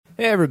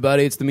Hey,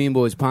 everybody, it's the Mean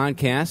Boys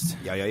Podcast.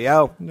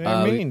 Yo.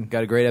 We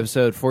got a great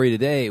episode for you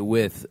today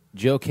with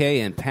Joe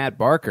K and Pat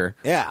Barker.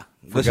 Yeah.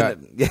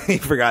 You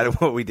forgot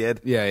what we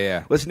did.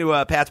 Yeah. Listen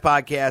to Pat's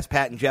podcast.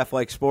 Pat and Jeff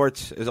like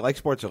sports. Is it like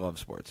sports or love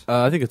sports?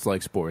 I think it's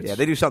like sports. Yeah,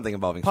 they do something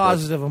involving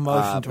positive sports.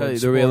 emotion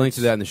towards There'll be a link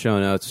sports. to that in the show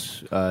notes.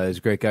 He's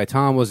a great guy.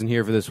 Tom wasn't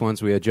here for this one,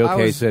 so we had Joe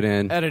K sit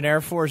in. At an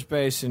Air Force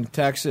base in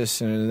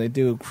Texas, and they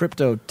do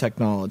crypto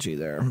technology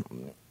there.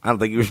 I don't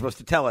think you were supposed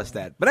to tell us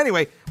that. But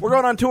anyway, we're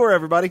going on tour,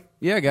 everybody.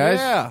 Yeah, guys.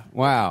 Yeah.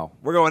 Wow.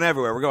 We're going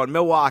everywhere. We're going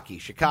Milwaukee,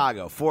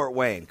 Chicago, Fort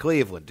Wayne,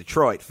 Cleveland,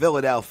 Detroit,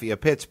 Philadelphia,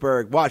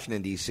 Pittsburgh,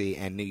 Washington, D.C.,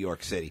 and New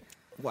York City.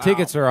 Wow.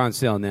 Tickets are on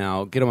sale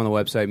now. Get them on the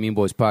website,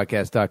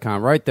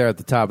 meanboyspodcast.com, right there at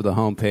the top of the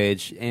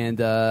homepage. And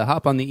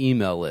hop on the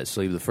email list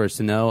so you'll be the first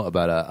to know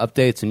about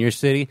updates in your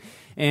city.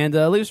 And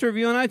leave us a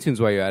review on iTunes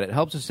while you're at it. It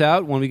helps us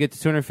out. When we get to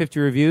 250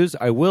 reviews,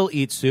 I will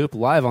eat soup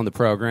live on the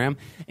program.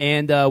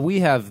 And we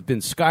have been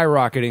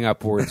skyrocketing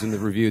upwards in the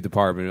review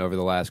department over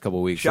the last couple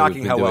of weeks.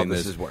 Shocking how well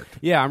this has worked.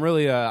 Yeah, I'm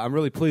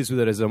really pleased with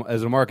it as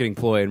a marketing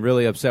ploy, and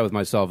really upset with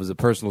myself as a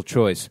personal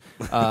choice.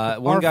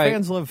 Our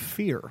fans love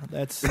fear.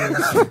 That's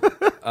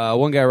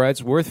one guy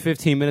writes, worth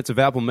 15 minutes of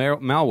Apple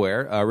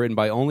malware, written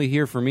by Only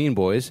Here for Mean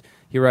Boys.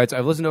 He writes,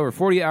 I've listened to over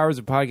 40 hours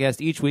of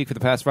podcast each week for the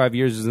past 5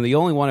 years, and the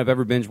only one I've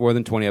ever binged more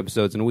than 20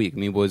 episodes in a week.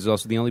 Mean Boys is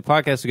also the only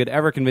podcast that could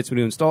ever convince me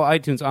to install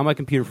iTunes on my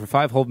computer for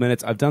 5 whole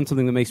minutes. I've done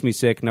something that makes me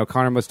sick. Now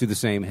Connor must do the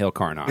same. Hail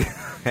Karnak.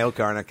 Hail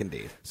Karnak,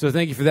 indeed. So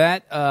thank you for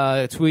that.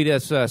 Tweet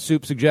us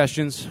soup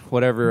suggestions,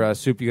 whatever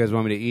soup you guys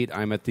want me to eat.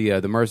 I'm at the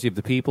mercy of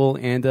the people.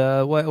 And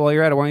while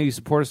you're at it, why don't you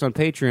support us on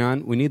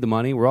Patreon? We need the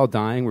money. We're all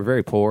dying. We're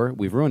very poor.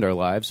 We've ruined our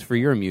lives. For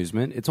your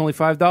amusement, it's only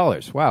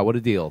 $5. Wow, what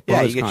a deal. Yeah,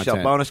 Bonus you get content.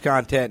 yourself bonus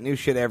content, new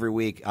shit every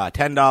week.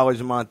 $10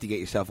 a month, you get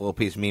yourself a little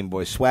piece of Mean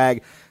Boys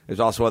swag.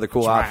 There's also other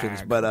cool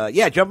options. But,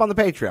 yeah, jump on the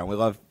Patreon. We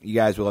love you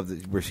guys.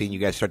 We're seeing you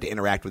guys start to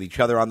interact with each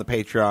other on the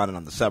Patreon and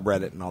on the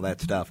subreddit and all that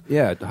stuff.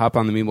 Yeah, hop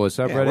on the Mean Boys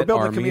subreddit. we're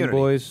building our a community.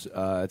 Mean Boys.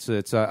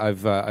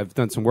 I've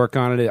done some work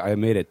on it. I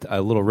made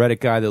a little Reddit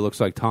guy that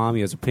looks like Tom.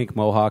 He has a pink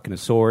mohawk and a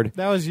sword.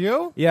 that was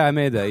you? Yeah, I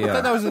made that. I Yeah.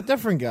 thought that was a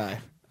different guy.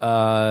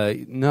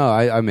 No,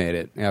 I made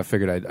it. Yeah, I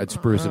figured I'd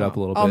spruce it up a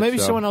little bit. Oh, maybe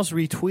so. someone else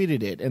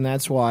retweeted it, and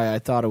that's why I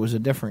thought it was a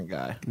different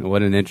guy.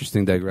 What an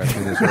interesting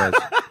digression this was.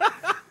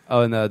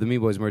 Oh, and the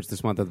Mean Boys merch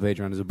this month on the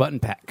Patreon is a button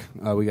pack.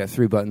 We got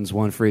 3 buttons,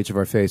 one for each of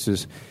our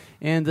faces.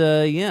 And,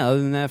 yeah, other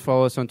than that,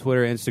 follow us on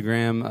Twitter,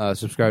 Instagram,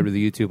 subscribe to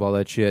the YouTube, all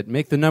that shit.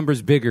 Make the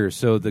numbers bigger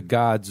so the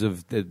gods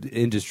of the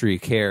industry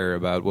care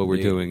about what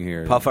we're doing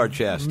here. Puff our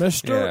chest.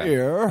 Mr.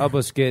 Ear. Help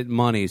us get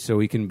money so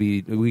we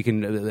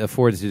can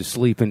afford to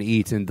sleep and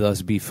eat and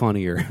thus be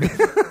funnier.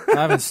 I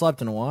haven't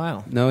slept in a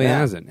while. No, he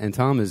hasn't. And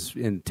Tom is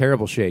in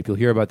terrible shape. You'll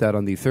hear about that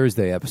on the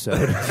Thursday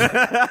episode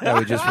that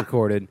we just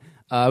recorded.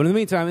 But in the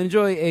meantime,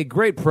 enjoy a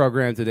great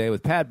program today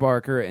with Pat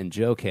Barker and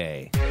Joe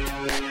K.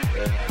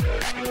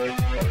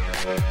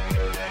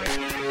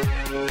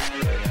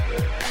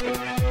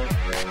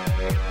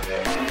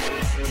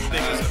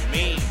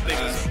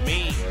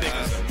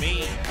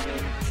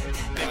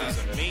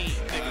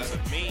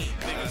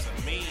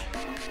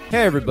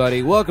 Hey,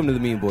 everybody. Welcome to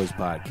the Mean Boys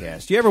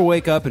Podcast. You ever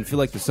wake up and feel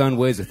like the sun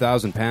weighs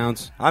 1,000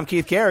 pounds? I'm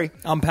Keith Carey.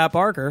 I'm Pat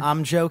Barker.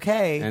 I'm Joe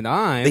K. And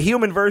I'm... The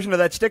human version of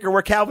that sticker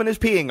where Calvin is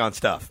peeing on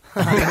stuff.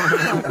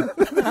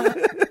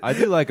 I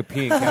do like a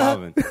peeing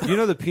Calvin. Do you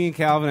know the peeing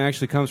Calvin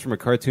actually comes from a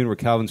cartoon where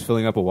Calvin's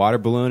filling up a water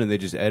balloon and they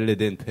just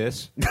edited in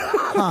piss?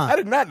 I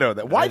did not know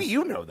that. Why do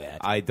you know that?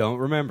 I don't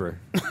remember.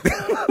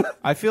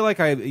 I feel like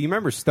you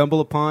remember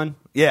Stumble Upon?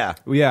 Yeah.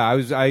 Yeah, I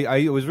was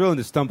really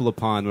into Stumble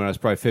Upon when I was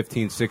probably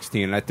 15,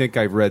 16, and I think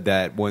I read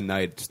that one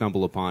night,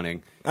 Stumble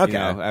Uponing. Okay. You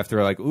know,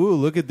 after like, ooh,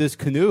 look at this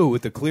canoe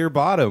with the clear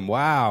bottom.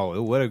 Wow,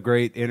 what a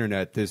great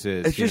internet this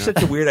is. It's just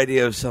such a weird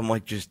idea of some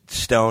like just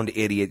stoned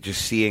idiot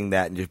just seeing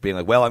that and just being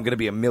like, well, I'm going to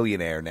be a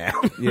millionaire now.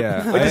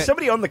 Yeah. Like, does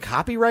somebody own the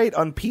copyright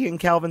on peeing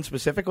Calvin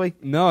specifically?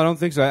 No, I don't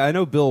think so. I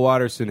know Bill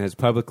Watterson has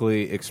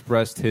publicly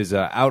expressed his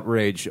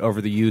outrage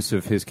over the use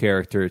of his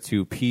character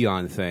to pee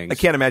on things. I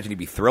can't imagine he'd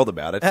be thrilled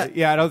about it.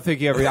 Yeah, I don't think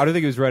he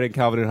was writing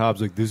Calvin and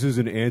Hobbes like, this is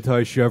an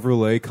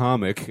anti-Chevrolet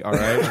comic, all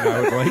right? And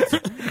I would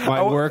like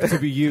my work to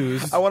be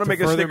used I want to make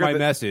a further sticker my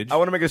message. I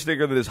want to make a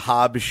sticker that is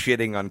Hobbes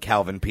shitting on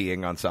Calvin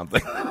peeing on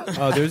something.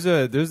 Oh, there's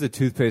a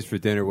toothpaste for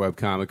dinner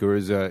webcomic where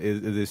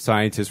the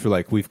scientists were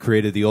like, we've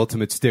created the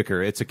ultimate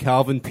sticker. It's a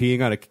Calvin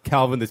peeing on a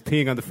Calvin that's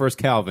peeing on the first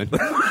Calvin.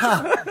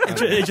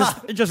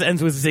 It just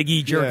ends with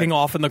Ziggy jerking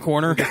off in the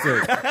corner. It's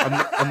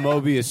a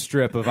Mobius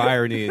strip of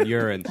irony and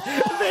urine.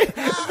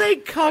 They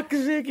cuck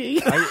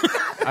Ziggy.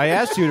 I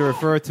asked you to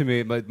refer to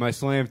me, my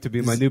slam, to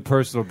be my new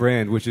personal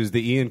brand, which is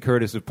the Ian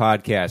Curtis of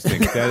podcasting.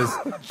 That is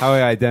how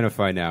I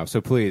identify now. So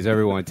please,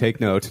 everyone,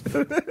 take note.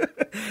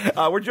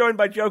 We're joined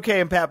by Joe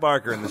Kay and Pat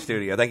Barker in the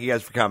studio. Thank you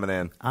guys for coming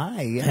in.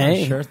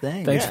 Hey, Sure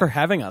thing. Thanks for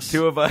having us.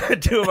 Two of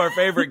our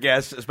favorite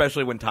guests,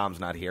 especially when Tom's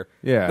not here.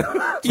 Yeah.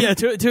 Yeah,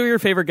 two of your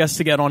favorite guests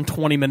to get on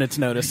 20 minutes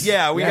notice.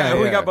 Yeah, we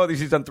Yeah. got both these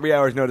seats on 3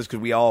 hours notice because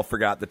we all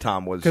forgot that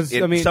Tom was 'Cause,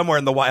 I mean- somewhere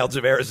in the wilds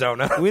of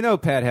Arizona. We know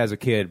Pat has a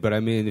kid, but I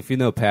mean, if you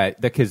know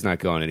Pat, that kid's not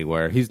going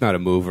anywhere. He's not a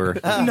mover.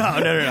 No. I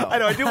know.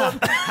 I do love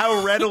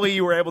how readily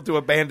you were able to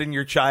abandon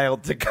your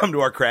child to come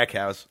to our crack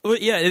house. Well,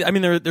 yeah, I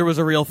mean, there was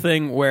a real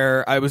thing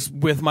where I was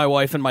with my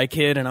wife and my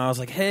kid, and I was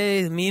like,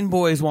 "Hey, the Mean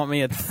Boys want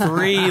me at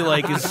 3.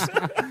 Like,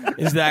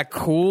 is that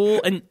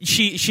cool?" And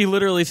she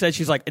literally said,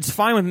 "She's like, it's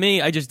fine with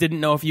me. I just didn't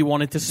know if you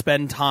wanted to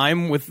spend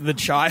time with the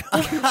child."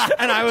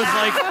 And I was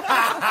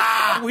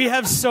like, "We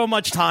have so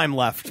much time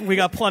left. We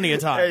got plenty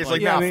of time." He's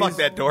like, Yeah, nah, I mean, fuck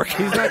that dork.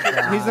 He's not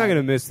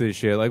gonna miss this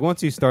shit. Like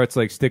once he starts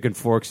like sticking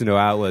forks into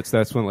outlets,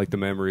 that's when like the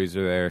memories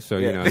are there. So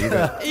you know, you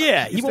got,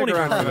 yeah, he stick won't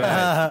even. around for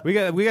that. We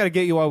got to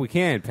get you while we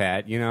can,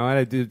 Pat. You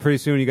know, pretty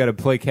soon you got to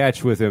play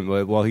catch with him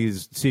while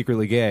he's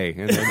secretly gay,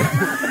 and then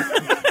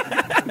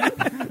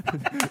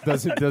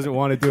doesn't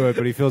want to do it,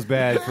 but he feels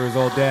bad for his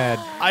old dad.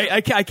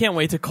 I can't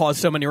wait to cause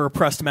so many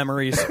repressed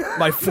memories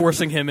by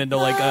forcing him into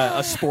like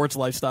a sports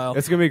lifestyle.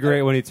 It's gonna be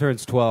great when he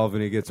turns 12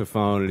 and he gets a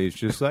phone and he's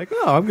just like,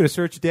 "Oh, I'm gonna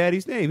search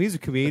Daddy's name. He's a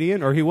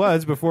comedian, or he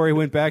was before he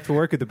went back to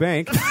work at the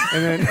bank."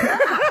 And then,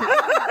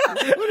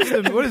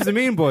 what is the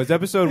Mean Boys?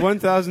 Episode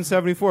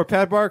 1074.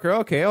 Pat Barker.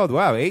 Okay. Oh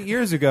wow, 8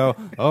 years ago.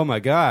 Oh my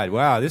God.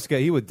 Wow, this guy.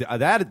 He would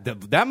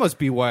that must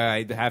be why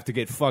I have to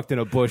get fucked in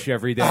a bush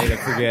every day to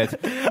forget.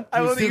 I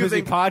love that you busy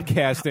think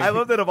podcasting. I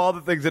love that of all the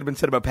things that have been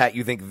said about Pat,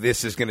 you think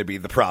this is going to be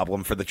the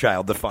problem for the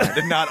child to find,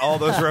 and not all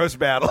those roast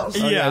battles.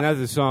 Oh, Yeah. and that's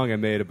a song I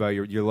made about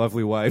your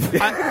lovely wife.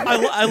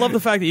 I love the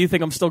fact that you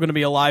think I'm still going to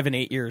be alive in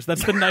 8 years.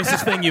 That's the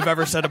nicest thing you've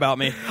ever said about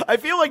me. I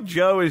feel like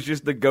Joe is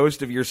just the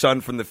ghost of your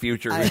son from the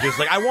future who's just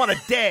like, I want to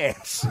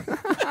dance.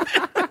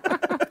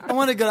 I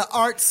want to go to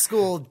art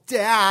school,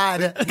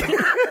 Dad.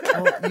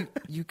 Well,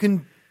 you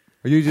can.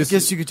 You just I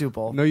guess you could do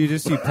both. No, you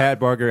just see Pat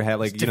Barker had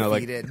like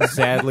defeated.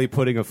 sadly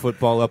putting a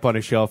football up on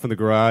a shelf in the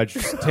garage,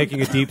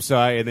 taking a deep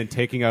sigh, and then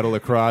taking out a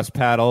lacrosse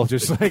paddle,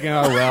 just like,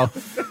 oh well,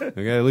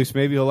 okay, at least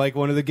maybe he'll like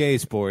one of the gay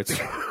sports.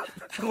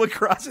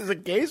 Lacrosse is a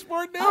gay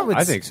sport now?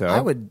 I think so.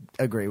 I would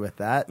agree with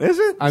that. Is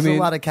it? There's mean-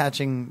 a lot of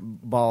catching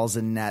balls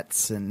and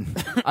nets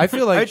and I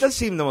feel like It does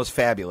seem the most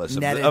fabulous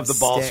Netted of the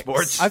ball sticks.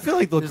 sports. I feel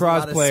like the There's a lot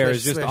lacrosse of player swish,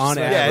 is just swish, on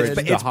swish. average Yeah,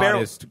 the it's barely-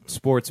 hottest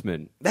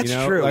sportsman. That's you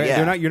know? true, Like,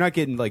 yeah. you're not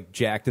getting like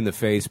jacked in the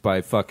face by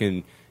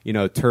fucking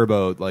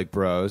turbo like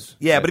bros.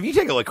 Yeah, but if you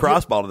take a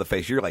lacrosse ball to the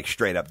face, you're like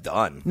straight up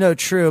done. no,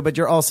 true, but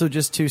you're also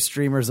just 2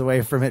 streamers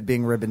away from it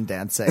being ribbon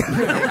dancing.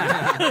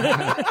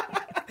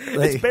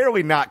 It's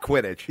barely not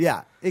Quidditch.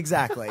 Yeah,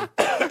 exactly.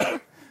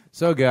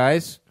 So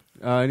guys,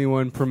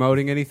 anyone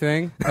promoting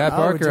anything? Pat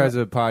Barker has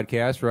a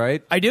podcast,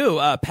 right? I do.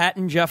 Pat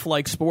and Jeff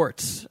Like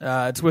Sports.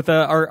 It's with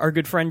our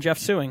good friend Jeff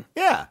Suing.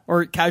 Yeah.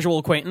 Or casual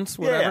acquaintance,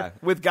 whatever. Yeah,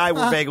 with guy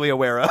we're vaguely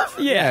aware of.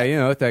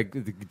 Yeah, that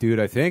the dude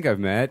I think I've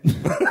met.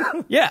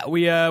 Yeah,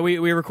 we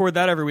record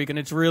that every week, and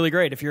it's really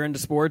great if you're into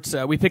sports.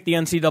 We picked the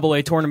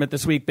NCAA tournament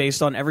this week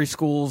based on every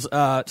school's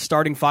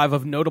starting 5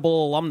 of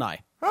notable alumni.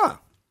 Huh.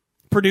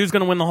 Purdue's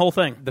going to win the whole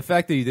thing. The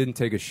fact that you didn't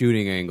take a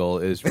shooting angle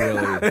is really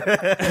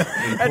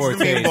That's poor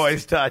the Mean taste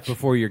Boys touch.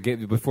 before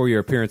your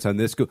appearance on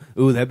this school.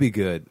 Ooh, that'd be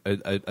good.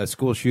 A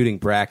school shooting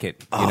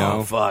bracket. You know?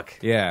 Oh, fuck.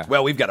 Yeah.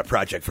 Well, we've got a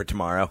project for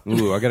tomorrow.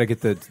 Ooh, I gotta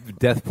get the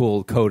death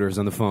pool coders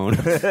on the phone.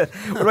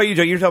 What about you,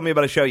 Joe? You're telling me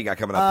about a show you got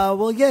coming up.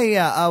 Well,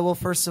 yeah. Well,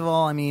 first of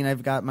all, I mean,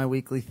 I've got my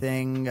weekly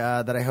thing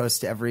that I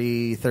host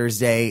every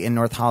Thursday in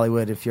North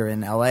Hollywood if you're in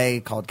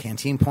LA called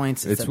Canteen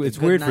Points. It's at the weird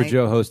Good for Night.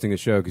 Joe hosting a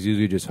show because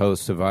usually he just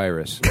hosts a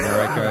virus. Am I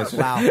right, guys?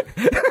 Wow.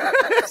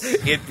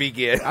 It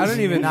begins. I don't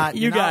even. Not,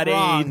 You you're got not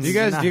wrong. AIDS.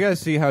 Do you guys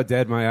see how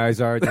dead my eyes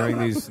are during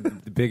these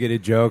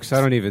bigoted jokes?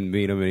 I don't even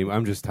mean them anymore.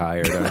 I'm just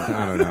tired.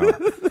 I don't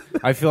know.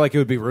 I feel like it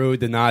would be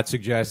rude to not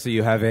suggest that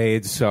you have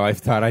AIDS, so I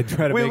thought I'd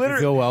try to make you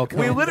feel welcome.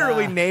 We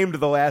literally named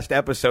the last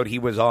episode he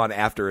was on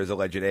after his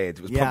alleged AIDS.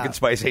 It was Yeah. Pumpkin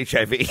Spice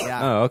HIV. Yeah.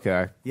 Oh,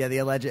 okay. Yeah, the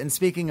alleged. And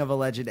speaking of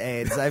alleged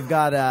AIDS, I've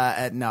got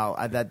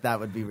that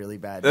would be really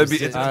bad. It's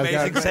Just- an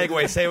amazing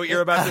segue. Say what you're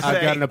about to say.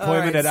 I've got an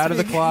appointment All right, at Out of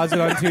the Closet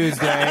on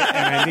Tuesday,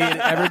 and I need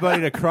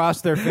everybody to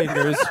cross their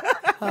fingers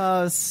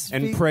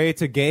and pray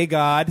to gay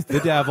God, the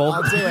devil.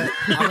 I'll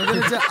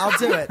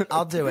do it.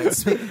 I'll do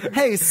it.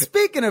 Hey,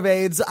 speaking of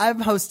AIDS, I'm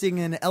hosting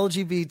an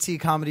LGBT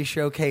comedy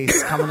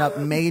showcase coming up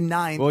May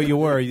 9th. Well,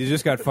 you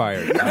just got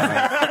fired.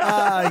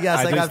 Yes,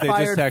 I they got just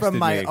fired from texted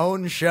my me.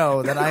 own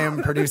show that I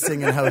am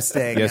producing and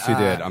hosting. Yes, you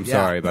did. I'm yeah.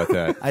 sorry about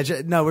that.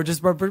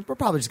 We're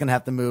probably just gonna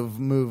have to move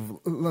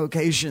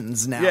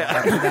locations now. Yeah.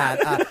 After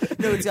that,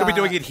 no, it's, We'll be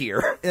doing it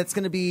here. It's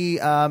going to be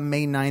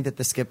May 9th at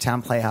the Skip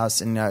Town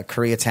Playhouse in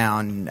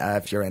Koreatown.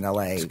 If you're in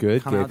LA, It's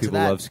good. Come Gay out to people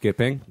that. love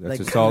skipping. That's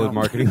Like, a solid you know.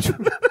 marketing.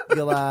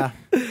 You'll, I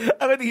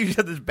don't think you just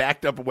had this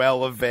backed up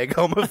well of vague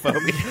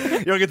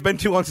homophobia. You're like, it's been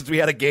too long since we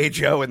had a gay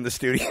Joe in the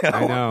studio.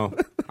 I know.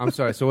 I'm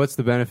sorry. So what's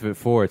the benefit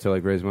for to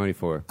like raise money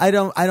for? I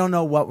don't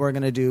know what we're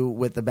gonna do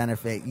with the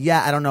benefit.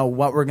 Yeah, I don't know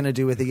what we're gonna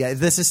do with it yet.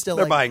 This is still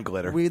They're like, buying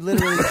glitter. We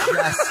literally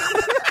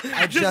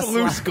I Just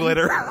loose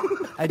glitter.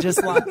 I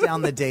just locked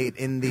down the date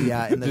in the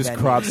Just venue,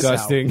 crop so-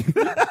 dusting.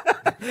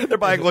 They're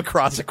buying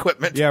lacrosse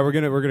equipment. Yeah, we're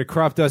gonna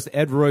crop dust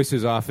Ed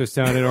Royce's office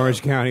down in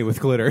Orange County with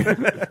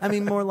glitter. I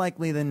mean, more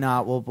likely than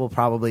not, we'll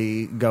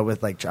probably go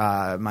with like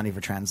money for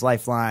Trans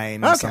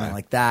Lifeline or Okay. something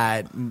like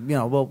that. You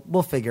know,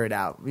 we'll figure it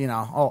out. You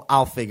know,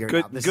 I'll figure it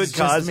Good- out. This good is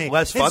cause, just me.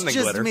 less fun it's than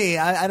just glitter. me.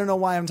 I don't know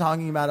why I'm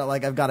talking about it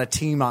like I've got a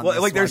team on. Well,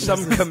 this like there's one.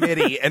 some This is-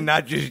 committee and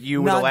not just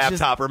you with a Not just-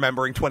 laptop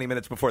remembering 20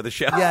 minutes before the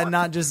show. Yeah,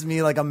 not just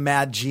me like a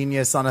mad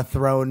genius on a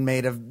throne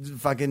made of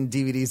fucking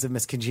DVDs of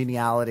Miss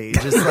Congeniality.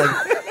 Just like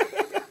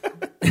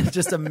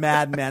just a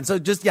madman. So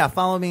just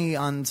follow me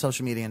on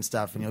social media and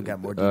stuff, and you'll get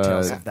more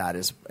details if that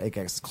is it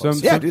gets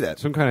close. Yeah, do that.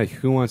 Some kind of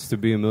Who Wants to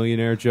Be a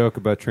Millionaire joke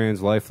about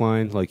Trans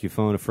Lifeline, like you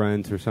phone a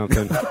friend or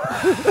something.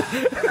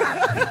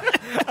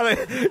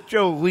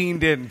 Joe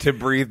leaned in to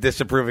breathe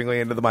disapprovingly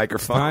into the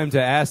microphone. Time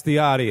to ask the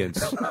audience.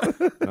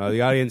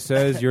 The audience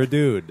says you're a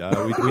dude.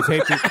 We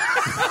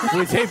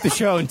taped the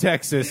show in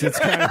Texas. It's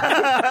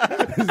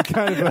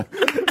kind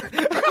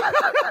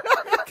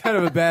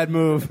of a bad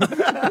move.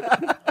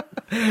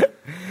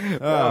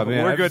 Oh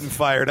man, We're good and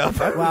fired up.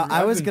 Wow,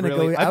 I was gonna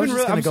go. I was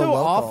just gonna I'm go so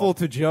local. awful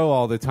to Joe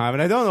all the time,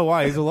 and I don't know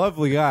why. He's a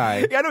lovely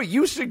guy. Yeah, I know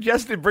you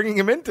suggested bringing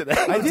him in today.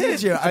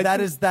 Did you?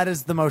 That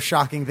is the most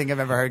shocking thing I've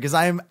ever heard because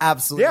I am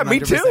absolutely Yeah, me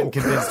 100% too.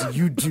 convinced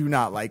you do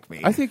not like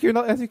me. I think you're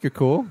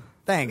cool.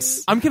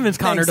 Thanks. I'm convinced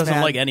Connor Thanks, doesn't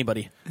man. like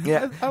anybody. Yeah.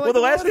 I like Well, the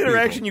a lot last of people.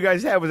 interaction you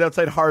guys had was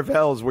outside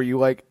Harvell's, where you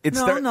like it's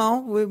No,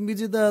 we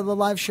did the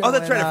live show. Oh,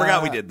 that's right. I and,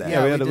 forgot we did that.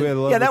 Yeah, we had a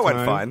lovely Yeah, that went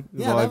time. fine. It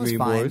was Yeah, that live was Mean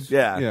fine. Boys.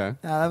 Yeah. yeah.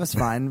 that was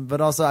fine, but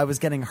also I was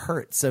getting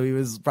hurt, so he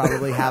was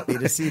probably happy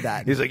to see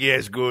that. He's like, yeah,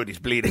 it's good. He's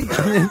bleeding.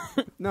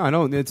 No, I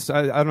don't.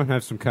 I don't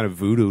have some kind of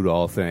voodoo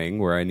doll thing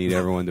where I need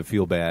everyone to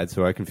feel bad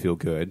so I can feel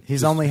good.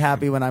 He's only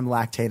happy when I'm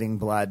lactating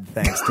blood,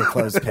 thanks to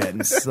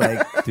clothespins.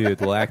 Like, Dude,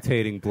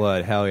 lactating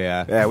blood. Hell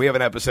yeah. Yeah, we have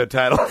an episode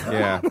title.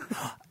 Yeah.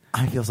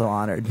 I feel so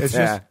honored. It's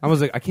Yeah. just, I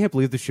was like, I can't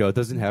believe the show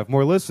doesn't have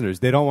more listeners.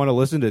 They don't want to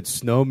listen to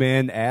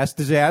Snowman Ass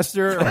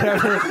Disaster or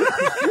whatever.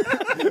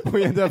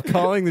 We end up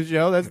calling the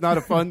show. That's not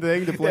a fun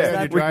thing to play on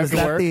your drive Was to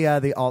that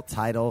work. the alt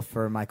title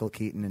for Michael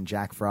Keaton and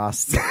Jack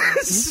Frost?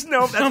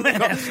 Snow.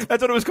 That's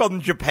what it was called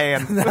in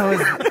Japan.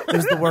 It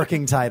was the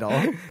working title.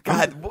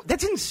 God,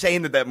 that's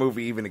insane that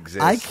movie even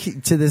exists.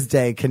 To this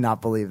day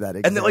cannot believe that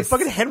exists. and then, like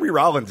fucking Henry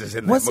Rollins is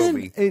in that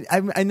movie.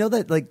 I know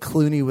that like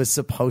Clooney was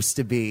supposed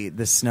to be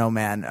the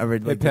snowman. Or,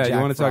 like, Hey, the Pat, you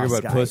Jack want to talk Frost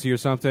about guy. pussy or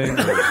something?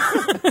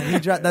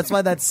 That's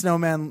why that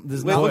snowman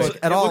does It not looks- look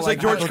at it all looks like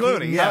George Michael Clooney,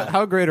 Keaton. yeah.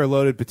 How great are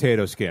loaded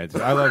potato skins?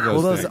 I love those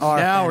Well, those things. are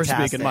Now we're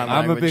fantastic. speaking my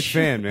I'm a big language.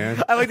 fan,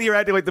 man. I like that you're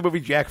acting like the movie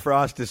Jack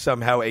Frost is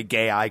somehow a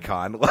gay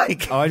icon.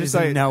 Like, Oh, I just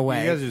There's like no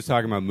way. You guys are just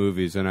talking about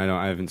movies, and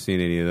I haven't seen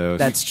any of those.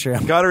 That's true.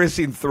 Connor has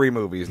seen 3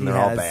 movies and they're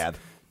all Yes. bad.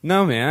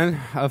 no, man.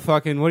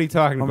 Fucking. What are you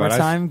talking One more about?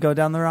 time, go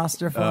down the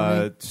roster for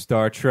me.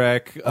 Star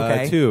Trek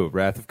Okay. 2,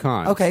 Wrath of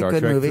Khan. Okay, Star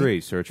good Trek movie.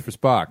 3, Search for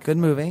Spock. Good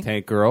movie.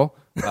 Tank Girl.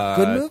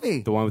 Good movie.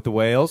 The one with the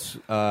whales.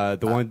 The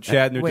one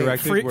Shatner wait,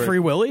 directed. where- Free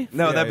Willy?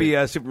 No, Yeah, that'd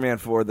be Superman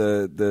for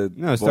the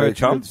No, Boy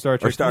Chump? Star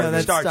Trek. Or Star, No,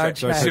 that's Star Star Trek.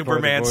 Trek.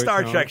 Superman, Boy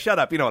Star Chump. Trek. Shut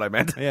up. You know what I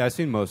meant. Yeah, I've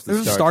seen most of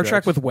This the is Star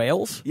Trek Treks. with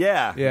whales?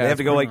 Yeah. Yeah, They have it's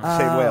to go like pretty-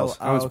 save whales.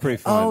 That was pretty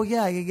fun. Oh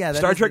yeah. That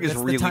Star Trek is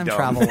that's really the time dumb.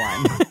 travel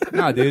one.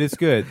 No, dude, it's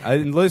good.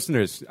 And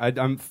listeners,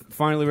 I'm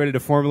finally ready to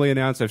formally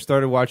announce I've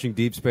started watching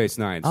Deep Space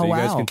Nine. So Oh, you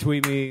guys wow. can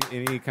tweet me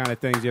any kind of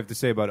things you have to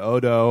say about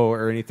Odo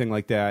or anything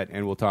like that,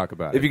 and we'll talk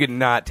about If it. you could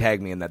not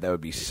tag me in that, that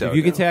would be so If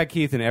you could dope. tag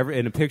Keith in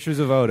the pictures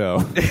of Odo,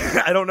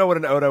 I don't know what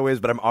an Odo is,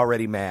 but I'm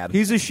already mad.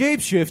 he's a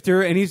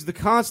shapeshifter and he's the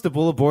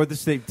constable aboard the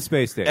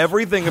space station.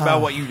 Everything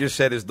about what you just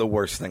said is the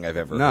worst thing I've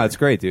ever No, heard. it's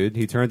great, dude.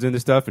 He turns into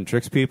stuff and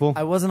tricks people.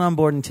 I wasn't on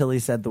board until he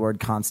said the word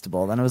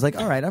constable. Then I was like,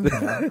 all right, I'm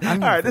here. All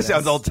right, this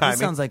sounds old-timey. This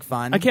sounds like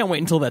fun. I can't wait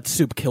until that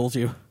soup kills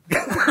you.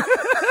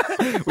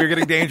 We're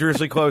getting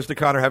dangerously close to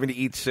Connor having to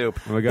eat soup.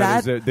 Oh my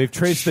God, they've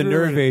traced the Truly.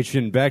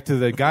 nervation back to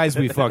the guys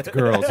we fucked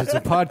girls. It's a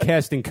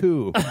podcasting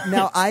coup.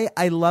 Now,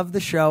 I love the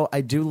show.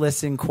 I do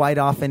listen quite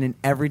often, and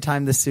every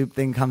time the soup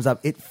thing comes up,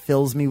 it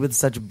fills me with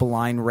such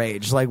blind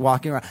rage. Like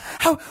walking around,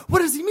 what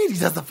does he mean he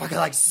doesn't fucking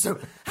like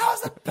soup? How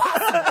is it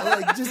possible?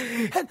 Like, just,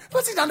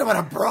 what's he done to what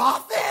a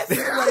broth is?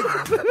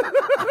 Like,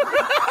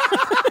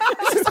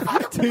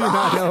 Do you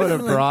not know what a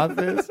broth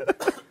is?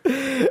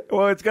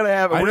 Well, it's gonna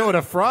happen. I know what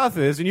a froth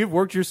is, and you've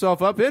worked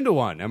yourself up into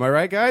one. Am I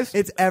right, guys?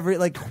 it's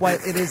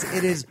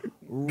it is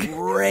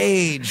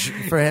rage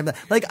for him.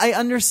 Like, I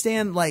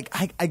understand, like,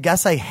 I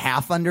guess I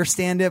half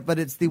understand it, but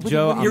it's the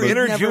Joe, Your would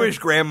inner never- Jewish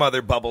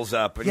grandmother bubbles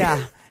up. And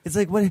Yeah. It's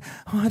like, what do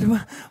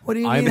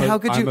you I'm mean? a- How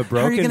could I'm you? a How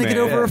are you broken going to get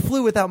man. over a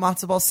flu without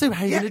matzo ball soup?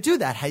 How are you Yeah. going to do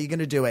that? How are you going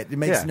to do it? It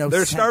makes Yeah. no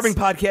There are sense. starving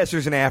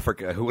podcasters in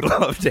Africa who would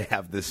love to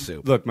have this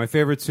soup. Look, my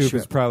favorite soup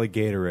is probably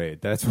Gatorade.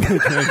 That's what I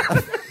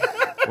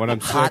drink when I'm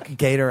Hot sick.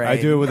 Gatorade. I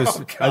do it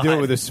with I do it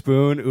with a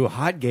spoon. Ooh,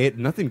 hot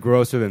Nothing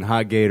grosser than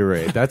hot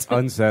Gatorade. That's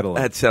unsettling.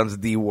 That sounds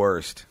the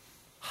worst.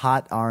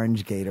 Hot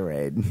orange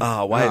Gatorade.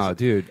 Oh, why? Oh,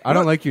 dude, I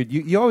don't like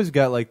you always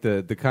got like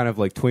the kind of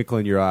like twinkle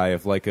in your eye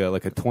of like a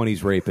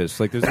 20s rapist.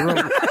 Like there's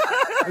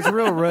a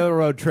real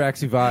railroad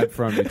tracksy vibe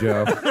from you,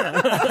 Joe.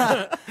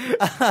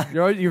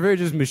 You're very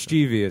just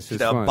mischievous.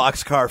 It's a fun.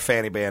 boxcar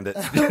fanny bandit.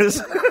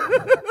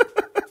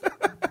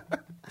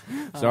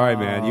 Sorry,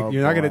 man.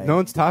 You're not gonna. boy. No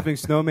one's topping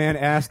Snowman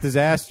ass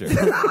disaster.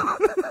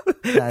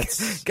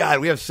 That's God,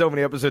 we have so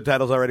many episode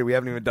titles already. We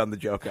haven't even done the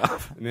joke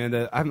off.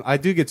 Man, I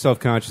do get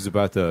self-conscious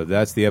about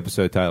that's the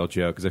episode title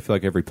joke because I feel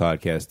like every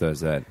podcast does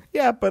that.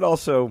 Yeah, but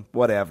also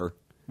whatever.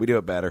 We do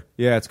it better.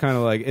 Yeah, it's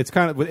like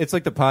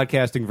the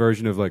podcasting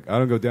version of like I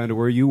don't go down to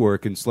where you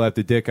work and slap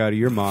the dick out of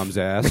your mom's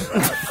ass.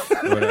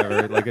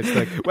 Whatever. Like it's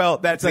like Well,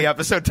 that's the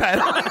episode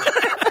title.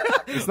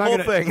 it's not whole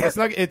gonna, thing. It's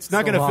not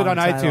a gonna fit on long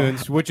title.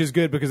 iTunes, which is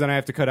good because then I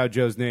have to cut out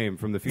Joe's name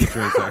from the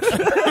featuring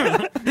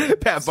section.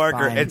 Pat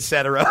Barker, fine.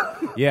 etc.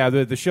 Yeah,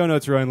 the show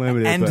notes are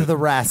unlimited. and but- the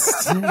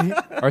rest.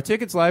 Are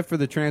tickets live for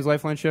the Trans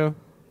Lifeline show?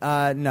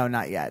 No,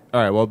 not yet.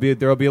 All right. Well,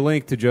 there'll be a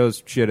link to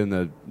Joe's shit in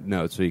the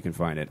notes so you can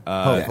find it.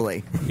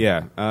 Hopefully.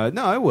 Yeah.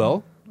 No, I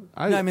will.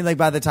 No, I mean, like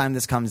by the time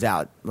this comes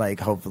out, like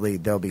hopefully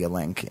there'll be a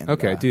link. And,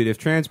 Okay, dude. If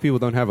trans people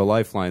don't have a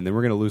lifeline, then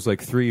we're gonna lose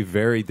like 3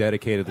 very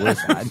dedicated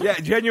listeners. Yeah,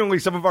 genuinely,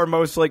 some of our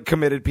most like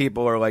committed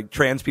people are like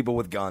trans people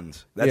with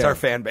guns. That's Yeah. our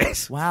fan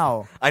base.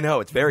 Wow. I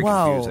know, it's very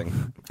Whoa.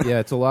 confusing. Yeah,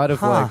 it's a lot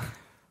of like,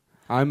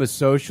 I'm a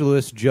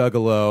socialist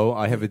juggalo.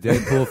 I have a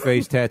Deadpool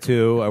face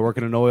tattoo. I work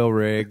in an oil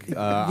rig.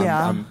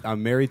 Yeah.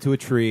 I'm married to a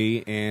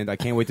tree, and I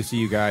can't wait to see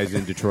you guys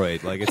in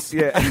Detroit. Like it's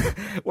Yeah,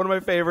 one of my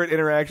favorite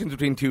interactions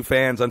between two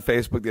fans on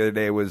Facebook the other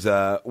day was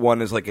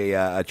one is like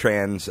a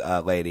trans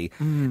lady,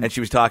 and she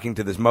was talking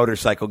to this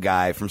motorcycle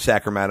guy from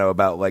Sacramento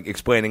about like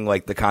explaining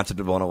like the concept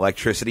of an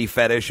electricity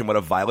fetish and what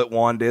a violet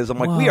wand is. I'm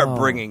like, we are Whoa.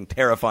 bringing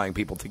terrifying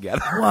people together.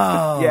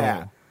 Whoa.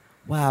 Yeah,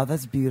 Wow,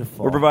 that's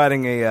beautiful. we're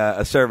providing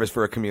a service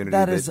for a community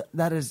that is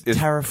is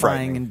terrifying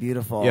frightening. and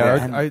beautiful. Yeah,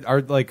 And-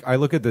 I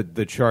look at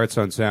the charts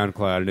on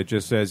SoundCloud and it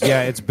just says,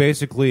 yeah, it's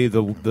basically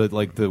the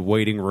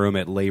waiting room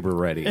at Labor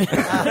Ready.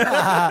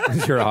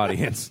 Is your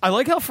audience. I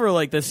like how for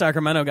like this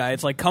Sacramento guy,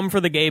 it's like come for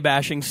the gay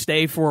bashing,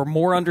 stay for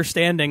more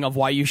understanding of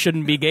why you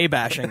shouldn't be gay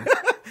bashing.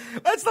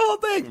 That's the whole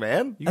thing,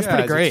 man. That's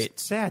pretty great.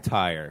 It's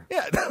satire.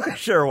 Yeah,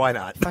 sure, why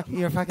not?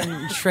 You're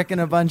fucking tricking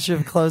a bunch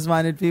of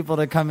closed-minded people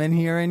to come in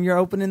here, and you're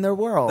opening their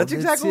world. That's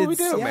exactly what we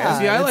do, man. yeah,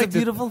 See, I it's like a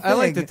beautiful thing. I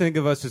like to think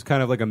of us as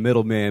kind of like a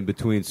middleman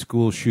between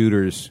school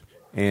shooters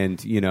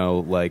and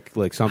like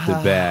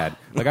something bad.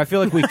 Like I feel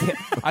like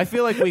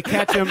we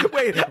catch them.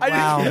 Wait,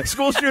 Wow.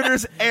 school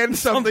shooters and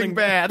something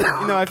bad.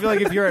 I feel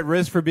like if you're at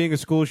risk for being a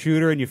school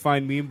shooter and you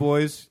find Mean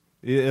Boys,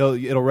 it'll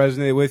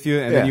resonate with you,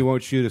 and Yeah. then you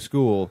won't shoot a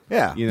school.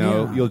 Yeah.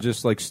 Yeah. You'll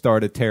just like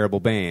start a terrible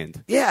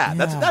band. Yeah,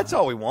 Yeah. that's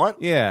all we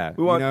want. Yeah,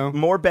 We want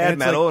more bad And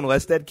it's metal like- and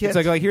less dead kids.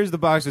 It's like here's the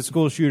box of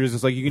school shooters.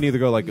 It's like you can either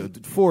go like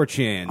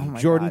 4chan, Oh my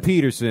Jordan God.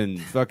 Peterson,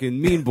 fucking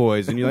Mean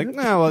Boys, and you're like,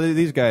 no, well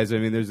these guys. I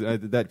mean, there's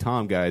that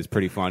Tom guy is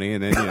pretty funny,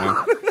 and then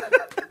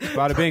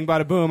bada bing,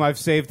 bada boom. I've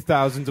saved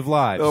thousands of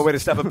lives. oh, way to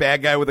stop a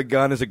bad guy with a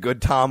gun is a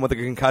good Tom with a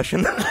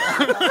concussion.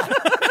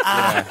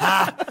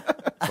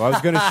 Well, I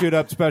was going to shoot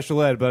up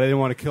special ed, but I didn't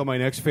want to kill my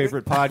next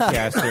favorite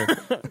podcaster.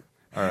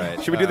 All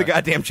right, Should we do the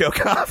goddamn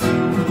joke off?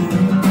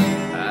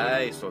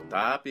 So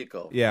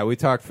topical. Yeah, we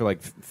talked for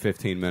like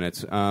 15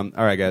 minutes. All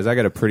right, guys, I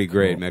got a pretty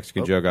great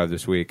Mexican joke off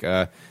this week.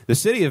 The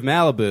city of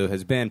Malibu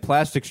has banned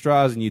plastic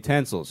straws and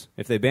utensils.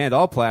 If they banned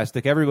all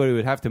plastic, everybody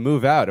would have to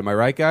move out. Am I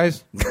right,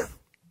 guys?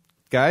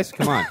 Guys,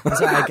 come on.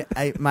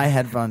 Sorry, my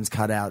headphones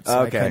cut out,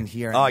 so I couldn't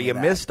hear. Oh, any you of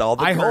that. missed all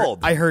the I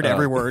gold. heard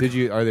every word. Did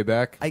you? Are they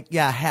back?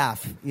 Yeah,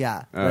 half.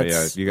 Yeah. Oh,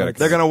 yeah, you gotta-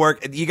 They're gonna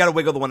work. You got to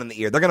wiggle the one in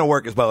the ear. They're gonna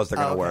work as well as they're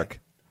gonna okay. work.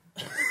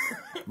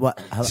 What?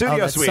 Studio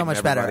that's Suite, so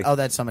much better. everybody. Oh,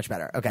 that's so much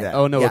better. Okay. Yeah.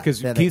 Oh no, Yeah,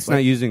 because yeah, Keith's wait.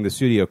 not using the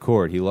studio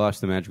cord. He lost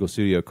the magical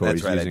studio cord.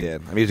 That's He's right. using, I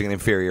did. I'm using an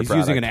inferior He's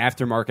product. using an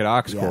aftermarket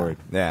aux Yeah. cord.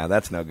 Yeah,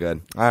 that's no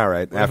good. All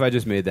right. What if I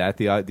just made that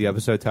the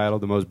episode title,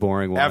 the most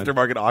boring one?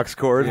 Aftermarket aux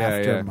cord. Yeah,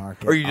 yeah.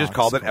 Aftermarket Or you just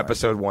called it aux cord.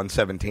 episode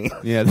 117.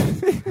 Yeah.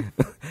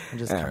 I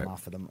just come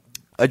off of them.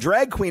 A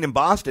drag queen in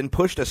Boston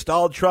pushed a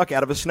stalled truck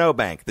out of a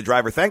snowbank. The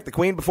driver thanked the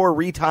queen before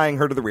retying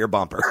her to the rear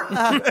bumper.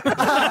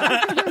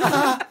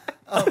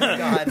 Oh my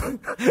god!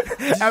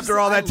 After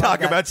all I that love talk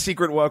that. about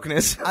secret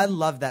wokeness. I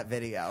love that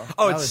video.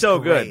 Oh, That it's was so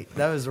great. good.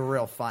 That was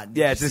real fun. Did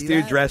Yeah, you it's this see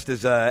dude that? dressed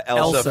as Elsa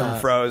Elsa. from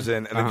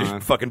Frozen, and then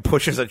just fucking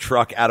pushes a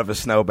truck out of a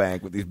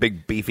snowbank with these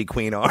big beefy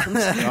queen arms. Oh,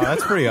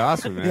 that's pretty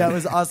awesome, man. Yeah, it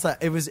was awesome.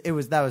 It was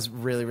that was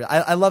really.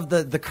 I love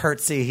the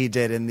curtsy he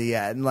did in the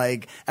end.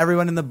 Like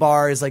everyone in the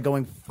bar is like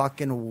going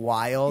fucking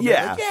wild. They're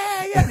Yeah. like,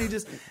 yeah. And he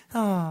just,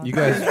 You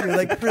guys- you're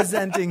like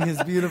presenting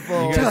his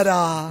beautiful, You guys-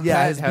 ta-da!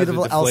 Yeah, his has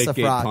beautiful a Elsa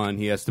Deflategate frock. pun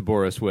he has to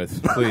bore us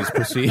with. Please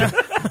proceed.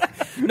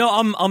 No,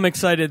 I'm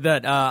excited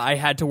that I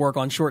had to work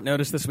on short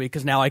notice this week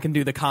because now I can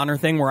do the Connor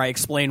thing where I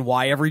explain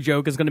why every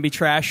joke is going to be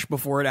trash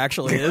before it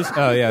actually is.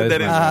 Oh yeah, that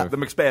that's is the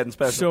McSpadden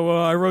special. So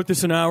I wrote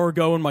this an hour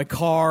ago in my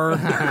car.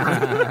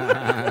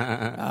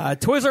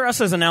 Toys R Us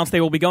has announced they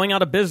will be going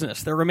out of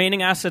business. Their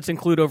remaining assets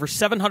include over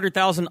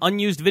 700,000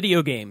 unused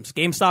video games.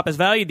 GameStop has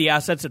valued the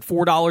assets at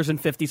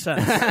 $4.50.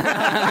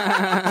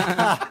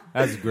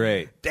 That's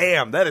great.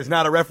 Damn, that is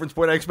not a reference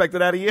point I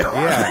expected out of you.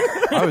 Yeah,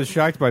 I was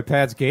shocked by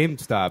Pat's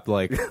GameStop.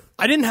 Like,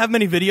 I didn't have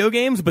many video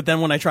games, but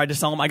then when I tried to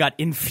sell them, I got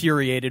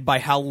infuriated by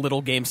how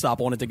little GameStop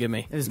wanted to give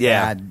me. It was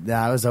Yeah. bad.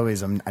 That was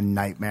always a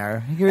nightmare.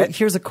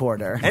 Here's a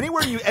quarter.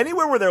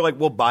 Anywhere where they're like,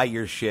 we'll buy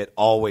your shit,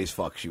 always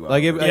fucks you up.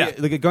 like, Yeah.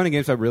 like going to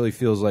GameStop really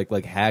feels like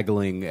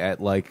haggling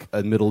at like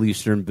a Middle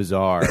Eastern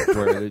bazaar,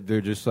 where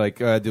they're just like,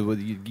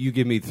 you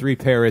give me 3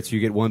 parrots, you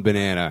get 1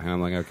 banana, and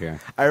I'm like, okay.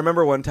 I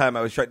remember one time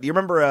I was trying. Do you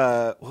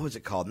remember what was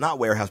it called? Not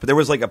Warehouse, but there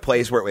was like a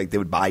place where like they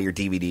would buy your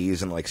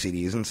DVDs and like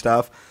CDs and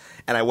stuff.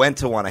 And I went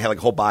to one. I had like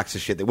a whole box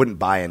of shit. They wouldn't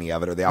buy any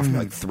of it, or they offered me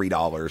like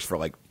 $3 for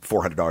like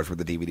 $400 worth of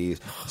DVDs.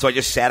 So I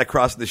just sat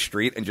across the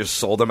street and just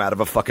sold them out of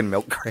a fucking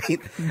milk crate.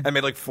 I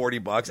made like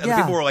 $40. And Yeah.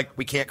 people were like,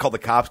 "We can't call the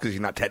cops because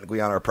you're not technically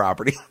on our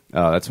property."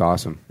 Oh, that's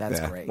awesome. That's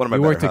Yeah. great. One of my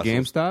You worked better at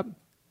hustles. GameStop?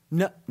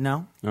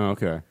 No. Oh,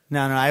 okay.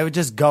 No. I would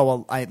just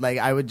go.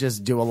 I would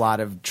just do a lot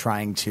of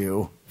trying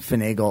to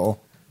finagle.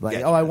 Like,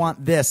 Yeah. oh, I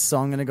want this, so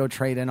I'm going to go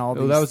trade in all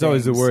these. Well, that was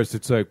always the things. worst.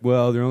 It's like,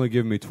 well, they're only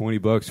giving me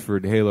 $20 for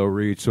Halo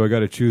Reach, so I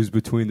got to choose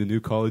between the new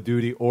Call of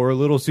Duty or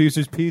Little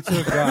Caesars Pizza.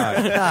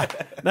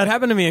 God. That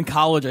happened to me in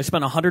college. I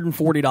spent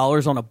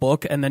 $140 on a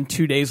book, and then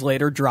 2 days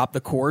later dropped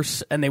the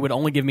course, and they would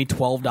only give me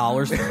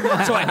 $12.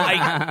 So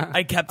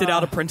I kept it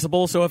out of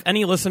principal. So if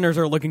any listeners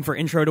are looking for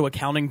Intro to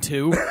Accounting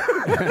 2,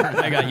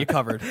 I got you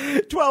covered.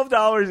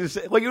 $12 is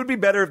like, it would be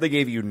better if they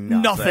gave you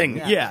nothing.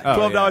 Yeah.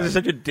 $12 is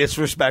such a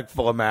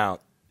disrespectful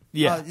amount.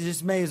 Yeah. You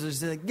just may as well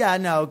just like, yeah,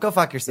 no, go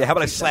fuck yourself. Yeah, how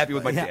about I slap you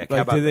with my dick? How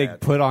Like, about do they that?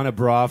 put on a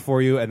bra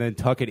for you and then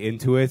tuck it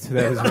into it?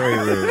 That is very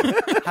rude.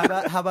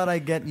 How about I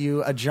get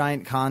you a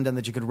giant condom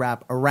that you could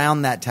wrap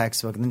around that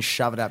textbook and then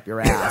shove it up your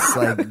ass?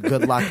 Like,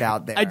 good luck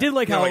out there. I did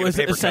like You know, how like it a was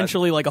paper cut.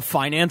 essentially like a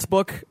finance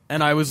book,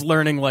 and I was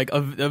learning like a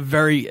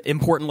very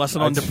important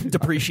lesson on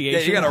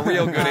depreciation. Yeah, you got a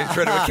real good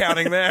intro to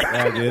accounting there.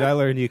 Yeah, dude, I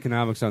learned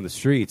economics on the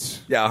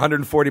streets. Yeah,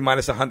 140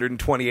 minus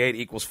 128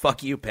 equals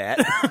fuck you, Pat.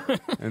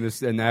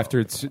 And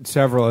after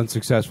several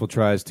unsuccessful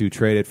tries to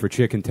trade it for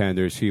chicken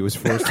tenders, he was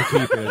forced to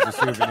keep it as a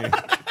souvenir.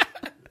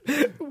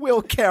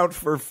 Will count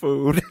for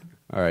food.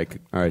 All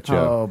right,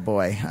 Joe. Oh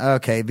boy.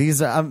 Okay,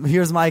 these are.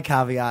 Here's my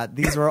caveat.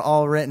 These were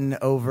all written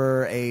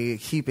over a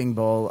heaping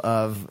bowl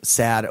of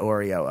sad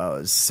Oreo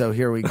O's. So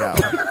here we go.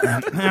 Ooh,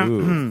 I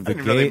didn't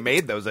even know they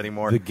made those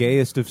anymore. the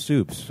gayest of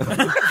soups.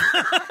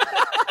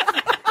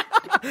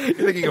 You're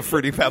thinking of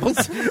Fruity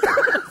Pebbles?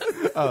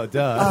 Oh,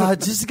 duh.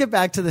 Just to get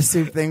back to the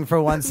soup thing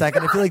for 1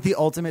 second, I feel like the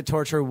ultimate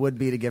torture would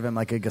be to give him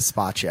like a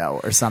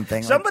gazpacho or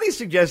something. Somebody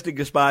suggested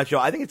gazpacho.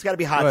 I think it's got to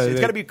be hot. Well, It's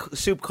got to be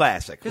soup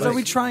classic. Because are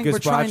we trying? We're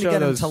trying to gazpacho,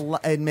 get him those- to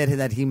admit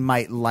that he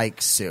might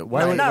like soup.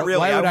 Why No, would, not really.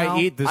 why would I- I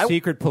eat the I-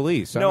 secret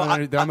police? No,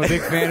 I'm a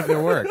big fan of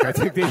their work. I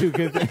think they do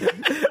good things.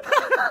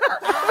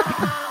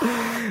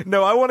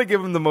 No, I want to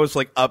give him the most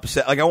like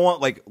upset. Like I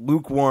want like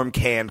lukewarm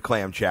canned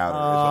clam chowder. is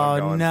what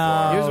I'm Oh going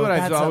no! for. Here's what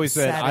I've that's always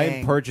said: upsetting.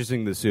 I'm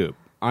purchasing the soup.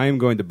 I'm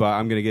going to buy.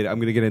 I'm going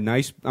to get a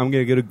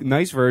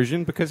nice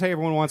version because hey,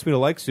 everyone wants me to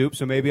like soup,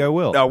 so maybe I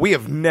will. No, we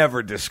have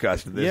never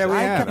discussed this. Yeah, we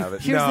aspect have. of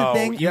it. Here's the No,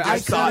 thing, you yeah, I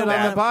just said thought it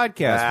on the that.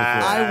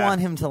 podcast before, I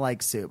want him to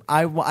like soup.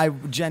 I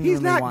genuinely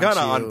He's not want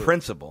gonna you. on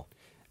principle.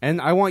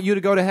 and I want you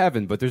to go to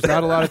heaven, but there's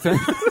not a lot of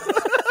things.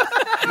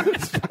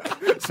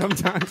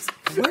 Sometimes.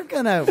 We're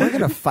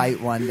gonna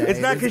fight one day. It's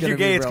not because gonna you're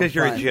be gay. It's real because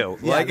you're a fun. Jew.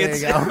 Yeah, Like there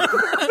it's. you go.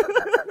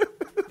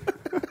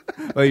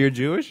 Oh, you're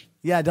Jewish?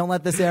 Yeah, don't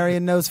let this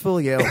Aryan nose fool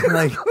you.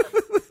 Like,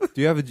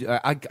 Do you have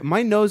a?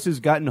 My nose has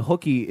gotten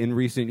hooky in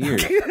recent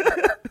years.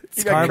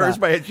 You got cursed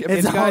by a gypsy.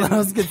 it's all gotten-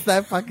 those gets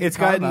that fucking. It's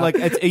gotten karma. like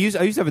I used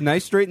to have a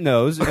nice straight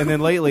nose, and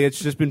then lately it's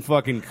just been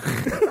fucking.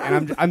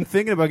 And I'm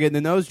thinking about getting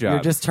a nose job.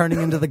 You're just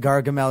turning into the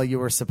Gargamel you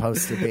were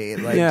supposed to be.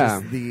 Like, yeah.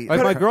 just the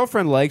Like my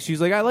girlfriend likes. She's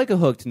like, I like a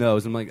hooked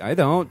nose. I'm like, I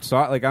don't. So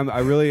I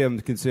really am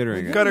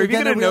considering it. Gunnar, if you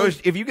You're get a gonna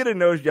nose, if you get a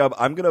nose job,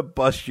 I'm gonna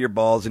bust your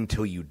balls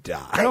until you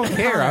die. I don't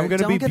care. I'm going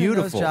to Don't be get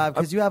beautiful. a nose job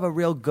because you have a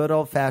real good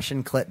old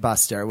fashioned clit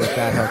buster with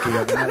that hooky.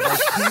 Over there. Like,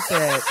 keep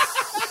it.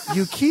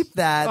 You keep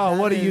that. Oh,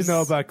 That what do you is-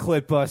 know about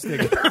clit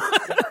busting?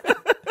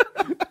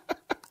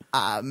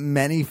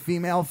 Many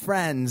female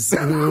friends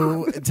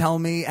who tell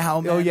me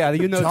how. Oh yeah,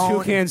 you know, don't-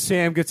 Toucan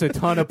Sam gets a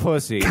ton of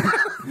pussy.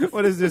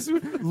 What is this?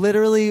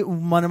 Literally,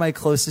 one of my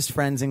closest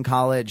friends in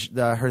college,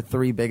 her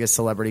 3 biggest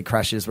celebrity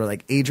crushes were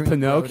like Adrian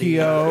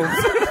Pinocchio.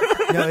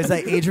 Brody. No, it's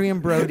like Adrian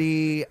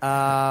Brody,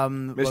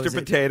 Mr.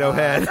 Potato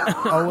Head.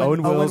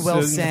 Owen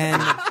Wilson.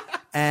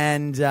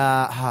 And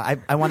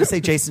I want to say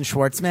Jason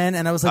Schwartzman,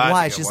 and I was like, That's a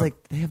why? good She's one.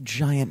 like, they have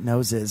giant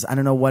noses. I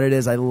don't know what it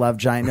is. I love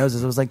giant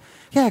noses. I was like,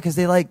 yeah, because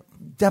they like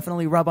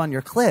definitely rub on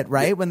your clit,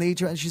 right? When they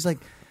eat you. And she's like,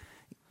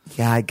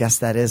 yeah, I guess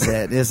that is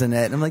it, isn't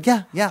it? And I'm like,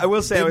 yeah. I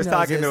will say, I big was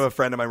talking noses. to a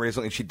friend of mine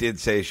recently, and she did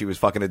say she was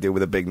fucking a dude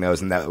with a big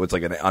nose, and that was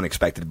like an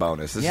unexpected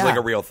bonus. This Yeah. is like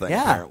a real thing,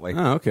 Yeah. apparently.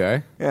 Oh,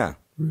 okay. Yeah.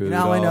 You know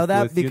how I know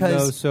that? Rudolph with your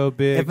Because nose so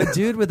big. if a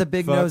dude with a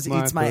big Fuck nose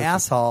my eats my pussy.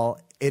 asshole,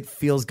 it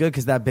feels good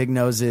because that big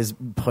nose is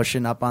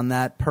pushing up on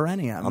that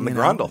perineum. On the you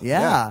know? grundle.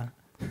 Yeah.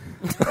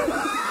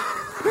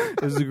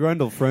 Is the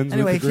Grundle friends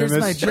Anyway, with the here's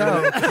Grimace? my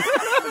joke.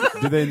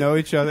 Do they know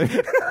each other?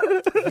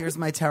 Here's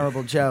my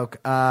terrible joke.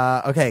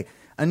 Okay.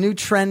 A new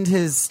trend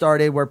has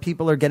started where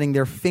people are getting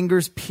their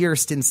fingers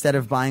pierced instead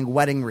of buying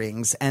wedding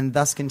rings, and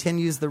thus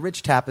continues the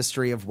rich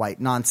tapestry of white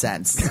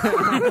nonsense.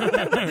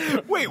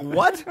 Wait,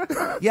 what?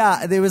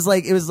 Yeah, it was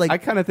like I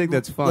kind of think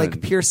that's fun.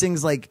 like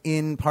piercings like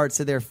in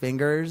parts of their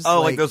fingers.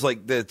 Oh, like those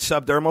like the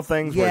subdermal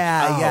things? where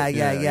Yeah, it's-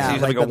 yeah. So you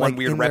have like a but, one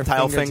weird in their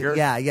reptile fingers- finger?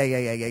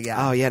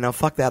 Yeah. Oh, yeah, no,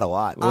 fuck that a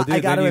lot. Well, dude, I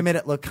got to then you- admit,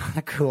 it looked kind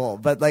of cool,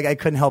 but like I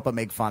couldn't help but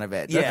make fun of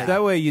it. Yeah.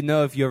 That way you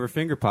know if you ever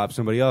finger pop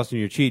somebody else and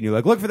you're cheating. You're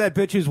like, look for that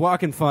bitch who's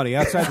walking funny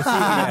outside the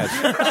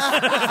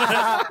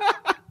CVS.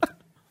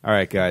 All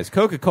right, guys.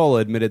 Coca-Cola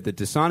admitted that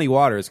Dasani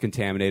water is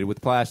contaminated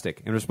with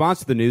plastic. In response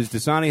to the news,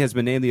 Dasani has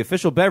been named the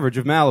official beverage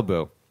of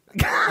Malibu.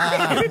 You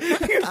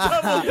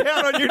doubled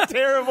down on your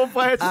terrible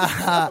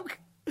plastic joke.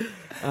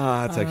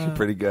 That's actually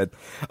pretty good.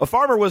 A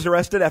farmer was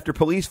arrested after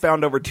police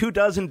found over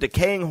 24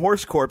 decaying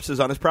horse corpses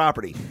on his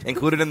property.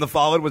 Included in the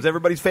following was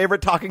everybody's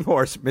favorite talking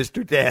horse,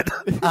 Mr. Dead.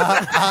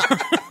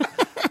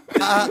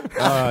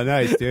 Oh,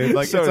 nice, dude.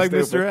 Like, So it's like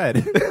stupid. Mr.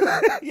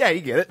 Ed. Yeah,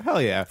 you get it.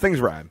 Hell yeah. Things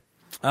rhyme.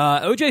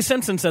 O.J.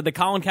 Simpson said that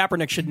Colin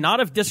Kaepernick should not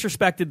have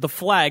disrespected the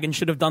flag and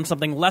should have done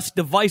something less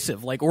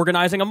divisive, like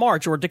organizing a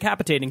march or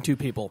decapitating 2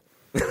 people.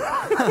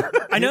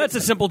 I know that's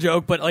a simple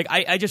joke, but like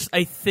I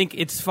think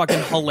it's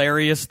fucking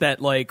hilarious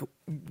that like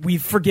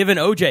we've forgiven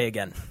O.J.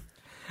 again.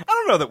 I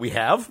don't know that we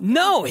have.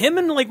 No, him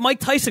and like Mike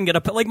Tyson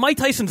like Mike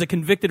Tyson's a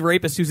convicted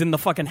rapist who's in the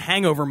fucking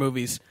Hangover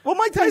movies. Well,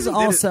 Mike Tyson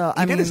also,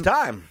 did his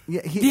time.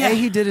 Yeah, Yeah. A,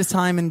 he did his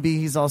time, and B,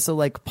 he's also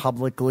like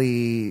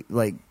publicly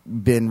like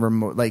been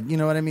remote. Like, you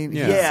know what I mean?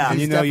 Yeah. Yeah. And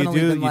He's you know, you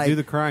definitely do been, like-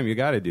 the crime. You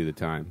got to do the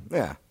time.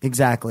 Yeah.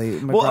 Exactly.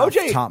 Well,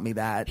 McGrath OJ taught me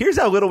that. Here's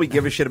how little we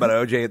give a shit about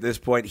OJ at this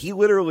point. He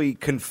literally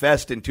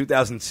confessed in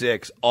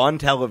 2006 on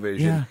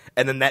television, Yeah.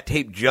 and then that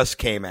tape just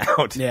came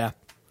out. Yeah.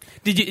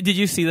 Did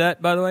you see that,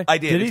 by the way? I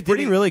did. Did he, It's did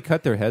he really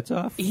cut their heads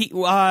off?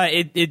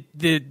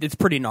 It's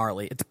pretty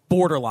gnarly. It's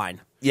borderline.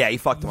 Yeah, he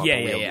fucked him up Yeah,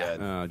 real yeah.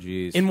 good. Oh,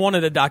 jeez. In one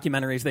of the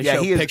documentaries, they Yeah,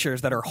 show he is-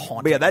 pictures that are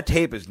haunting. But yeah, that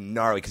tape is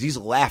gnarly because he's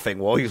laughing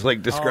while he's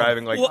like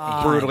describing like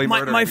brutally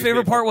murdering my these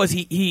favorite people. part was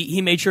he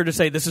made sure to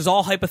say, this is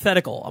all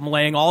hypothetical. I'm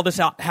laying all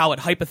this out how it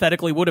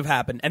hypothetically would have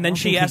happened. And then I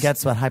she think asked, he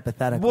gets what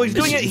hypothetical. Well, he's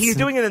doing it. means. He's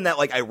doing it in that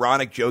like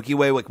ironic, jokey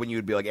way, like when you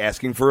would be like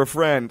asking for a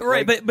friend,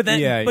 right, Like, but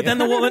then Yeah, then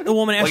the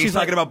woman asked, like he's she's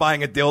talking like, about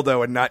buying a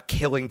dildo and not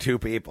killing 2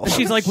 people.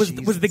 she's like, was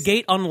the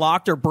gate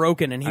unlocked or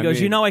broken? And he I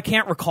goes, mean- I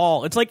can't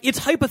recall. It's like, it's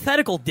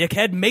hypothetical,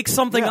 dickhead. Make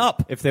something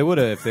up. If they would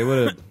have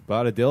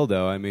bought a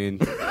dildo, I mean,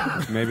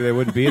 maybe they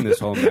wouldn't be in this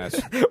whole mess.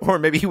 or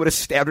maybe he would have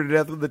stabbed her to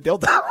death with a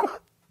dildo.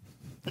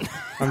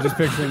 I'm just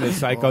picturing the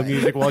psycho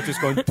music while it's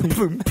just going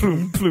plume,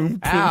 plume,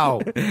 plume. Ow.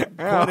 What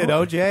did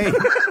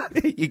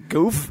OJ? You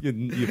goof.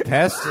 You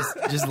pest?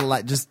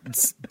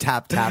 just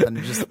tap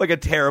and just Like a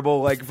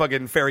terrible, like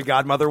fucking fairy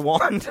godmother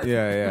wand.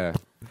 Yeah.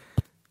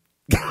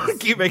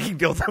 Keep making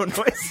dildo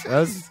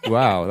noise.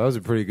 Wow, that was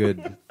a pretty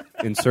good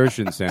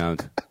insertion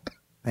sound.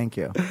 thank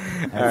you.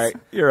 All right,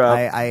 you're up.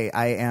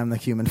 I am the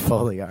human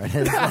Foley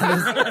artist.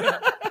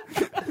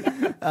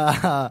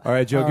 All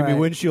right, Joe, give me right.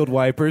 windshield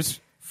wipers.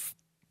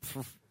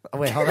 Oh,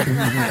 wait, hold on.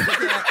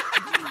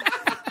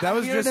 That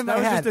was hear it just in my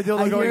a head. dildo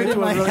I going hear it into in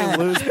a my really head.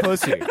 loose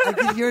pussy. I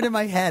can hear it in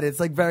my head. It's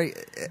like very.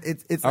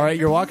 It's All right,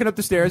 you're walking up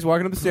the stairs. I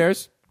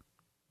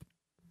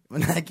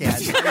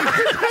can't.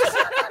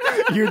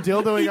 You're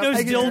dildoing He knows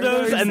up.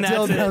 dildos and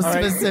that's it. Dildo All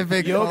right,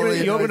 specific. You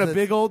open a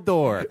big old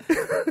door.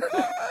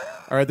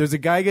 All right, there's a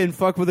guy getting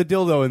fucked with a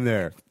dildo in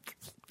there.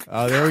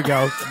 Oh, there we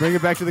go. Bring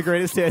it back to the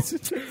greatest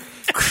hits.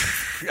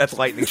 That's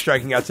lightning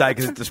striking outside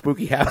because it's a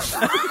spooky house.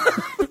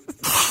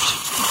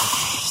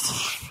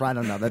 I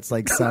don't know. That's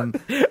like some.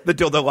 The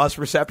dildo lost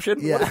reception.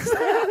 Yeah.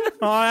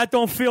 Oh, that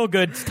don't feel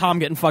good. It's Tom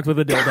getting fucked with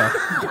a dildo.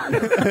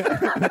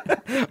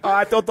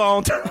 I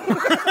don't.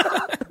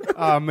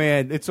 Oh,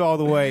 man, it's all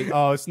the way.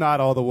 Oh, it's not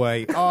all the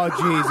way. Oh,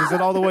 geez, is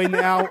it all the way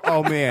now?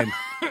 Oh, man,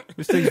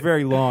 this thing's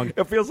very long.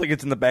 It feels like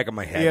it's in the back of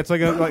my head. Yeah, it's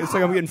like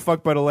I'm getting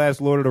fucked by the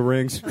last Lord of the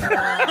Rings.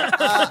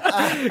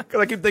 Yeah, Because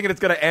I keep thinking it's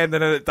going to end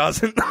and then it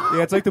doesn't.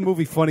 it's like the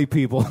movie Funny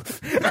People.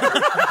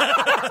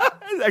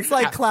 It's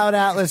like Cloud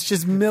Atlas.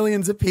 Just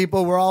millions of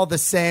people. We're all the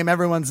same.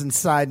 Everyone's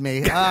inside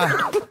me.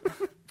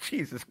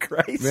 Jesus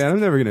Christ. Man, I'm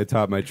never gonna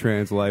top my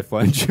trans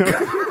lifeline joke.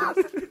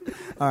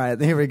 All right,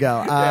 here we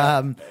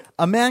go.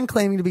 A man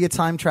claiming to be a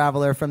time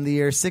traveler from the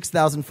year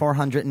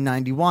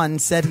 6491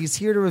 said he's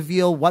here to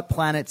reveal what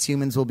planets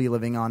humans will be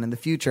living on in the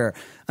future.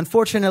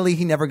 Unfortunately,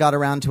 he never got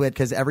around to it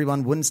because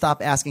everyone wouldn't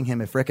stop asking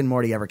him if Rick and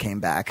Morty ever came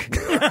back.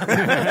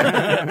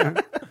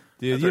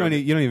 Dude, you don't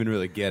even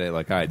really get it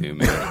like I do,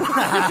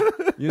 man.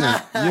 you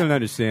don't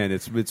understand.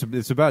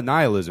 It's about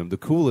nihilism, the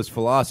coolest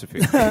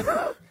philosophy.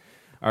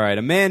 All right,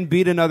 a man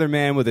beat another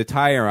man with a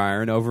tire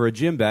iron over a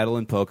gym battle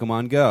in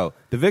Pokemon Go.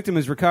 The victim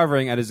is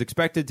recovering and is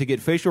expected to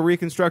get facial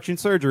reconstruction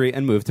surgery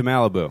and move to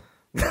Malibu.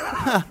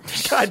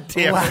 God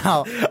damn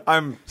Wow. it!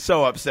 I'm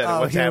so upset at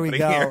what's here we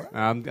happening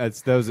go. here.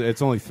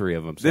 It's only 3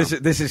 of them. So.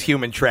 This is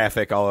human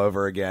traffic all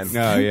over again.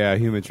 Oh yeah,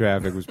 human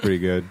traffic was pretty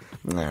good.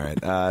 All right.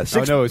 Oh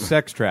no, it was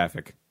sex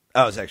traffic.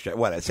 Oh, it's extra.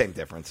 What? Same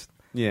difference.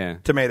 Yeah.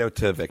 Tomato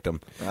to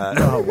victim.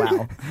 Oh,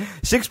 wow.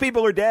 6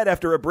 people are dead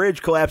after a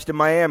bridge collapsed in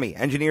Miami.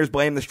 Engineers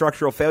blame the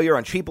structural failure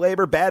on cheap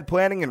labor, bad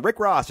planning, and Rick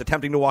Ross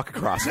attempting to walk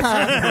across it.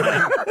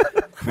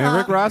 Man,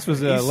 Rick Ross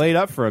was laid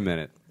up for a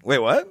minute. Wait,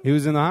 what? He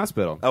was in the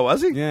hospital. Oh,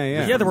 was he?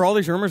 Yeah. Yeah, there were all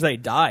these rumors that he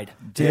died.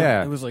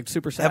 Yeah. It was like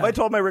super sad. Have I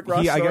told my Rick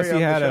Ross I story guess he on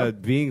the had show? a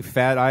being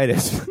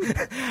fat-itis. When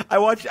I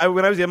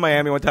was in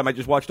Miami one time, I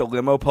just watched a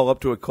limo pull up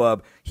to a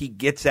club. He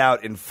gets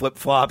out in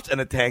flip-flops and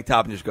a tank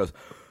top and just goes...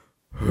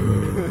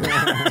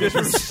 just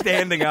from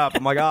standing up.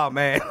 I'm like, oh,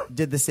 man.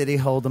 Did the city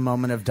hold a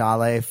moment of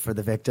Dale for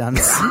the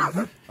victims?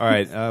 All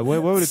right,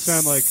 what would it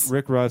sound like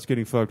Rick Ross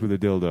getting fucked with a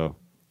dildo?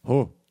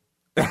 Oh.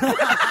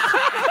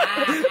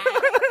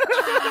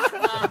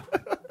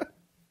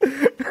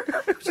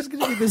 It's just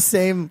going to be the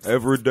same.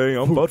 Every day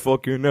I'm butt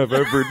fucking.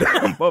 Every day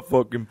I'm butt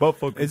fucking.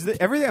 Is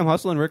Everything I'm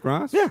Hustling Rick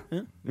Ross? Yeah.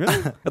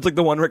 Really? That's like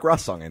the one Rick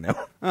Ross song I know.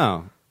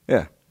 Oh.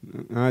 Yeah.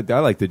 I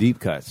like the deep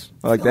cuts.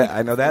 I like that.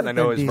 I know that, and I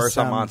know there'd his be verse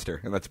on some- Monster,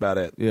 and that's about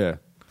it. Yeah.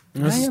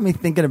 Now you got me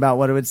thinking about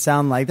what it would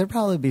sound like. There'd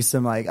probably be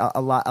some like a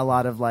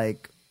lot of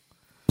like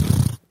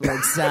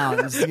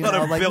sounds. You lot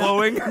know, of like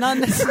billowing? not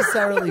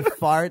necessarily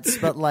farts,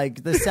 but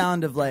like the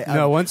sound of like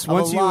No, once a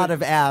you- lot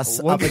of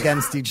ass once- up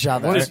against each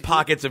other. There's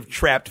pockets of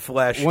trapped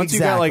flesh. Once you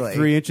got like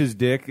Exactly. 3 inches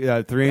dick,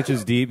 3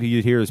 inches deep,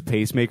 you'd hear his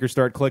pacemaker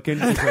start clicking.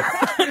 Sounds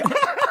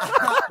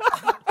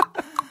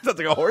like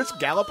a horse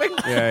galloping.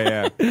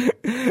 Yeah.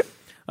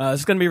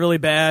 It's going to be really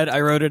bad. I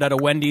wrote it at a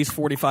Wendy's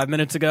 45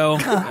 minutes ago.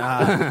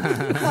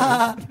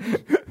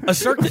 A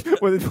circus.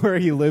 Where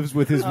he lives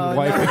with his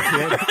wife and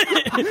kid.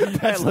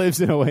 That lives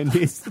in a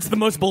Wendy's. It's the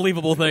most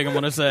believable thing I'm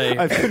going to say.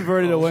 I've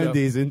converted a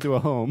Wendy's into a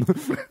home.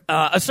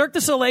 A Cirque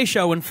du Soleil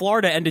show in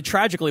Florida ended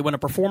tragically when a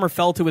performer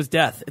fell to his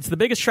death. It's the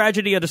biggest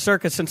tragedy at a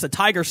circus since the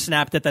tiger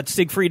snapped at that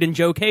Siegfried and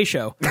Joe K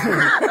show.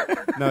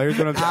 No, here's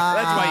what I'm. That's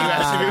why you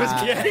asked if he was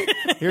gay.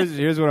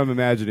 Here's what I'm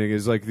imagining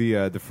is like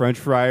the French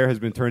fryer has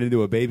been turned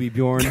into a baby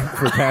Bjorn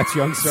for Pat's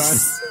young son.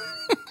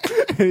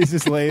 And he's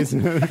just lays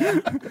and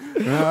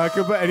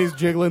he's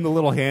jiggling the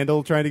little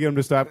handle trying to get him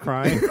to stop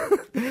crying.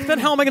 Then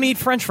how am I going to eat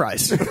French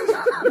fries?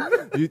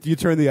 You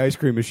turn the ice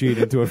cream machine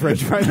into a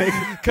French fry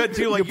maker. Cut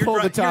to like You pull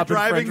the top you're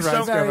and driving French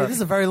fries somewhere. This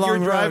is a very long You're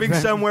road, driving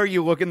man. somewhere.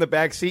 You look in the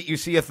back seat. You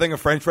see a thing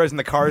of French fries in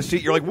the car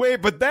seat. You're like,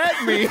 wait, but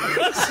that means.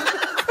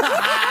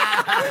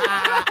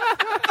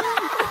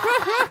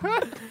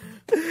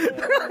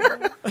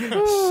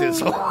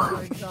 Sizzle. Oh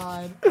my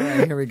God. All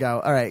right, here we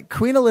go. All right.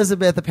 Queen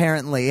Elizabeth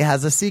apparently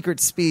has a secret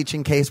speech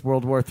in case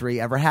World War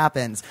III ever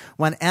happens.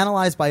 When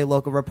analyzed by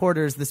local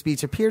reporters, the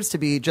speech appears to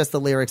be just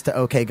the lyrics to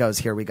OK Go's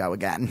Here We Go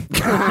Again.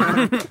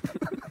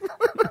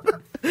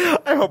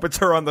 I hope it's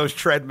her on those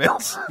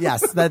treadmills.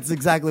 Yes, that's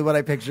exactly what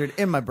I pictured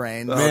in my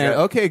brain. Man,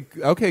 okay,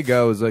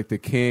 Go was like the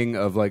king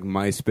of like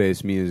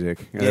MySpace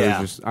music. And it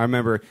was I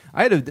remember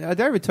did I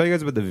ever tell you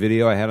guys about the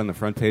video I had on the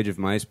front page of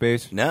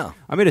MySpace? No.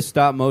 I made a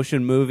stop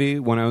motion movie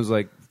when I was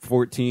like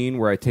 14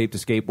 where I taped a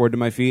skateboard to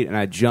my feet and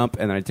I'd jump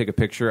and then I'd take a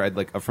picture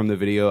from the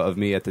video of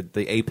me at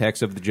the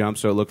apex of the jump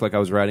so it looked like I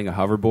was riding a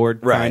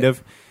hoverboard kind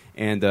of.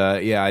 And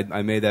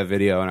I made that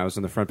video and I was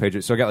on the front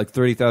page. So I got like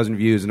 30,000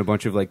 views and a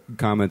bunch of like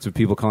comments of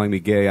people calling me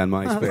gay on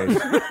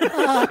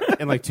MySpace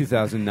in like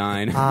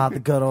 2009. Ah, the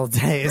good old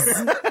days.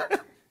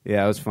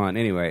 Yeah, it was fun.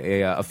 Anyway,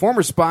 a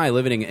former spy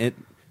living in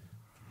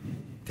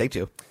Take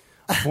two.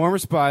 A former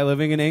spy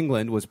living in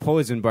England was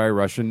poisoned by a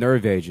Russian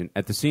nerve agent.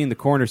 At the scene, the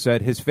coroner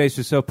said his face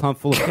was so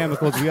pumped full of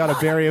chemicals we ought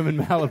to bury him in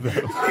Malibu.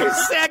 You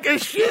sack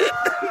of shit.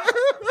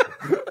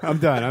 I'm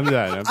done.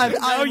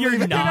 No,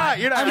 you're not.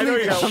 You're not. I know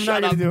you got I'm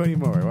not going to do any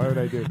more. Why would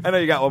I do? I know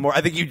you got one more.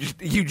 I think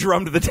you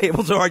drummed the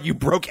table so hard you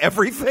broke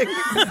everything.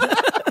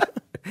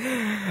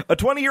 A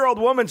 20-year-old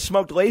woman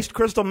smoked laced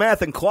crystal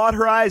meth and clawed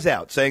her eyes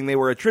out, saying they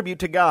were a tribute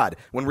to God.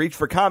 When reached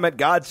for comment,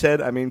 God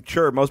said, I mean,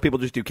 sure, most people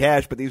just do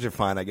cash, but these are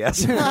fine, I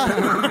guess. Technically,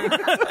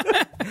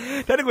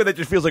 that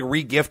just feels like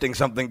re-gifting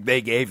something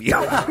they gave you.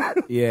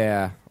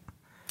 Yeah.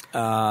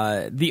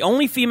 The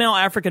only female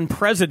African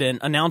president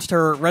announced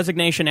her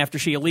resignation after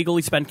she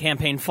illegally spent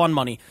campaign fund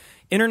money.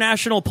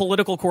 International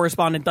political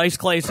correspondent Dice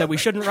Clay said we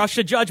shouldn't rush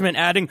to judgment,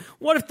 adding,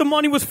 what if the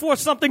money was for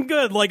something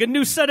good, like a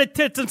new set of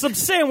tits and some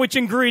sandwich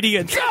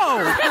ingredients? You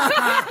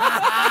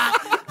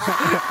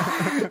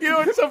know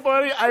what's so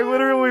funny? I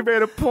literally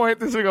made a point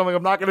this week. I'm like,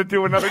 I'm not going to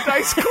do another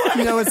Dice Clay.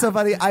 You know what's so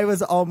funny? I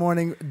was all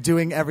morning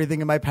doing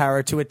everything in my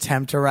power to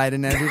attempt to write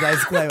an Andrew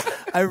Dice Clay.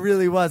 I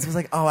really was. I was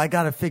like, oh, I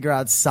got to figure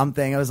out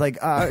something. I was like,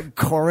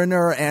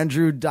 coroner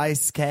Andrew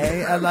Dice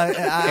K. And like,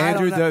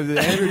 Andrew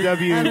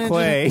W.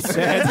 Clay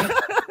said.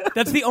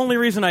 That's the only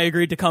reason I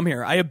agreed to come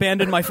here. I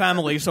abandoned my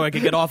family so I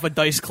could get off a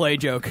Dice Clay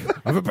joke.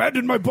 I've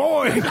abandoned my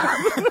boy.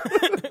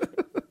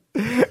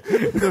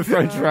 The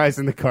French fries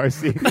in the car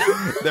seat.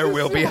 There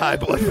will be high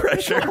blood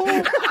pressure.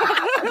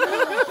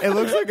 It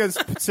looks like a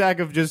sack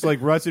of just like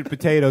russet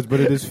potatoes, but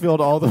it is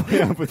filled all the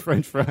way up with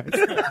French fries.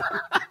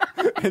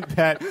 And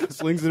Pat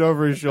slings it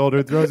over his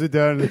shoulder, throws it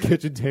down on the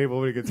kitchen table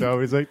when he gets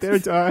home. He's like, "They're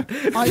done."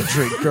 I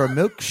drink your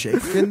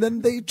milkshake and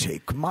then they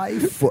take my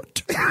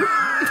foot.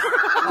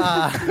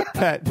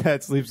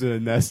 Pat sleeps in a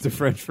nest of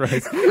French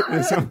fries.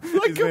 He's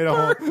made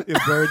a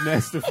bird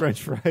nest of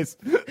French fries.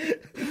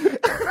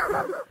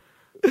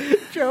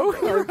 Joe.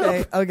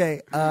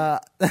 Okay.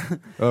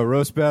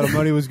 Roast battle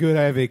money was good.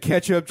 I have a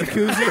ketchup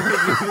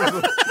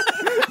jacuzzi.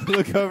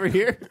 Look over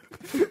here.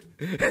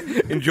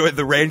 Enjoyed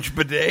the ranch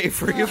bidet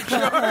free of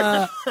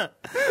charge.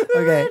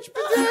 Okay.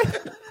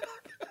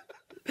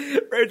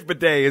 Ranch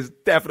bidet is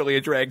definitely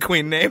a drag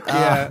queen name.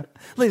 Yeah.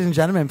 Ladies and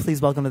gentlemen,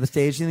 please welcome to the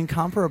stage the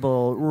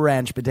incomparable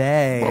Ranch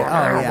Bidet. Oh,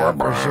 yeah,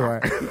 for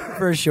sure.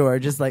 For sure.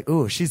 Just like,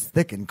 ooh, she's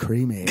thick and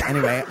creamy.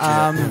 Anyway,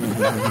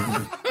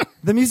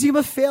 the Museum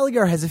of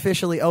Failure has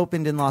officially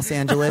opened in Los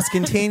Angeles,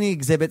 containing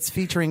exhibits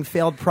featuring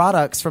failed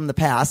products from the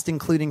past,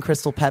 including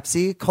Crystal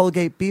Pepsi,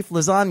 Colgate beef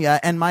lasagna,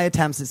 and my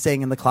attempts at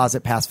staying in the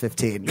closet past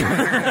 15.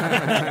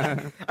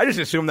 I just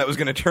assumed that was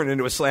going to turn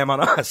into a slam on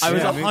us. I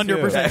was Yeah, me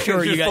 100% too. sure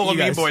It's you just full of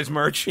Mean guys. Boys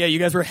merch. Yeah, you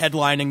guys were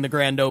headlining the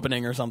grand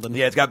opening or something.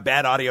 Yeah, it's got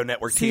Bad Audio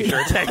Network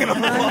T-shirts hanging on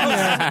the wall.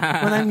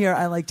 When I'm here,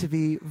 I like to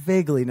be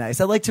vaguely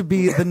nice. I like to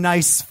be the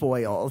nice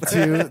foil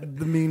to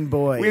the mean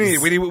boys.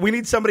 We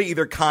need somebody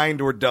either kind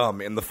or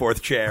dumb in the fourth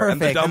chair, and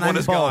the Perfect, dumb and one I'm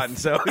is both. gone.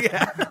 So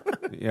yeah.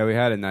 Yeah, we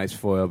had a nice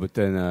foil, but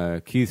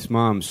then Keith's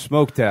mom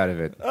smoked out of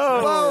it.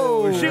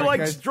 Oh, she Whoa.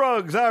 likes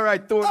drugs. All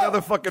right, do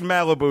another fucking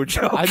Malibu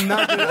joke. I'm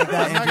not going to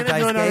Andrew do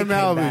Dice another Gay came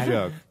Malibu back.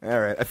 joke. All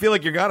right, I feel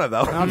like you're gonna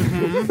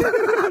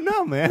though.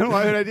 No, man.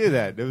 Why would I do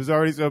that? It was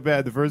already so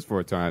bad the first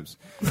 4 times.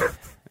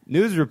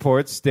 News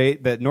reports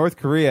state that North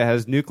Korea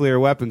has nuclear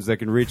weapons that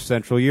can reach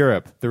Central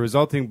Europe. The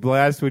resulting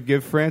blast would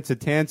give France a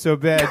tan so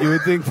bad you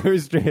would think they were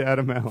straight out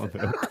of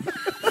Malibu.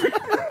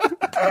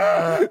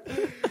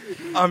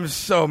 I'm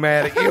so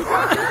mad at you.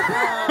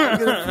 I'm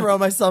gonna throw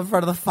myself in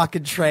front of the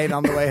fucking train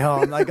on the way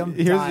home. Like I'm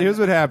done. Here's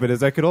what happened: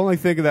 is I could only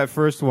think of that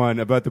first one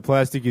about the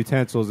plastic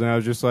utensils, and I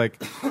was just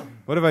like,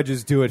 "What if I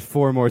just do it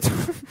 4 more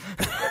times?"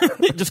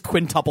 Just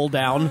quintuple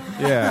down.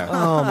 Yeah.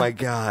 Oh my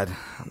God.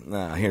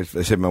 Here's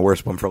I saved my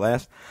worst one for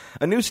last.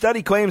 A new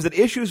study claims that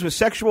issues with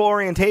sexual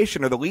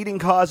orientation are the leading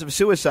cause of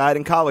suicide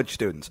in college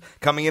students.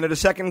 Coming in at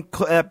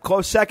a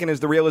close second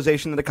is the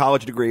realization that a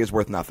college degree is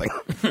worth nothing.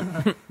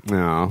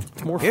 No.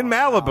 In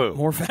Malibu.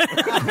 More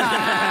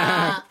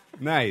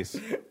Nice.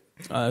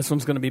 This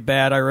one's going to be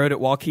bad. I wrote it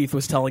while Keith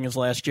was telling his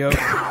last joke.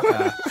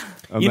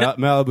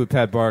 Malibu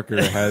Pat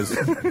Barker has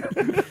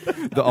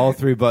all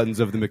 3 buttons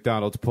of the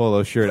McDonald's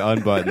polo shirt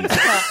unbuttoned.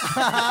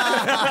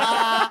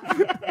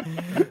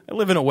 I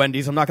live in a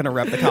Wendy's. I'm not going to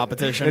rep the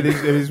competition. And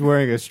he's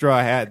wearing a straw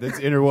hat that's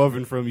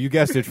interwoven from, you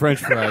guessed it, French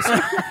fries.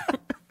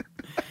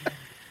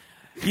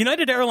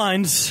 United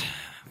Airlines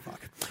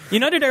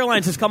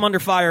has come under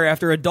fire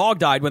after a dog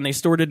died when they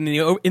stored it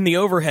in the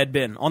overhead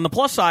bin. On the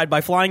plus side,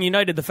 by flying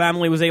United, the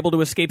family was able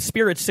to escape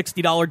Spirit's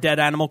 $60 dead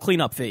animal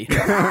cleanup fee.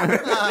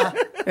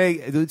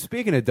 Hey, dude,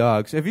 speaking of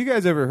dogs, have you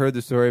guys ever heard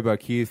the story about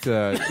Keith?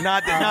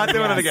 Not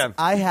doing it again.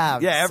 I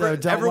have. Yeah, so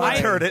don't everyone's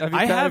worry. heard it. Have you,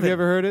 I Pat, have haven't. you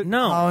ever heard it?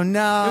 No. Oh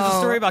no! There's a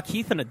story about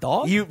Keith and a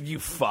dog? You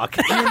fuck.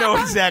 You know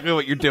exactly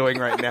what you're doing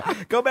right now.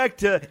 Go back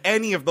to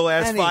any of the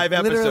last 5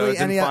 literally episodes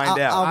and any. find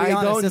out. I'll be I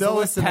honest, don't as a know if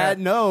listener- Pat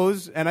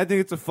knows, and I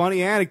think it's a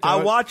funny anecdote. I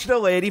watched a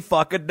lady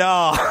fuck a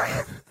dog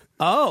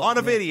Oh. on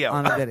a video.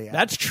 on a video.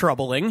 That's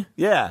troubling.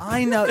 Yeah.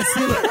 I know.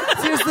 See,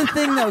 here's the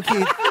thing, though,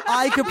 Keith.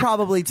 I could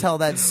probably tell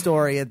that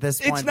story at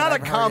this point. It's not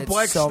but a I've heard it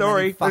complex so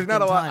story. many There's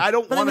not a fucking lot- times. I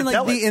don't But wanna I mean,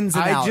 tell like it. the ins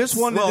and I outs. just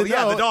wanted Well, to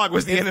yeah, know the dog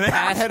was the if in and out.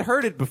 Pat had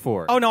heard it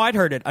before. Oh, no, I'd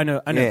heard it. I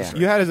know Yeah. this.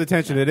 You had his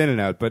attention at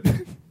In-N-Out, but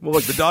Well,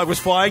 look, the dog was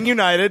flying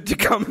United to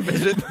come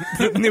visit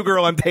the new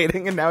girl I'm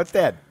dating, and now it's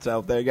dead.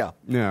 So there you go.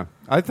 yeah,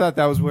 I thought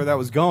that was where that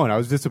was going. I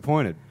was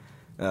disappointed.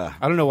 I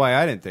don't know why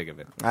I didn't think of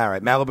it. All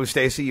right, Malibu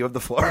Stacy, you have the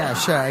floor. Yeah,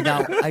 sure. I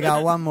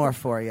got one more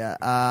for you.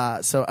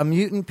 So a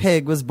mutant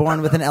pig was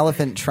born with an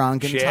elephant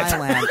trunk in Shit.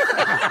 Thailand.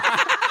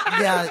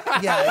 Yeah.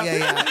 Exactly.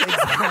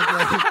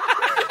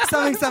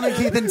 Something.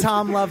 Keith and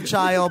Tom love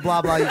child.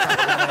 Blah blah. You talk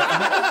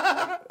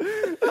about it.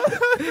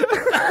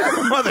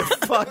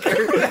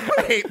 Motherfucker.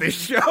 I hate this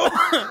show.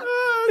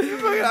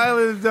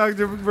 Island of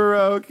Dr.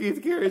 Moreau,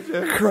 Keith Carey.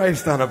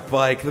 Christ on a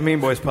bike. The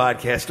Mean Boys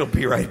Podcast will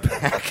be right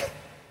back.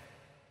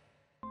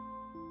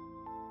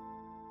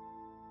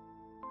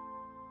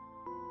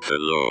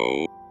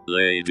 Hello,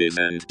 ladies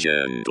and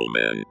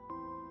gentlemen.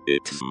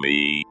 It's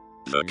me,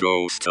 the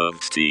ghost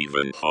of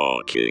Stephen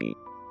Hawking.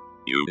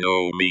 You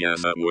know me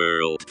as a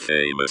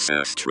world-famous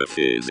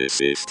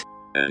astrophysicist,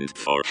 and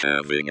for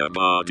having a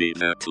body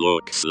that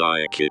looks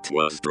like it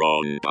was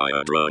drawn by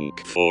a drunk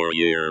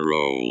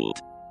 4-year-old.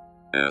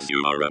 As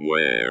you are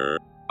aware,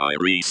 I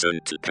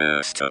recently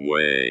passed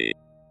away.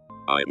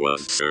 I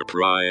was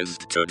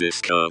surprised to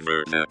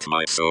discover that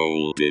my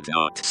soul did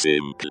not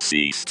simply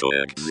cease to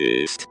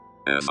exist,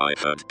 as I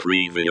had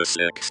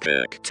previously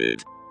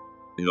expected.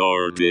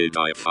 nor did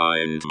I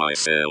find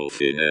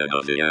myself in any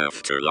of the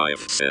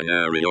afterlife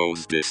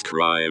scenarios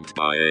described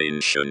by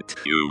ancient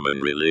human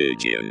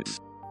religions.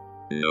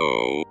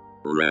 No,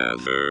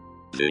 rather,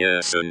 the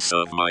essence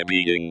of my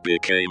being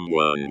became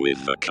one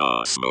with the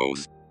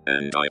cosmos,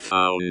 and I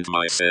found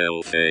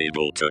myself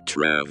able to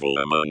travel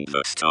among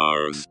the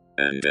stars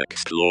and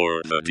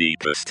explore the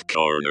deepest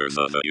corners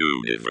of the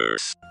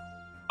universe.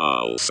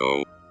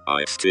 Also,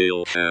 I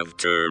still have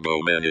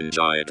turbo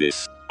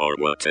meningitis, or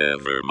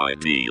whatever my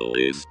deal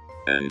is,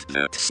 and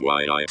that's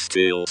why I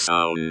still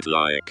sound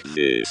like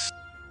this.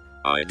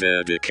 I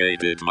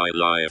dedicated my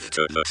life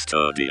to the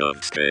study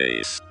of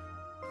space.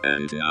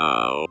 And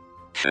now,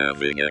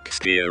 having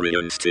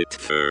experienced it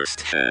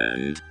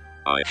firsthand,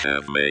 I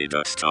have made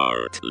a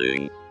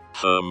startling,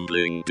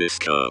 humbling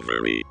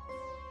discovery.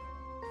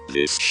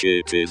 This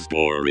shit is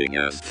boring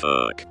as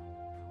fuck.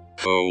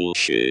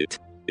 Bullshit,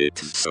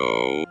 it's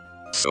so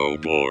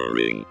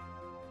boring.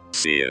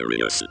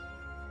 Seriously.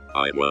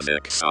 I was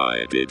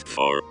excited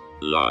for,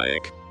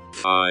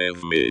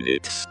 5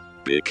 minutes,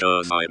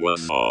 because I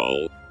was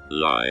all,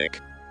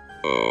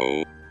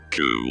 oh,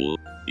 cool,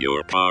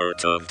 you're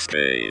part of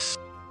space.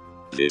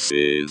 This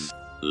is,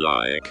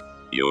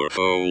 your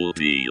whole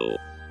deal.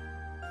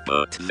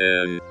 But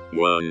then,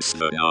 once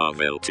the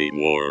novelty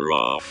wore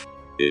off,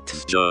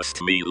 it's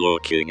just me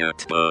looking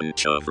at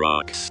bunch of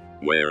rocks,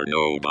 where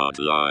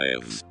nobody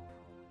lives.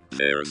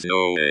 There's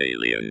no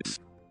aliens.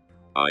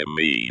 I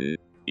mean,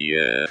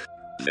 yeah,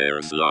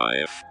 there's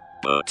life,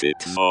 but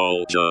it's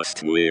all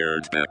just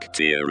weird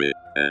bacteria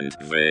and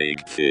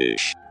vague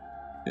fish.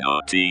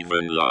 Not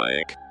even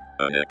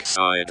an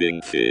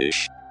exciting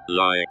fish,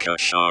 like a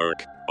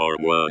shark, or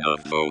one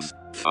of those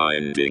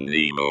Finding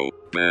Nemo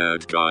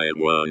bad guy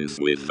ones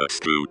with the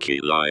spooky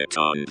light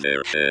on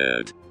their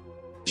head.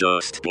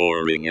 Just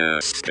boring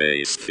ass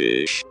space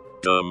fish,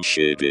 dumb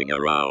shitting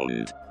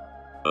around.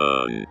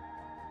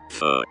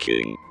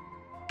 Fucking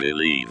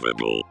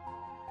believable.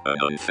 An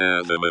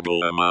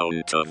unfathomable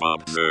amount of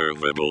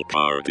observable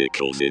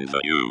particles in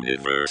the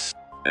universe,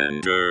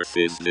 and Earth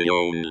is the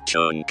only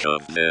chunk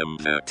of them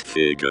that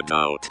figured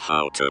out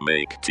how to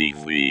make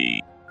TV.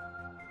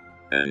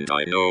 And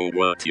I know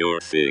what you're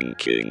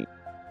thinking.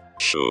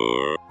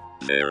 Sure,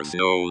 there's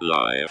no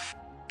life,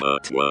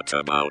 but what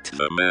about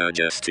the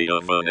majesty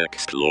of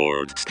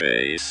unexplored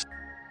space?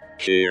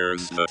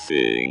 Here's the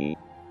thing.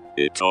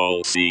 It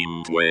all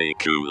seemed way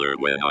cooler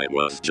when I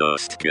was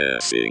just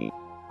guessing.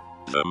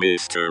 The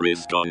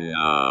mystery's gone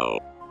now.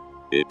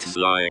 It's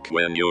like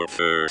when you're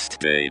first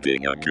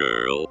dating a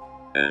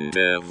girl, and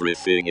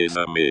everything is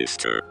a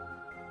mystery.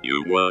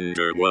 You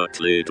wonder what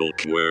little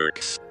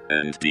quirks,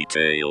 and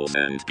details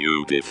and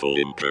beautiful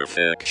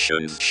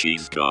imperfections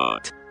she's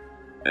got.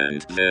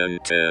 And then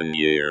 10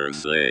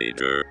 years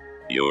later,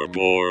 you're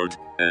bored,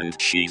 and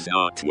she's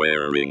not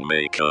wearing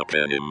makeup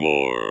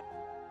anymore.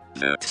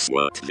 That's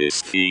what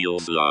this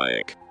feels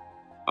like.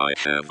 I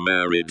have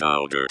married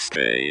outer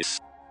space,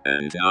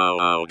 and now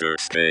outer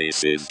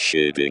space is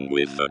shitting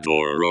with the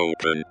door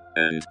open,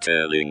 and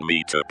telling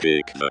me to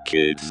pick the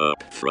kids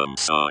up from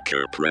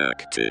soccer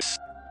practice.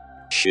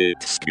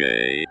 Shit's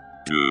gay,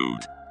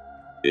 dude.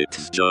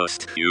 It's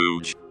just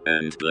huge,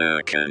 and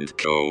black and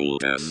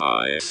cold as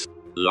ice,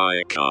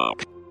 like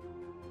up.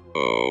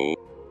 Oh,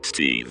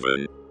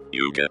 Steven,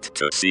 you get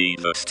to see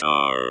the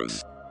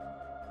stars.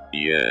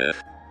 Yeah,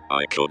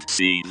 I could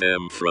see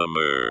them from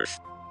Earth.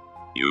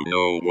 You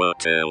know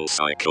what else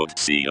I could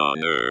see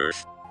on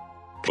Earth?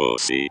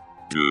 Pussy,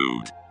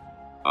 dude.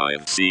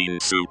 I've seen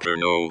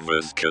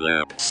supernovas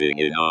collapsing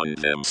in on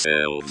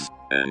themselves,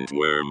 and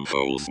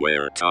wormholes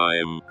where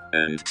time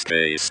and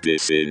space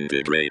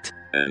disintegrate,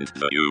 and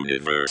the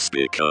universe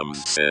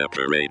becomes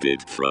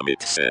separated from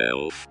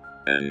itself,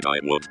 and I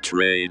would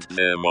trade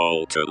them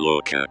all to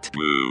look at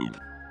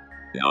boob.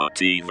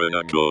 Not even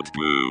a good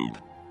boob.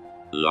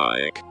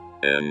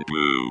 N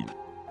boob.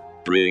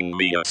 Bring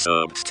me a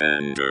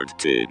substandard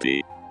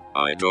titty.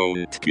 I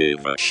don't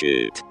give a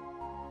shit.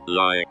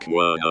 Like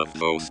one of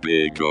those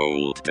big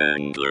old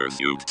danglers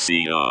you'd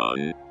see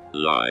on,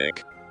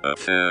 a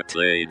fat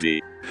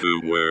lady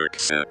who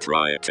works at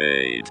Rite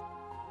Aid.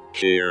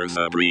 Here's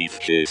a brief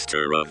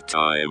history of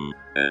time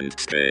and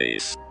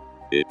space.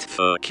 It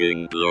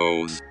fucking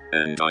blows,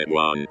 and I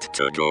want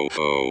to go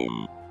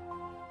home.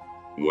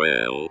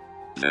 Well,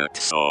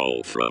 that's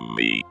all from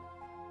me.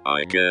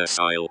 I guess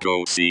I'll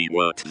go see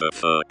what the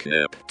fuck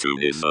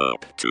Neptune is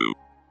up to.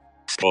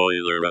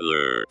 Spoiler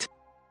alert.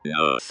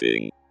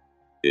 Nothing.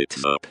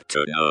 It's up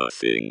to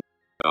nothing.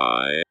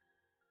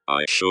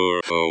 I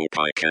sure hope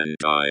I can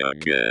die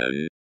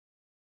again.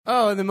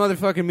 Oh, and the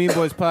motherfucking Mean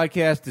Boys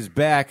podcast is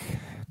back,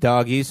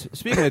 doggies.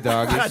 Speaking of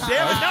doggies. God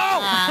damn it, no!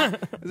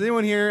 Has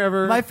anyone here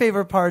ever... My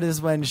favorite part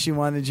is when she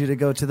wanted you to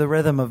go to the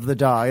rhythm of the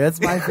dog. That's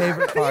my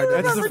favorite part.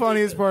 That's the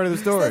funniest part of the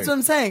story. That's what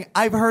I'm saying.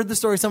 I've heard the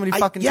story so many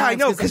fucking times. Yeah, I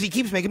know, because he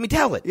keeps making me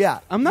tell it. Yeah.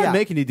 I'm not yeah.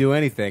 making you do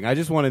anything. I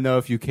just want to know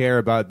if you care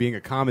about being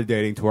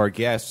accommodating to our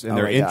guests and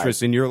their my God.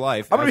 interests in your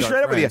life. I'm going to be as our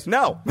straight up with you. friends.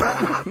 No.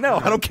 No,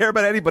 I don't care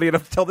about anybody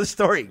enough to tell this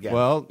story again.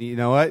 Well, you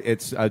know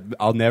what?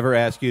 I'll never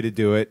ask you to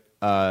do it.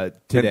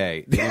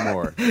 today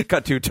anymore.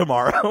 Cut to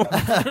tomorrow.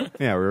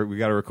 Yeah, we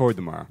got to record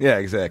tomorrow. Yeah,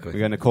 We exactly.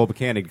 got Nicole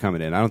Buchanan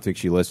coming in. I don't think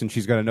she listens.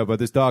 She's got to know about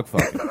this dog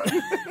fucking.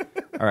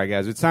 All right,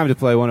 guys, it's time to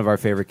play one of our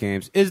favorite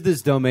games. Is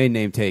this domain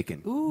name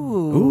taken?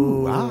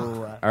 Ooh.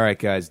 All right,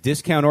 guys,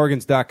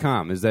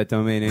 discountorgans.com. Is that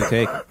domain name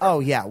taken? Oh,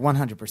 yeah,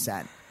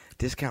 100%.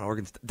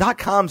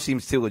 DiscountOrgans.com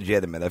seems too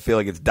legitimate. I feel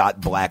like it's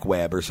 .black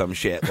web or some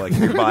shit. Like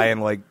you're buying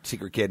like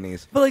secret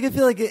kidneys. But like, I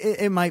feel like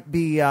it might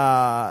be, the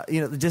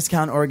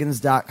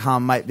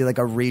discountorgans.com might be like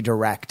a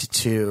redirect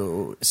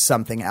to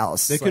something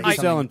else. They could Like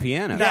be selling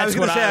pianos. Yeah, I was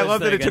That's going to what say, I I was love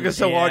that it took thinking. us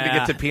so long to Yeah.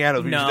 get to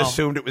pianos. We No. just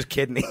assumed it was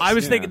kidneys. I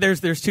was thinking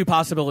there's two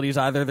possibilities.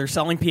 Either they're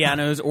selling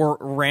pianos or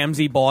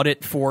Ramsey bought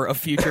it for a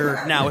future.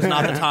 Now is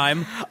not the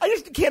time. I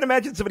just can't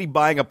imagine somebody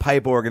buying a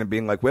pipe organ and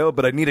being like, well,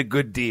 but I need a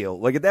good deal.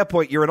 Like at that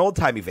point, you're an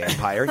old-timey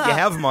vampire. You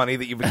have money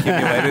that you've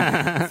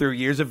accumulated through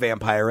years of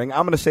vampiring. I'm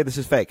going to say this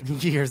is fake.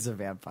 Years of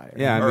vampire.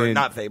 Yeah, I or mean,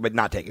 not fake, but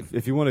not taken.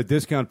 if you want a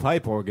discount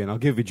pipe organ, I'll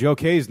give you Joe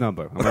K's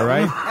number. Am I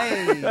right?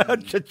 Hey.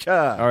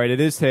 Cha-cha. All right, it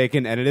is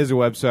taken, and it is a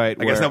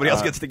website. I guess nobody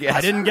else gets to guess. I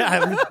didn't get.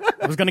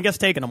 I was going to guess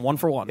taken. I'm 1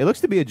 for 1. It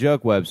looks to be a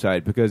joke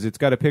website because it's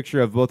got a picture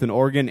of both an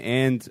organ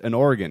and an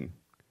organ.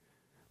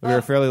 Look at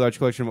a fairly large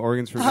collection of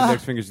organs from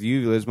index fingers to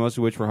uvulas, most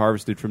of which were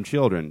harvested from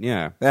children.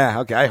 Yeah. Yeah,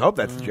 okay. I hope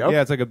that's a joke.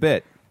 Yeah, it's like a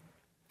bit.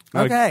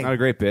 Not Okay. not a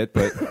great bit,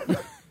 but...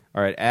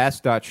 All right,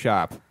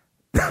 ass.shop.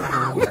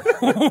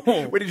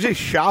 Wait, did you say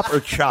shop or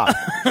chop?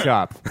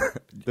 Shop.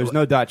 There's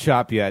no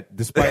 .shop yet,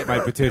 despite my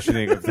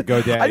petitioning of the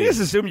GoDaddy. I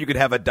just assumed you could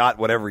have a dot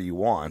whatever you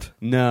want.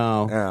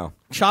 No. Oh.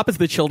 CHOP is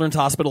the Children's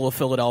Hospital of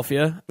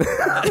Philadelphia.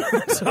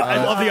 So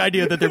I love the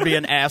idea that there be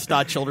an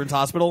ass.children's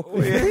hospital.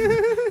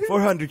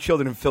 400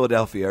 children in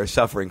Philadelphia are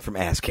suffering from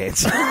ass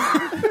cancer.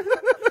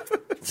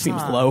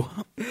 Seems low.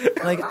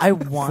 Like, I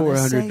want to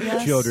say 400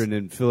 yes. children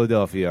in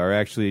Philadelphia are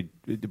actually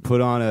put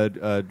on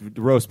a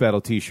roast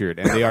battle T-shirt,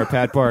 and they are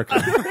Pat Parker.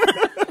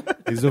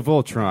 He's a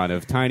Voltron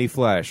of tiny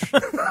flesh.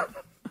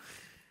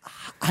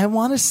 I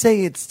want to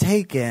say it's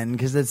taken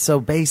because it's so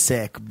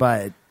basic,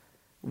 but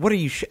What are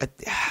you?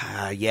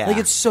 Yeah. like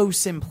it's so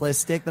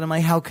simplistic that I'm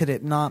like, how could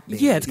it not be?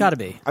 Yeah, it's got to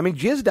be. I mean,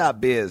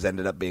 Jizz.biz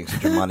ended up being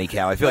such a money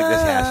cow. I feel like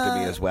this has to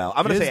be as well.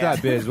 I'm going to say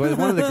Jizz.biz was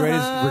one of the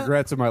greatest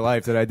regrets of my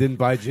life that I didn't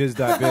buy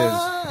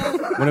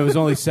Jizz.biz when it was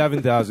only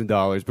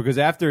 $7,000 because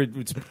after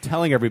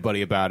telling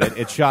everybody about it,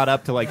 it shot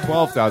up to like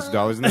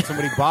 $12,000 and then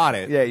somebody bought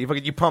it. Yeah,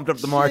 you pumped up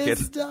the market.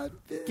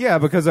 Yeah,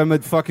 because I'm a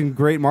fucking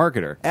great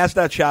marketer.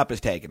 Ass.shop is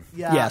taken.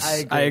 Yeah,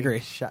 Yes, I agree.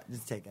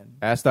 It's taken.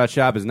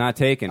 Ass.shop is not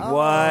taken.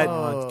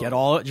 What? Get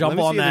all jump Let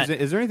me on see if that.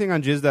 there's- Is there anything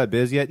on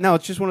Jizz.biz yet? No,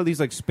 it's just one of these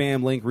like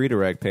spam link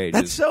redirect pages.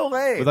 That's so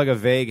lame. with like a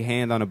vague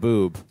hand on a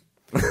boob.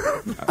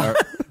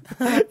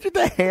 Just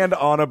a hand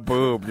on a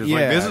boob. Just Yeah.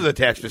 like, this is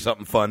attached to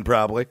something fun,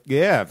 probably.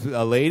 Yeah,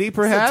 a lady It's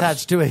perhaps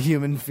attached to a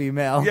human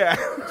female. Yeah.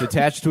 It's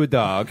attached to a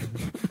dog.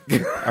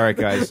 All right,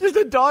 guys. Just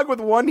a dog with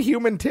one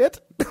human tit?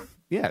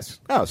 Yes.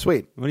 Oh,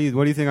 sweet. What do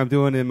you think I'm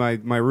doing in my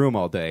room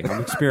all day?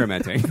 I'm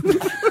experimenting.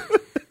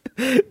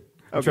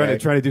 I'm trying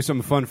to do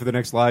something fun for the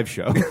next live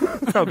show.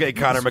 Okay,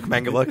 Connor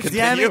McMengele,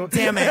 continue.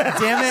 Damn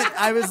it.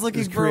 I was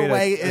looking for a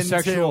way a into.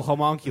 sexual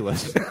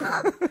homunculus.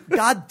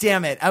 God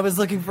damn it. I was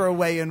looking for a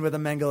way in with a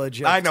Mengele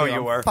joke. I know too. you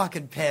I'm were.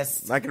 fucking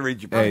pissed. I can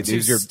read your Hey, brain. too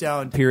these are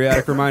stoned.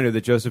 periodic reminder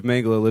that Joseph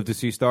Mengele lived to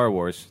see Star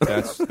Wars.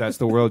 That's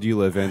the world you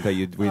live in that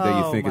you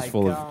Oh, think is my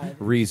full God. of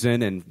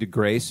reason and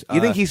grace.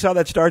 You think he saw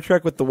that Star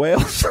Trek with the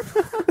whales?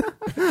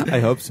 I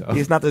hope so.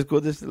 He's not as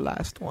good as the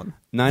last one.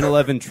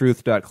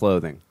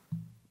 911truth.clothing.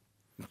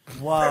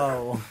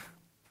 Whoa.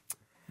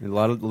 A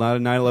lot of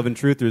 9/11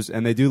 truthers,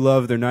 and they do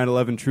love their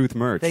 9/11 truth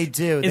merch. They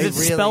do. Is They it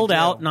really spelled do.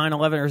 out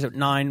 911 or is it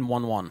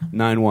 911?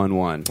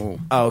 911.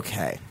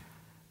 Okay.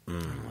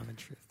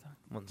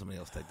 Want somebody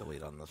else take the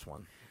lead on this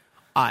one?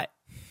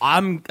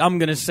 I'm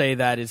gonna say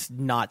that it's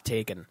not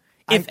taken.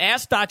 If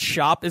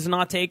ass.shop is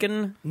not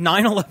taken,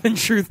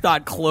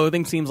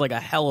 911truth.clothing seems like a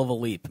hell of a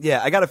leap.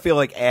 Yeah, I got to feel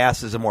like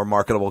ass is a more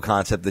marketable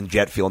concept than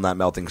jet fuel not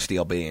melting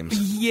steel beams.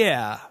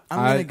 Yeah. I'm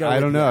gonna go I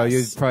with don't know.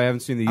 yes. You probably haven't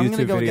seen the I'm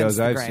gonna YouTube go against videos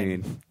the I've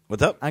grain. seen.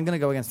 What's up? I'm going to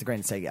go against the grain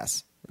and say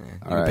yes. You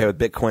can pay with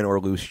Bitcoin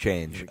or loose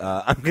change.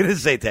 I'm going to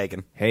say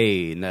taken.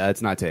 Hey, no,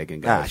 that's not taken,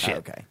 guys. Ah, shit.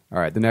 Okay. All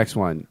right, the next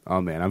one.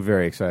 Oh, man, I'm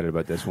very excited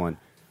about this one.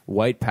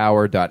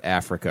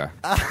 Whitepower.africa.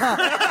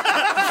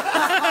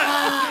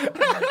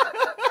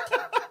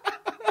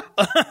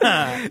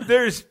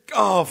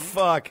 Oh,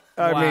 fuck.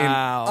 I mean,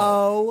 Wow.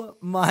 Oh,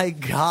 my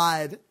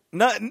God.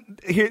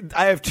 here,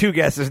 I have two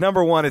guesses.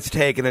 Number one, it's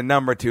taken, and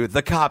number two,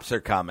 the cops are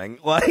coming.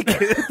 Like,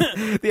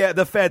 yeah,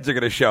 the feds are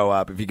going to show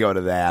up if you go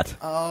to that.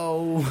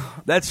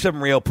 Oh. That's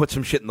some real put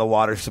some shit in the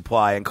water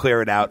supply and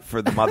clear it out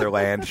for the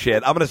motherland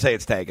shit. I'm going to say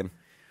it's taken.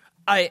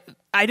 I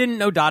didn't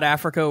know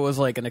 .Africa was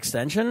like an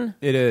extension.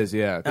 It is,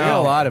 yeah. They got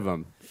a lot of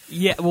them.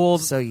 Yeah, well,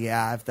 So,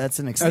 yeah, if that's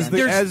an As extension.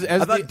 the, as,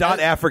 I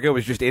thought Africa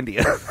was just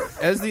India.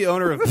 as the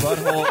owner of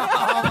Butthole...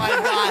 Oh, my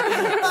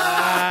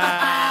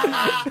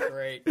God.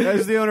 great.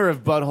 As the owner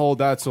of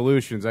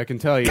Butthole.Solutions, I can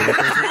tell you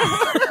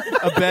that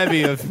a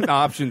bevy of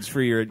options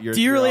for your. Do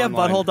you really have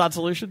online-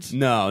 butthole.solutions?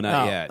 No,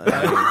 not Oh.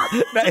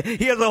 yet.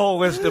 He has a whole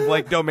list of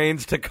like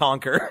domains to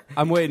conquer.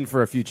 I'm waiting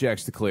for a few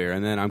checks to clear,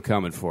 and then I'm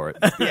coming for it.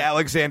 The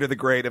Alexander the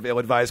Great of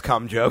ill-advised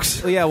cum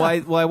jokes. Well, yeah,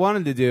 what I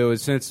wanted to do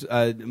is, since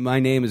my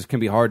name can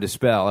be hard to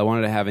spell, I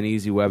wanted to have an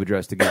easy web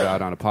address to give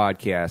out on a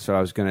podcast. So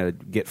I was going to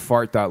get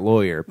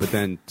fart.lawyer, but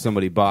then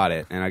somebody bought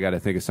it, and I got to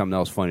think of something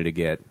else funny to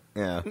get.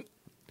 Yeah.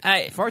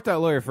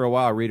 Fart.lawyer for a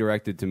while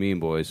redirected to Mean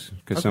Boys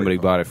because somebody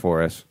bought it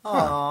for us.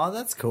 Oh,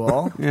 that's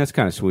cool. Yeah, it's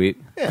kind of sweet.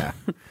 Yeah.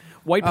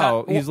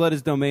 He's let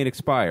his domain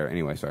expire.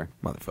 Anyway, sorry.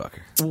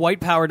 Motherfucker.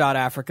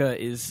 Whitepower.africa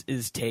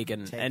is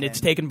taken, and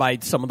it's taken by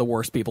some of the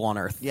worst people on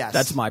earth. Yes.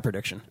 That's my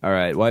prediction. All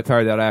right,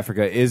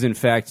 Whitepower.africa is in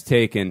fact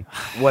taken.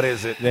 What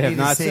is it? They have Need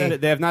to not see. set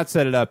it. They have not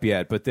set it up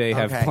yet, but they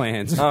have Okay.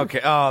 plans.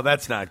 Okay. Oh,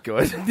 that's not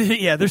good.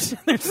 Yeah, there's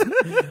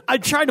I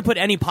tried to put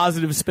any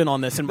positive spin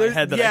on this in my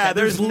head that I can.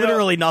 There's no-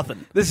 literally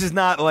nothing. This is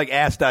not like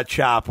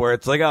ass.shop where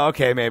it's like, oh,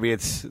 okay, maybe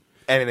it's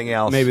anything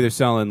else. Maybe they're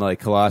selling like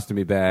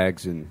colostomy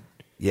bags and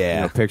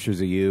Yeah.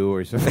 pictures of you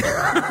or something.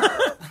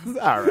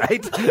 All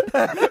right.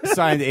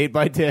 Signed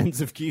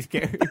 8x10s of Keith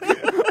Carey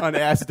on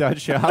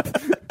ass.shop.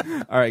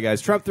 All right,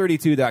 guys.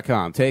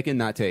 Trump32.com. Taken,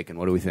 not taken.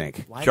 What do we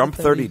think? Why Trump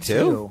the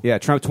 32? Yeah,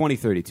 Trump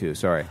 2032.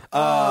 Sorry.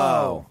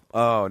 Oh,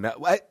 no.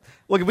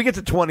 Look, if we get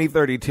to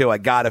 2032, I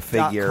gotta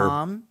figure.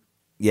 .com?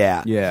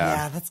 Yeah.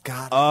 Yeah, that's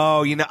got.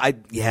 Oh, God,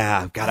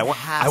 That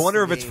has I wonder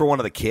to if it's be. for one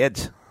of the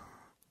kids.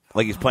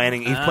 Like he's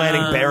planning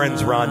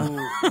Barron's Run.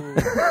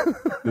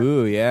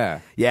 Ooh, yeah.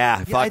 Yeah,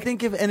 Yeah, fuck. I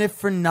think if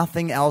for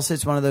nothing else,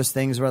 it's one of those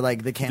things where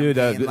like the campaign,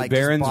 Dude, like, just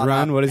Barron's bought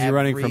Run, up what is he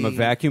running from? A every-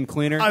 vacuum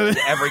cleaner?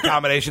 every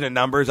combination of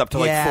numbers up to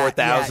like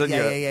 4,000.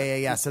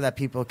 Yeah. So that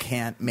people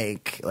can't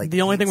make like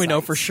The only thing we know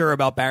sites. for sure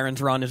about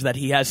Barron's Run is that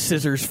he has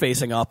scissors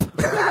facing up.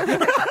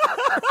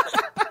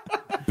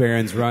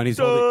 Barron's Run. He's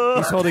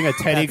holding a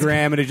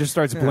teddygram and it just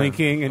starts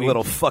blinking and A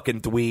little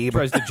fucking dweeb. he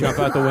tries to jump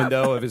out the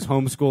window of his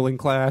homeschooling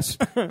class.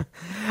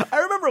 I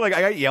remember, like,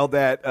 I got yelled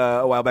at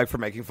a while back for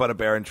making fun of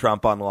Barron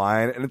Trump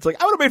online, and it's like,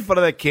 I would have made fun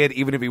of that kid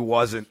even if he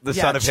wasn't the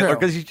son of Hitler, true.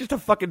 because he's just a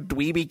fucking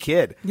dweeby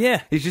kid.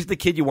 Yeah. He's just the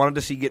kid you wanted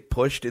to see get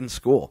pushed in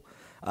school.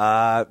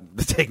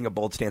 Taking a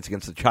bold stance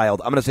against the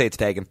child. I'm going to say it's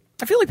taken.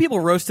 I feel like people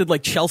roasted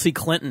like Chelsea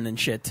Clinton and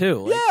shit too.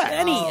 Like,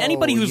 Yeah.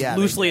 anybody who's yeah,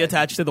 they loosely did.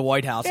 attached to the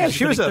White House. Yeah, is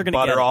she was they're a gonna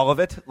butter get it. all of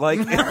it. Like,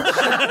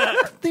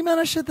 The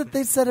amount of shit that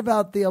they said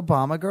about the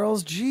Obama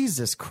girls,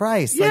 Jesus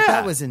Christ! Yeah. Like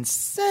that was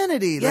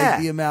insanity. yeah. Like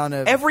the amount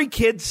of every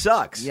kid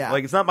sucks. Yeah.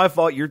 Like, it's not my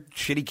fault your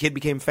shitty kid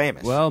became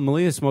famous. Well,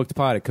 Malia smoked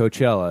pot at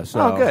Coachella. So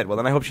oh, good. Well,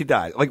 then I hope she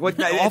dies. Like, what,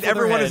 Off of their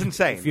everyone head. is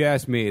insane. If you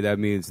ask me, that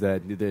means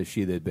that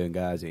she did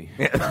Benghazi.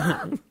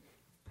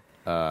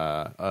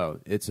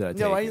 It's No,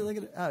 taken. why are you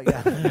looking at? Oh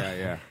yeah.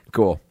 Yeah.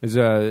 Cool. Is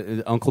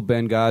Uncle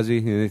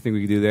Benghazi anything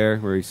we could do there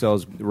where he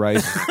sells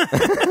rice,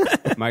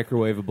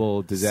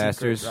 microwavable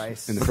disasters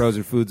rice. in the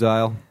frozen foods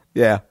aisle?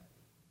 Yeah.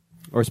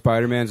 Or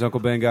Spider-Man's Uncle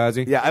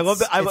Benghazi? Yeah, I love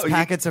that. It's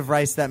packets of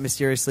rice that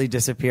mysteriously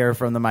disappear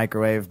from the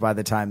microwave by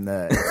the time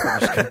it's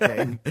finished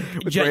cooking.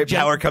 With great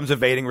power comes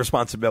evading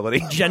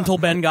responsibility. Gentle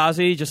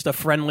Benghazi, just a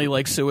friendly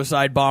like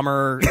suicide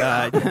bomber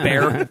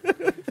bear.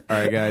 All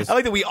right, guys. I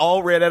like that we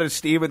all ran out of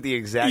steam at the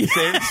exact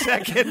same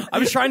second. I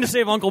was trying to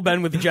save Uncle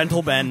Ben with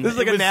Gentle Ben. This is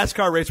like a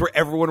NASCAR race where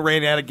everyone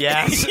ran out of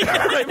gas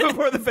right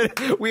before the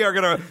finish. We are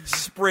going to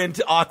sprint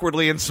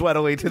awkwardly and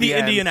sweatily to the, the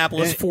end.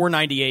 Indianapolis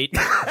 498.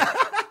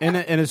 In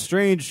a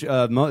strange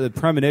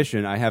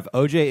premonition, I have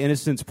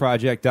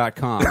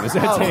OJInnocenceProject.com. Is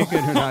that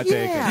taken or not Yeah,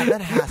 taken?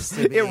 that has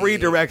to be. It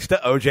redirects to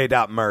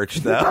OJ.merch,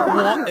 though.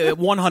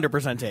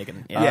 100%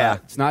 taken. Yeah.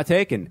 It's not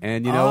taken.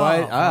 And you know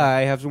what?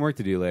 I have some work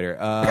to do later.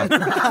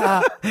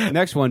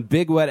 Next one,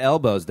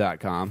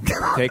 BigWetElbows.com.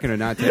 Taken or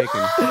not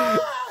taken?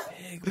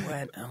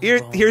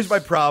 Here's my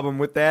problem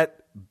with that.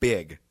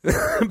 Big.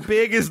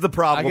 Big is the I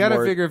problem. gotta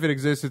word. figure if it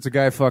exists. It's a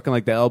guy fucking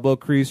like the elbow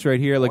crease right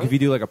here. Like if you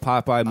do like a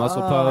Popeye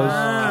muscle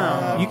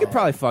pose, you could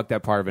probably fuck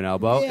that part of an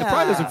elbow. It Yeah.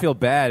 probably doesn't feel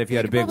bad if you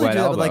had a could big probably wet do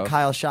that elbow. with like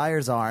Kyle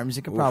Shire's arms.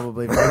 You could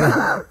probably.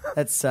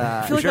 That's.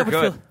 I feel like Sure that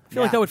would could.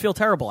 feel like that would feel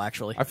terrible,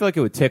 actually. I feel like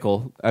it would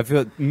tickle. I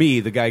feel me,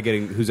 the guy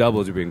whose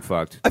elbows are being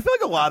fucked. I feel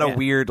like a lot of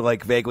weird,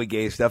 like vaguely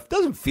gay stuff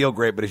doesn't feel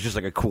great, but it's just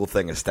like a cool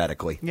thing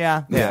aesthetically.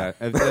 Yeah. Yeah.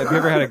 Have you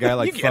ever had a guy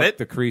like You get fuck it.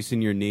 the crease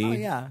in your knee? Oh,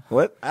 yeah.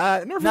 What?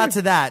 Never Not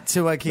to that.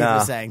 To what Keith Nah.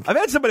 was saying. I've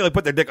had somebody like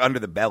put their dick under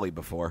the belly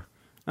before.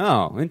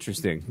 Oh,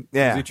 interesting.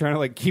 Yeah. Is he trying to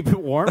like keep it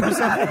warm or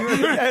something?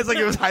 Yeah, it's like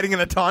it was hiding in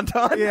a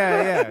tauntaun.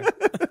 yeah.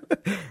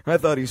 I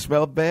thought he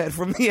smelled bad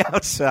from the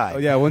outside. Oh,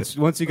 yeah. Once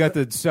you got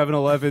the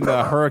 7-Eleven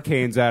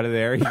hurricanes out of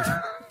there,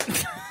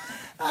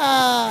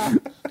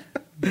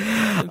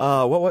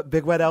 What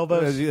big wet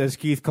elbows? as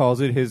Keith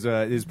calls it,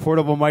 his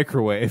portable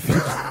microwave.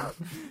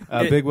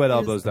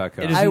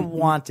 BigWetElbows.com. I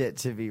want it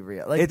to be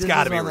real. Like, It's this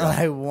gotta is be one real. that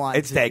I want.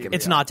 It's to be taken. real.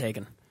 It's not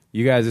taken.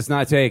 You guys, it's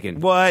not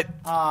taken. What?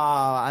 Oh,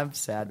 I'm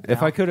sad.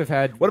 If now. I could have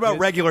had, What about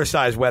regular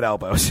size wet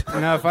elbows?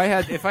 No, if I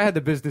had the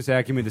business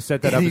acumen to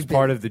set that up as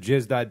part of the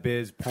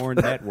Jizz.biz porn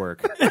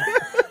network,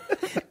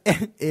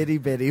 Itty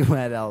bitty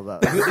wet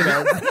elbows.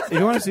 If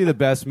you want to see the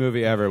best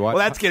movie ever, watch,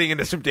 Well, that's getting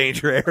into some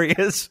danger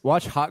areas.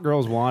 watch Hot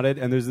Girls Wanted,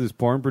 and there's this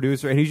porn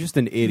producer, and he's just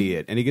an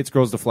idiot, and he gets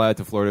girls to fly out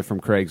to Florida from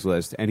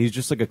Craigslist, and he's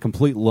just like a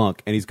complete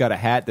lunk, and he's got a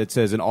hat that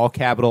says in all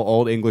capital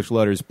Old English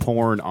letters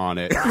 "porn" on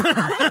it,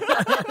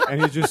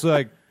 and he's just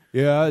like,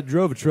 yeah, I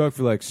drove a truck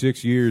for like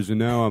 6 years, and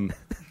now I'm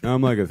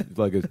like a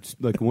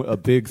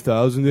big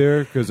thousandaire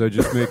because I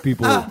just make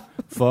people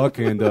fuck,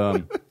 and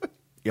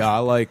yeah, I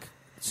like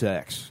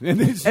sex.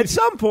 And it's At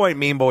some point,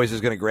 Mean Boys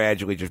is going to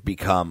gradually just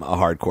become a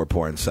hardcore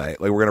porn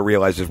site. Like, we're going to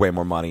realize there's way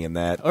more money in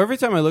that. every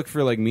time I look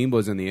for like Mean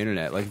Boys on the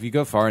internet, like if you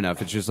go far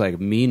enough, it's just like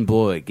Mean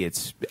Boy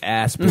gets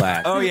ass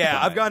black. Oh, yeah.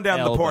 I've gone down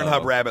the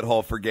Pornhub rabbit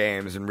hole for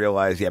games and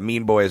realized, yeah,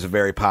 Mean Boy is a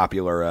very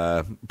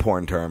popular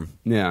porn term.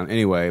 Yeah,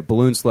 anyway,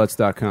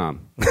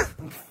 balloonsluts.com.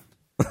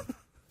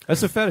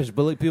 That's a fetish.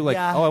 People are like,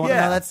 Yeah. oh, I want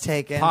No, to that's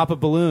taken. pop a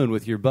balloon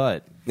with your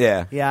butt.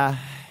 Yeah. Yeah.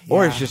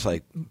 Or yeah. it's just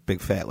like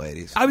big fat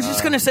ladies. I was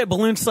just gonna say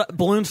balloon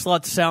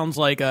sluts sounds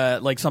like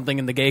something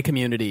in the gay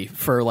community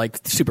for like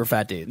super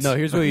fat dudes. No,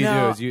 here's what you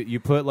No. do: is you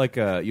put like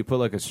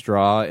a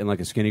straw in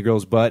like a skinny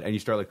girl's butt, and you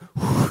start like,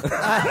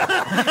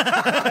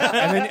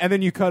 and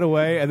then you cut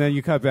away, and then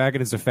you cut back,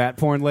 and it's a fat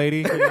porn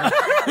lady. Then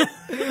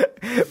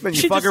you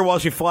She fuck her just- while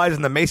she flies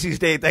in the Macy's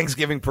Day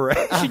Thanksgiving Parade.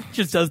 She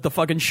just does the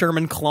fucking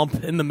Sherman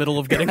clump in the middle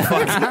of getting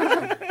fucked.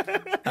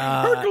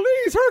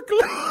 Hercules!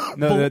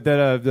 No,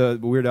 the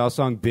Weird Al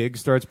song "Big"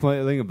 starts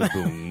playing.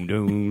 Boom,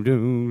 doom,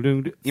 doom,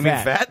 doom. You mean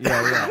fat?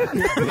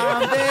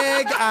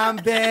 Yeah. I'm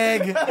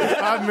big.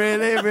 I'm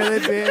really, really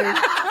big.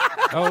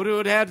 Oh,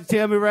 dude, have to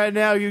tell me right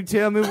now. You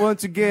tell me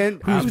once again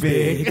who's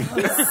big.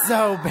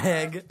 So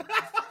big.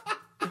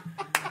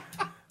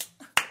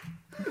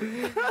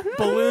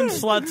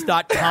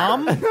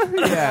 Balloonsluts.com.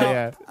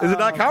 Yeah. Is it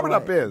 .com or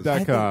 .biz?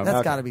 .com.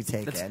 That's got to be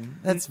taken.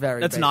 That's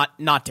very That's big.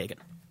 not taken.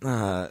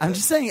 I'm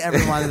just saying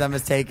every one of them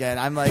is taken.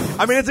 I'm like,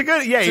 I mean, it's a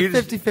good... Yeah, it's you a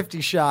just,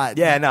 50-50 shot.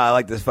 yeah, no, I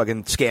like this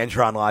fucking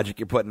Scantron logic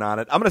you're putting on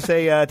it. I'm going to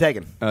say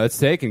taken. It's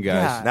taken, guys.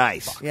 Yeah.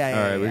 Nice. Yeah,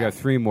 All right, we got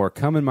 3 more.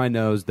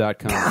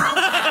 CumInMyNose.com.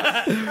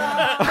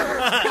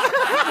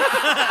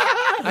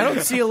 I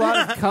don't see a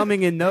lot of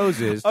coming in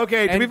noses.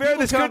 Okay, to And be fair,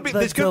 people this come-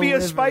 could be a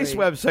spice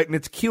delivery. website, and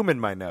it's cumin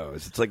my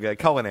nose. It's like a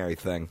culinary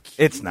thing.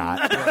 It's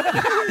not.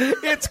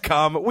 It's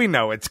cum. We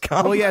know it's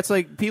cum. Well, yeah, it's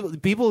like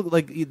people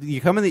like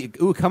you come in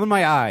come in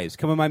my eyes,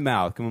 come in my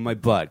mouth, come in my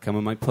butt, come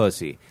in my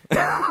pussy.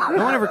 No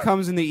one ever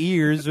comes in the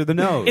ears or the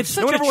nose. It's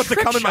such no one a ever wants to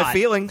trick come in my shot.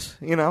 feelings,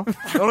 you know?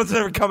 No one's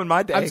ever come in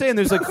my day. I'm saying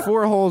there's like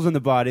 4 holes in the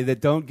body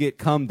that don't get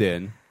cummed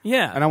in.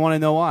 Yeah. And I want to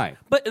know why.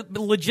 But I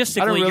don't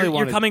logistically, really you're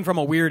wanna- coming from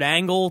a weird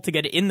angle to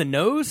get it in the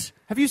nose.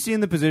 Have you seen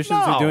the positions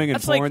No, they're doing in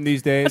That's porn like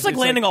these days? That's like It's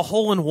landing a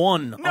hole in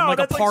one on like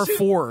a that's par su-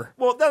 4.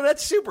 Well, no,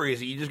 that's super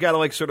easy. You just got to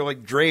like sort of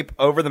like drape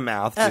over the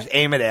mouth, just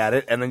aim it at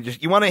it, and then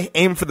just you want to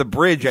aim for the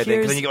bridge, I think, 'cause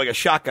Here's- then you get like a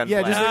shotgun.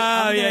 Yeah, blast. just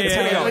I'm gonna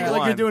tell you,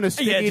 like you're doing a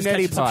sticky Yeah, just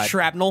neti catch some pot.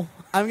 shrapnel.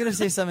 I'm going to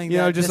say something You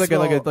know, that just this like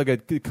will,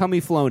 a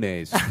cummy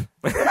flonase.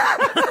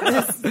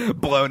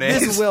 blown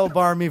this ace. will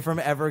bar me from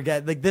ever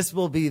get like this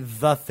will be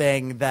the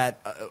thing that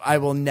I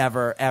will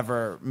never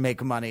ever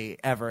make money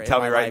ever Tell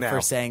in me my right life now.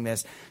 for saying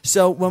this.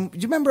 So do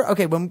you remember?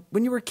 Okay, when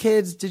you were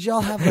kids, did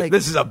y'all have like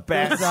This is a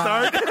bad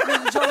start.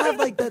 Did y'all have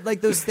like that, like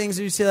those things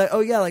where you say like, oh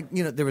yeah, like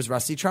you know, there was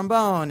Rusty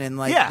Trombone and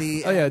like Yeah.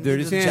 the Oh, yeah,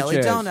 Dirty the Jelly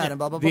Sanchez. Donut and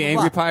blah blah The blah.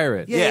 Angry blah.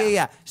 Pirate. Yeah.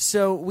 Yeah.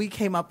 So we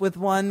came up with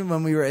one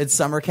when we were at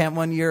summer camp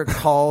one year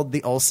called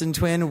the Olsen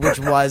Twin, which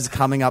was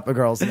coming up a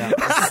girl's nose.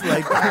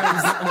 Like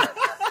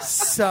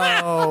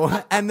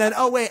so, and then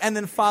and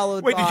then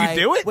followed. Wait, did you by,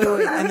 do it? Wait,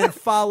 and then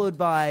followed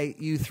by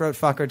you throat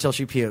fuck her till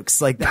she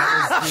pukes. Like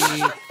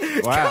that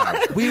was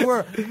Wow. we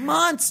were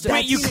monsters.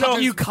 Wait,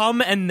 you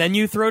come and then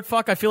you throat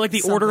fuck? I feel like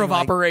the order Something of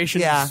like-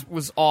 operations yeah.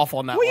 was off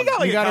on that Well, one. you got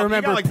like You gotta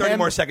remember like 30 Pem-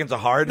 more seconds of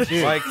hard.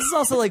 Like This is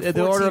also like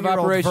The order of 14-year-old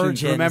operations.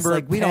 virgins. Remember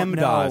like, we don't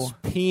PEMDAS, know.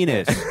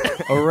 penis,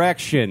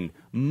 erection,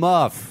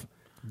 muff,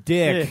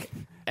 dick,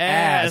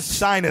 ass.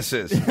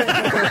 sinuses.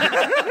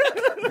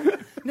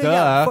 No,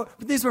 Duh.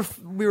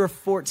 we were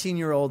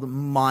 14-year-old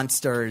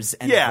monsters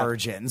and Yeah.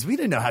 virgins. We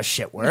didn't know how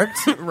shit worked.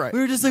 Right. We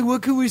were just like,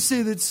 what can we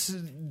say that's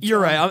You're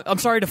right. I'm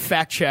sorry to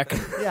fact check.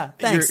 Yeah,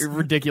 thanks. Your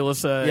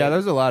ridiculous. Yeah,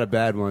 there's a lot of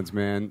bad ones,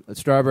 man.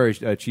 Strawberry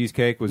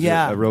cheesecake was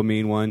Yeah. a real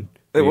mean one.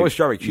 Wait, what You was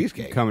strawberry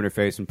cheesecake? Come in her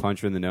face and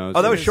punch her in the nose.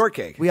 Oh, that was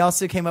shortcake. We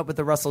also came up with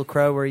the Russell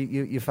Crowe where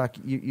you fuck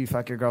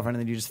your girlfriend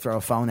and then you just throw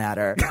a phone at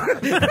her.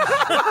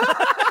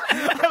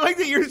 I like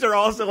that yours are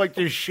also like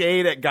just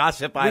shade at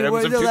gossip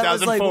items of No, that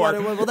was like 2004. what it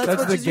was. Well, that's That's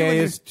what the you do when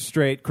gayest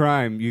straight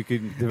crime you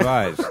could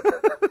devise.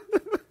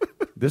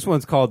 This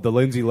one's called the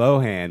Lindsay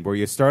Lohan, where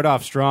you start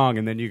off strong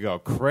and then you go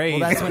crazy.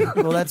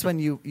 Well, that's when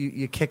you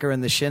kick her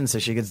in the shin so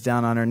she gets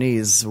down on her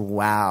knees.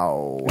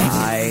 Wow,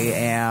 I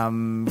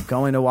am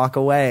going to walk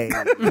away.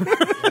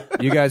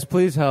 You guys,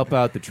 please help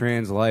out the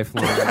trans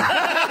lifeline.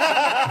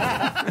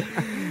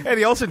 Hey,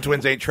 the Olsen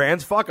twins ain't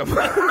trans. Fuck them.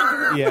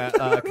 Yeah,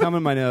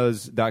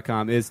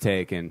 ComeInMyNose.com is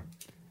taken.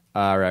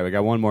 All right, we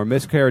got one more.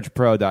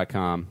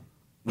 MiscarriagePro.com.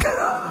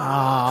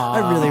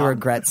 I really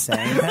regret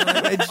saying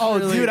that.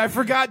 Like, Dude, I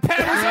forgot. Pat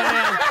was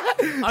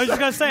I was just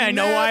gonna say, I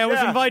know why I was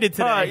invited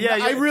today.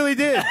 I really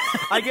did.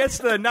 I guess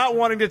the not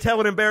wanting to tell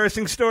an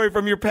embarrassing story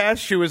from your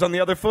past shoe is on the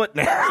other foot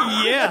now.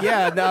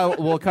 Yeah, no,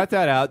 we'll cut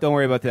that out. Don't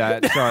worry about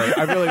that. Sorry,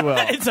 I really will.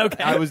 It's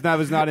okay. I was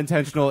not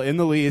intentional in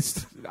the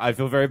least. I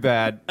feel very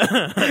bad.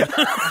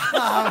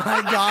 oh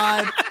my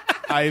God.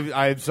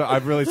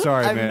 I'm really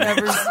sorry, I've man.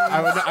 never seen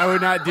I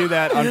would not do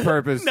that on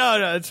purpose.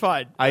 No, it's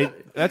fine.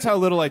 That's how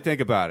little I think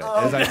about it.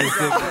 As I just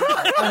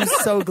did. I'm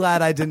so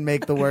glad I didn't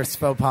make the worst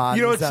faux pas.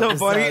 You know in what's this so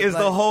episode. funny is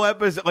Like, the whole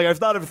episode. Like I've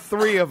thought of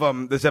 3 of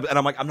them this episode, and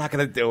I'm like, I'm not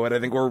going to do it. I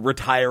think we're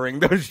retiring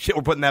those shit.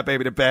 We're putting that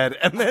baby to bed,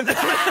 and then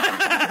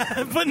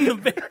Putting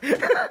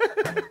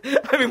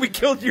the I mean, we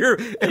killed your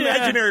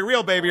imaginary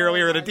real baby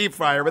earlier in a deep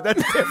fryer, but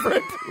that's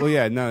different. Well,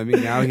 yeah, no, I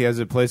mean, now he has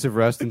a place of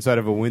rest inside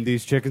of a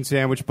Wendy's chicken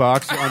sandwich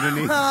box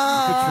underneath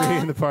the tree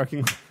in the parking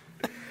lot.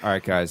 All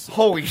right, guys.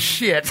 Holy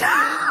shit!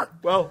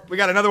 Well, we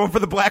got another one for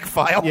the black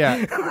file.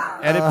 Yeah.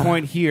 Edit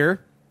point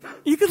here.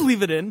 You could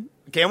leave it in.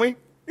 Can we?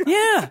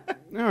 Yeah.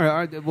 All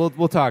right,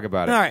 we'll talk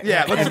about it. All right.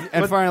 Yeah.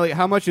 And finally,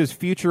 how much is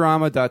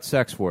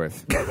Futurama.sex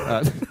worth?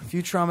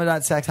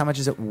 Futurama.sex, how much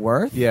is it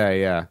worth?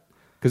 Yeah.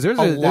 Because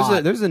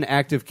there's an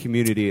active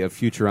community of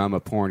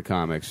Futurama porn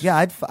comics. Yeah,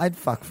 I'd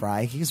fuck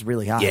Fry. He's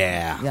really hot.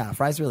 Yeah. Yeah,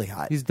 Fry's really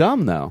hot. He's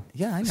dumb though.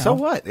 Yeah, I know. So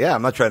what? Yeah,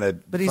 I'm not trying to.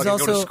 But he's fucking go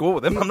also- to school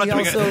with him. I'm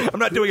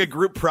not doing a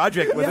group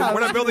project with Yeah, him.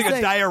 We're I not was building gonna a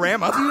say,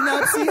 diorama. Do you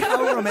not see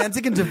how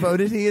romantic and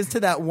devoted he is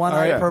to that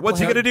one-eyed yeah. purple What's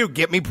he hair? gonna do?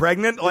 Get me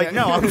pregnant? Like,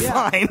 no, I'm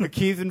fine.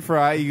 Keith and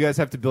Fry, you guys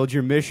have to build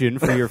your mission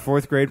for your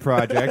 4th grade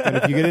project, and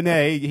if you get an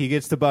A, he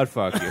gets to butt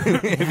fuck you.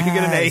 If you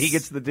get an A, he Yes.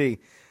 gets the D.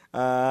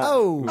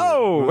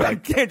 Oh.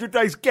 Andrew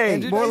Dice Gay.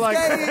 Andrew More Dice like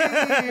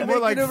Gay, more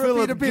like making a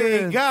repeat Philip Gay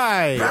appearance.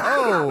 Guy.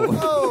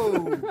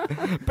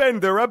 Oh.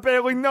 Bender, I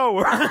barely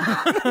know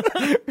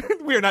her.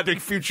 We are not doing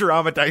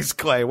Futurama Dice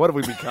Clay. What have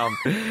we become?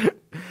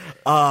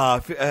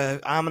 I'm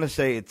going to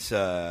say it's.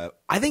 I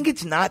think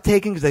it's not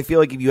taken because I feel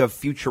like if you have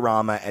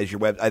Futurama as your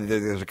web,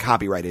 there's a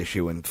copyright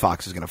issue and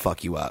Fox is going to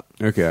fuck you up.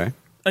 Okay.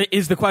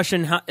 Is the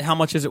question how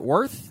much is it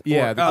worth?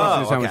 Yeah, the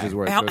question is how okay. much is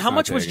worth. so How it's how not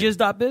much was taken.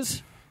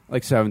 Jizz.biz?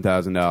 Like $7,000.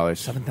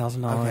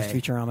 $7,000. Okay.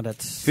 Futurama.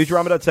 That's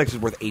Futurama.sex is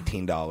worth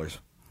 $18.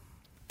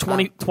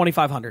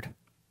 2,500.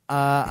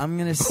 I'm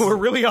gonna. We're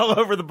really all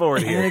over the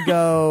board I'm here. gonna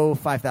go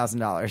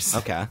 $5,000.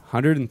 Okay.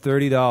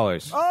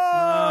 $130.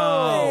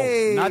 Oh,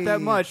 Hey. Not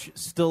that much.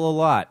 Still a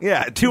lot.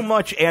 yeah, too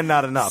much and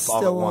not enough all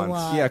at Still a once.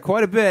 lot. Yeah,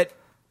 quite a bit.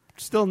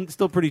 Still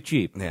pretty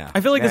cheap. Yeah,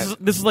 I feel like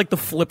this is like the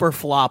flipper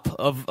flop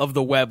of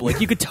the web. Like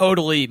you could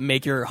totally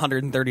make your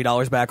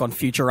 $130 back on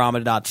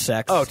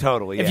Futurama.sex. Oh,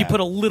 totally. If yeah. you put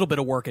a little bit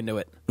of work into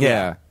it.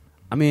 Yeah.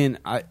 I mean,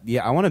 I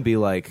want to be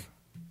like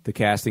the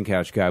casting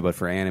couch guy, but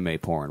for anime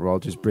porn, where I'll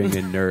just bring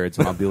in nerds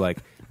and I'll be like,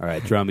 all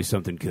right, draw me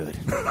something good.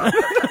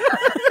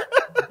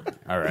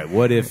 All right,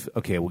 what if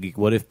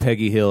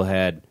Peggy Hill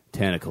had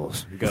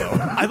tentacles? Go.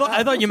 I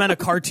thought you meant a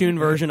cartoon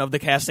version of the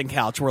casting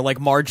couch where like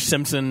Marge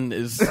Simpson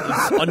is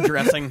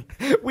undressing.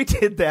 We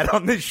did that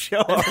on this show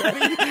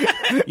already.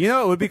 You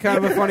know, it would be kind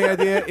of a funny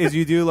idea is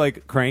you do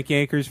like crank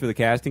anchors for the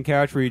casting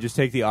couch where you just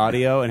take the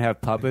audio and have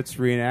puppets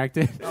reenact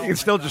it. You can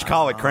still just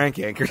call it crank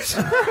anchors.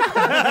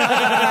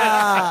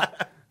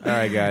 All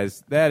right,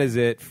 guys, that is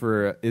it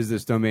for Is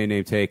This Domain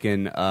Name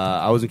Taken?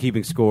 I wasn't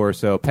keeping score,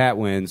 so Pat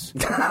wins.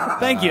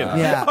 Thank you.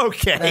 Yeah.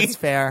 Okay. That's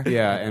fair.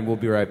 Yeah, and we'll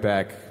be right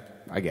back,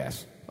 I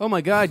guess. Oh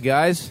my God,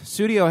 guys!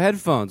 Studio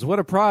headphones, what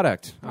a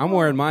product! I'm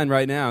wearing mine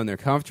right now, and they're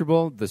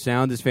comfortable. The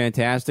sound is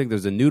fantastic.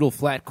 There's a noodle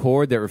flat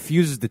cord that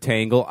refuses to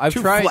tangle. I've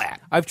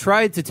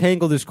tried to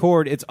tangle this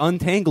cord. It's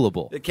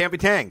untangleable. It can't be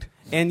tanged.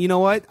 And you know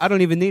what? I don't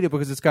even need it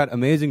because it's got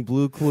amazing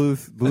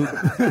Bluetooth.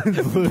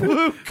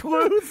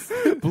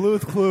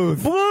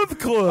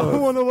 I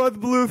want to watch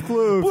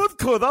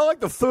Bluetooth. I like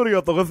the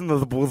studio to listen to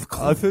the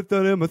Bluetooth. I sit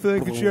down in my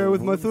thing and share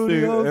with my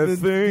studio and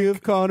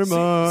give Connor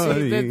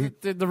money.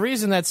 The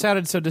reason that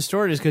sounded so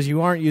distorted is because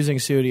you aren't using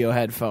studio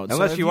headphones.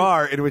 Unless So if you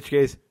are, in which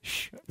case,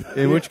 shh.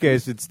 In which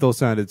case, it still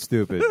sounded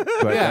stupid.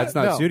 But Yeah, that's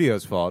not no.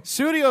 Studio's fault.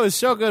 Studio is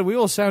so good, we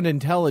will sound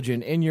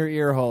intelligent in your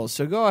ear holes.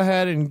 So go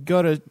ahead and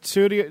go to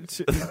Studio.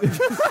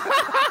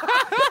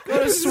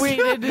 Go to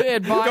Sweden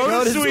and buy.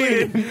 Go to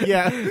Sweden.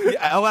 Yeah.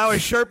 Allow a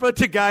Sherpa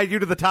to guide you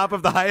to the top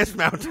of the highest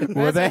mountain.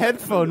 Where the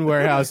headphone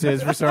warehouse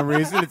is for some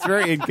reason. It's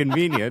very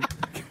inconvenient.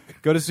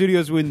 Go to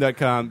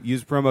studiosweden.com.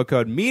 Use promo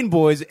code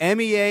MEANBOYS,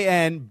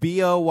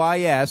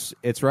 MEANBOYS.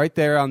 It's right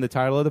there on the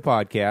title of the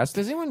podcast.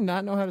 Does anyone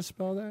not know how to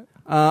spell that?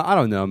 I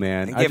don't know,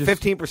 man. And I get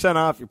just- 15%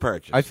 off your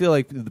purchase. I feel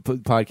like the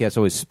podcasts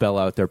always spell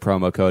out their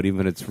promo code,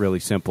 even if it's really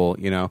simple,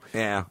 you know?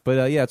 Yeah.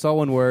 But yeah, it's all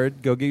one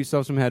word. Go get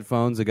yourself some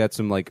headphones. They got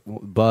some like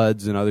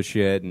buds and other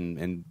shit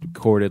and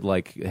corded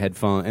like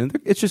headphone. And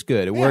it's just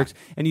good. It works.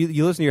 And you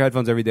listen to your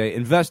headphones every day.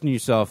 Invest in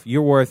yourself.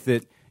 You're worth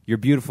it. You're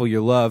beautiful.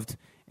 You're loved.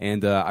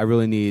 And I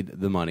really need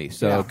the money.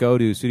 So go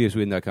to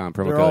studiosweden.com,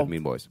 promo They're code all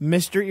MEANBOYS.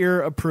 Mr.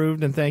 Ear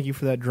approved, and thank you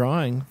for that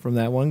drawing from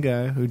that one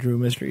guy who drew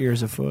Mr. Ear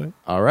as a foot.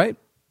 All right.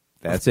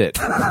 That's it.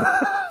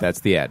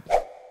 That's the ad.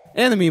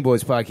 And the Mean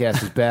Boys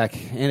podcast is back,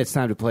 and it's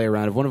time to play a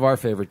round of one of our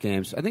favorite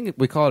games. I think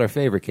we call it our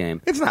favorite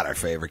game. It's not our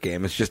favorite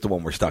game. It's just the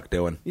one we're stuck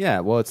doing. Yeah,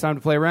 well, it's time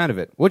to play a round of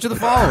it. Which of the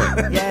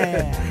following?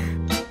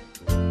 Yeah.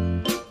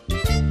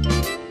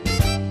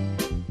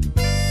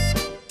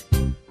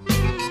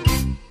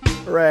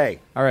 Hooray.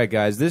 All right,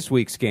 guys, this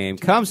week's game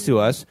comes to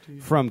us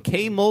from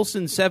K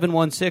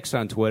Molson716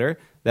 on Twitter.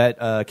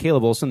 That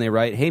Caleb Olson, they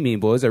write, "Hey, Mean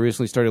Boys, I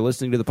recently started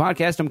listening to the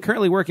podcast. I'm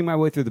currently working my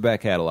way through the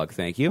back catalog.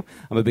 Thank you.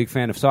 I'm a big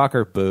fan of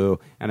soccer, boo,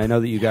 and I know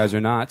that you guys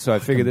are not, so I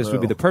figured this would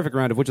be the perfect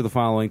round of which of the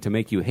following to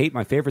make you hate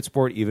my favorite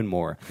sport even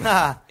more.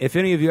 If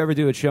any of you ever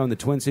do a show in the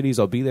Twin Cities,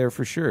 I'll be there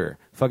for sure.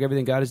 Fuck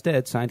everything God is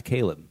dead. Signed,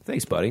 Caleb."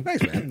 Thanks, buddy.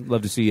 Thanks, man.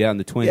 Love to see you out in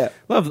the Twin. Yeah.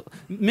 Love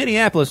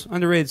Minneapolis,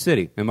 underrated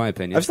city, in my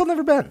opinion. I've still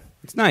never been.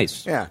 It's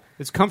nice. Yeah.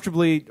 It's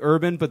comfortably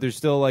urban, but there's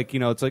still like,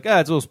 it's like,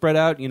 it's a little spread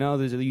out. You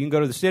can go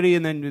to the city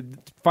and then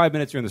 5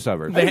 minutes you're in the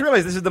suburbs. I just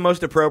realized this is the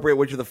most appropriate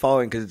which of the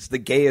following because it's the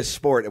gayest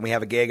sport, and we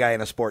have a gay guy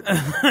in a sport.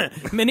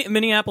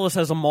 Minneapolis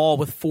has a mall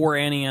with 4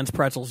 Annie Ann's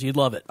pretzels. You'd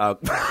love it.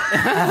 That's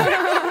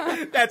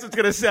what's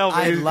going to sell me.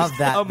 I love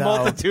that, A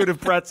multitude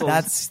of pretzels.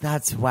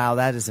 That's wow.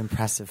 That is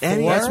impressive.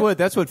 And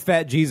That's what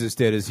Fat Jesus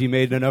did. Is he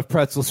made enough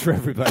pretzels for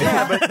everybody?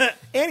 Yeah, but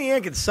Annie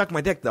Ann can suck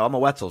my dick, though. I'm a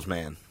Wetzel's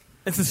man.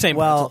 It's the same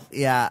Well, pretzel.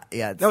 yeah.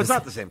 No, it's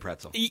not the same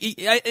pretzel.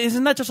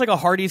 Isn't that just like a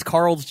Hardee's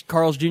Carl's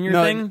Jr.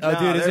 thing?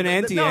 Dude, is an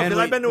Auntie Anne? because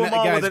I've been to a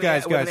mall with an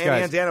Auntie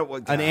Anne's at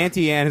one time. An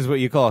Auntie Anne is what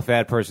you call a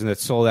fat person that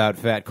sold out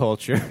fat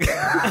culture.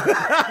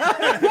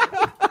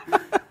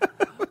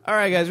 All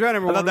right, guys, round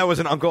number I one. thought that was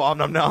an Uncle Om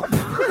Nom Nom.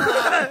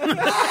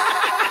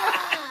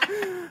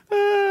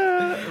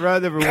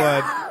 Round number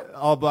one,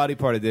 all body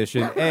part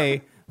edition.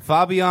 A,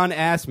 Fabian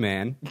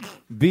Assman.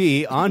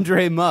 B,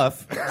 Andre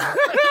Muff.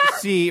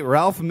 C,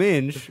 Ralph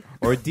Minge.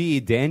 Or D,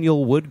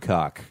 Daniel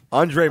Woodcock.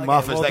 Andre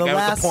Muff is well, that the guy with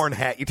last- the porn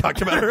hat you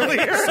talked about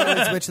earlier. So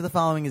it's which of the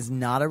following is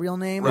not a real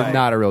name?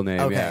 Not a real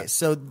name, Okay, yeah.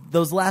 so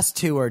those last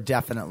two are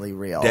definitely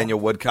real. Daniel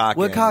Woodcock.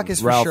 Woodcock and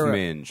is for Ralph sure.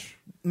 Minge.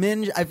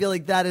 Minge, I feel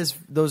like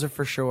those are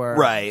for sure.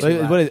 Right.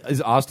 What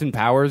is Austin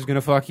Powers going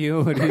to fuck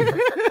you?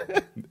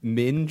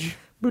 Minge?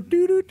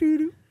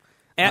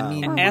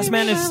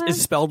 Assman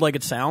is spelled like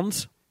it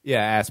sounds.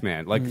 Yeah,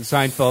 Assman. Like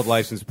Seinfeld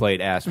license plate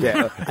Assman.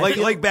 Yeah,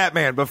 like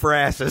Batman, but for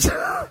asses.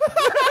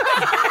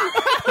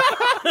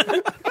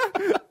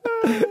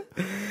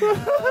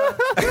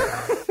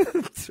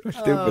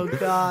 Oh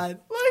God.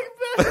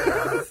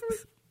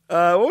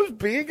 What was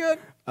B again?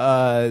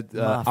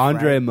 Muff,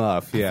 Andre right?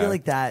 Muff, yeah. I feel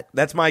like that.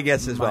 That's my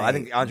guess as well. I Might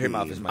think Andre be.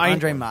 Muff is my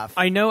Andre Muff.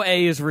 I know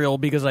A is real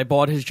because I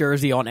bought his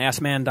jersey on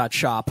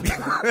assman.shop.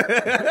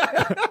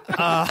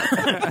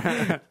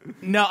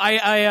 No,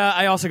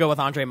 I also go with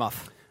Andre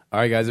Muff. All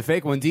right, guys, a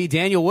fake one. D,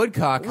 Daniel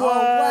Woodcock. Oh,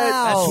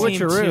 wow. That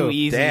seemed Switcheroo. too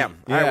easy. Damn.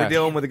 All right, Yeah. we're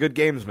dealing with a good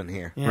gamesman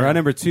here. Round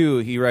number two,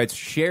 he writes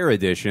Share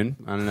Edition.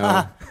 I don't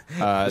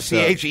know.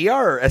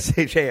 C-H-E-R or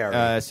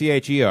S-H-A-R?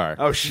 CHER.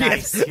 Oh, shit.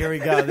 Nice. Here we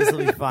go. This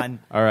will be fun.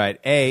 All right.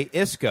 A,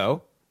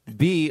 Isco.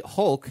 B,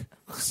 Hulk.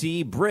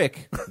 C,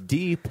 Brick.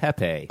 D,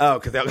 Pepe. Oh,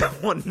 because that was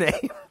one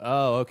name.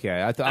 Oh,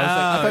 okay. I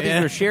thought these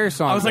were Share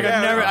songs. I was like,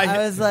 I've never. I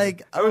was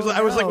like, I was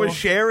like, was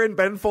Sharon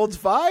Ben Folds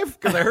 5?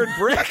 Because I heard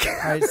Brick. All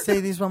right, say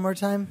these one more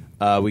time.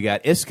 We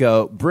got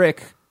Isco,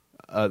 Brick.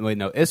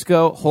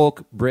 Isco,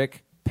 Hulk,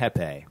 Brick,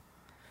 Pepe.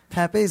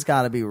 Pepe's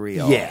got to be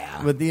real.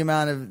 Yeah. With the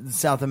amount of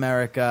South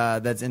America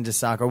that's into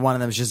soccer, one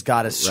of them's just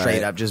got to straight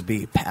Right. up just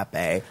be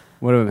Pepe.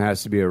 One of them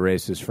has to be a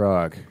racist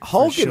frog.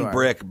 Hulk sure. and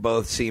Brick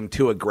both seem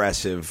too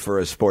aggressive for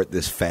a sport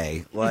this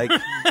fey. Like,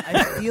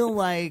 I feel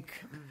like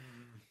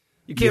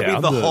you can't Yeah,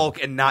 be the I'm the-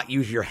 Hulk and not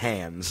use your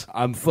hands.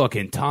 I'm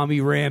fucking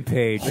Tommy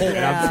Rampage, and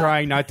Yeah. I'm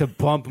trying not to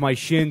bump my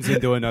shins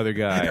into another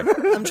guy.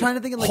 I'm trying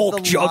to think of like Hulk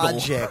the juggle.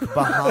 logic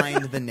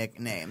behind the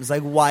nicknames.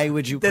 Like, why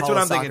would you That's call what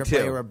a I'm soccer thinking, too.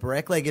 player a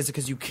brick? Like, is it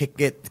because you kick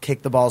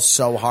the ball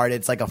so hard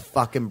it's like a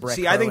fucking brick?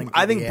 See, I think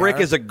Brick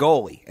is a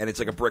goalie, and it's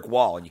like a brick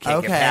wall, and you can't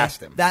okay. get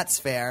past him. That's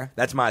fair.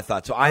 That's my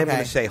thought. So I am Okay.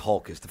 going to say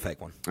Hulk is the fake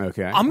one.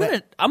 Okay. I'm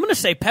gonna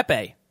say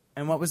Pepe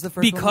And what was the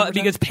first one?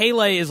 because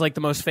Pele is like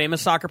the most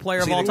famous soccer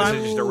player See, of all this time.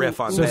 is just a riff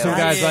on So that. some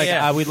guys like,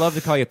 yeah. we'd love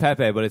to call you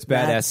Pepe, but it's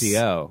bad That's-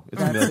 SEO.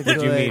 that's a Did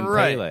you good- mean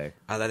Right. Pele?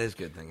 Oh, that is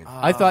good thinking.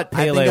 I thought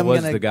Pele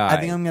was the guy. I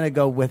think I'm going to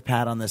go with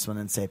Pat on this one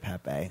and say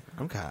Pepe.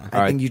 okay.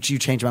 I think you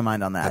changed my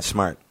mind on that. That's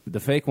smart. The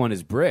fake one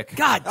is Brick.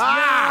 God,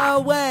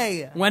 No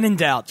way. when in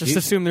doubt, just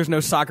assume there's no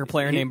soccer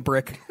player named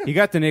Brick. He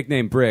got the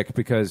nickname Brick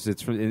because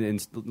it's from, in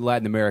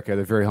Latin America.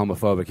 They're very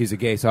homophobic. He's a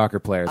gay soccer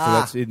player,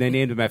 so they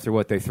named him after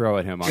what they throw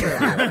at him on the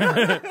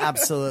field.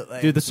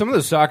 Absolutely. Dude, some of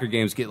those soccer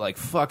games get like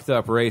fucked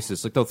up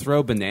racist. Like they'll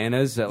throw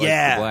bananas at like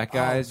Yeah. the black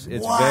guys.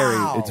 It's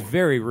wow. it's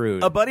very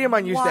rude. A buddy of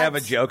mine used to have a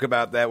What? joke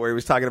about that where he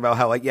was talking about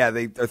how, like, yeah,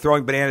 they are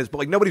throwing bananas, but,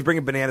 like, nobody's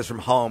bringing bananas from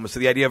home. So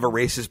the idea of a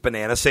racist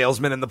banana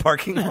salesman in the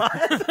parking lot.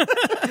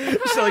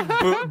 So,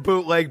 like,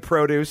 bootleg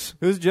produce.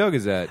 Whose joke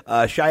is that?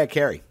 Shia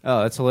Carey.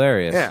 Oh, that's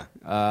hilarious. Yeah.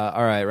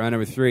 All right, round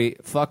number 3,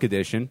 fuck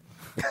edition.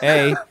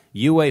 A,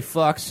 UA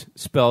fucks,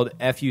 spelled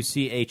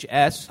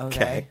Fuchs.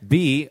 Okay.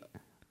 B,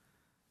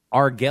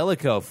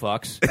 Argelico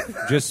fucks,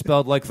 just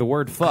spelled like the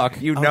word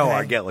fuck. You know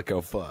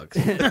Argelico fucks.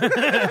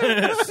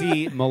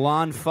 C.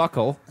 Milan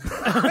Fuckle,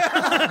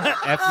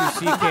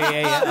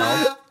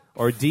 Fuckal,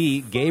 or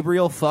D.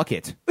 Gabriel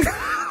Fuckit,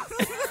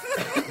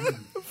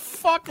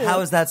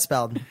 How is that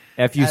spelled?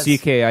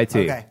 Fuckit.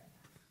 Okay.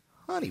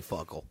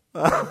 Honeyfuckle.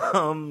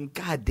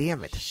 God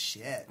damn it.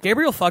 Shit.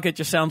 Gabriel Fuckit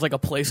just sounds like a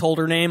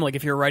placeholder name, like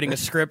if you're writing a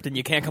script and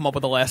you can't come up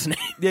with a last name.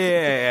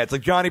 Yeah, it's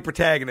like Johnny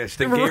Protagonist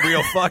and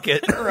Gabriel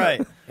Fuckit. Right.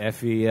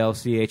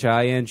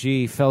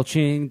 Felching,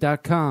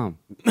 Felching.com.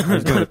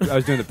 I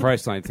was doing the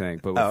Priceline thing,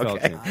 but with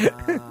Felching.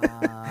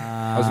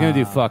 I was going to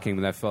do fucking,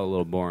 but that felt a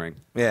little boring.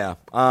 Yeah.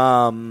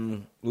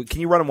 Can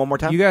you run them one more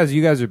time? You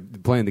guys are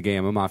playing the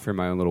game. I'm off here in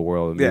my own little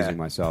world, amusing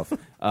myself.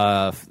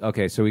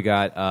 Okay, so we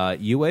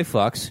got UA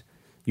fucks.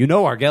 You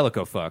know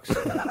Argelico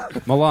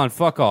fucks. Milan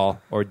fuck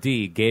all, or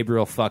D.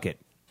 Gabriel fuck it.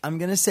 I'm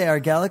going to say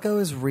Argelico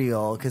is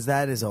real because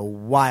that is a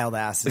wild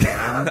ass name. Dude,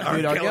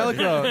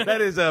 Argelico. That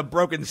is a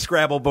broken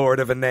Scrabble board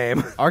of a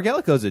name.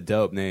 Argelico's a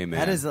dope name, man.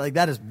 That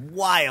is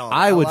wild.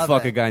 I would love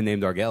fuck it. a guy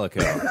named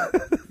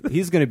Argelico.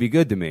 He's going to be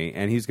good to me,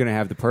 and he's going to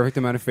have the perfect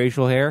amount of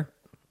facial hair.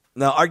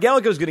 No,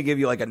 Argelico's going to give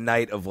you like a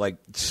night of like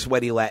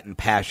sweaty Latin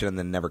passion and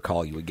then never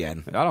call you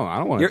again. I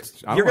don't want to.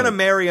 You're going to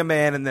marry a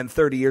man and then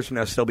 30 years from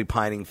now still be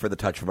pining for the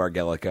touch of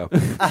Argelico.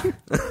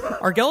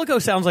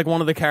 Argelico sounds like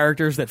one of the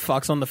characters that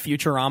fucks on the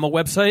Futurama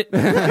website.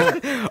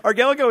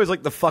 Argelico is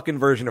like the fucking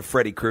version of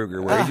Freddy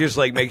Krueger where he just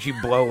like makes you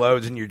blow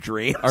loads in your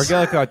dreams.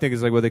 Argelico, I think,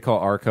 is like what they call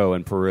Arco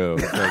in Peru.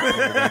 It's like,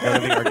 go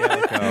to the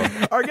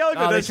Argelico.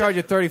 Argelico They does charge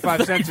you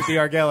 35 cents at the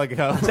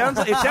Argelico. it sounds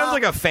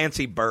like a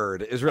fancy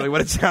bird is really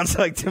what it sounds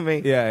like to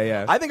me. Yeah.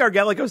 I think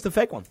Argelico's the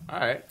fake one. All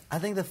right. I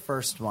think the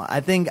first one. I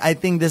think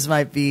this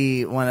might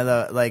be one of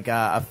the like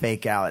a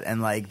fake out,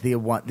 and like the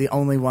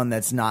only one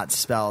that's not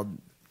spelled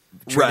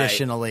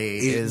traditionally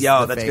is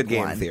the that's fake good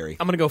game one. theory.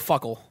 I'm going to go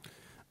Fuckle.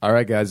 All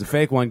right, guys. The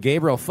fake one.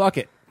 Gabriel, fuck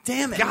it.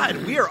 Damn it! God,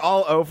 we are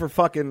all over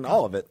fucking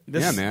all of it.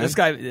 Yeah, man. This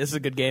is a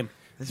good game.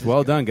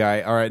 Well done,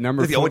 guy. All right,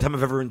 number This is the four. only time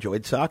I've ever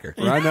enjoyed soccer.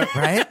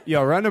 Right?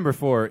 Yo, round number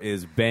 4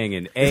 is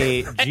banging.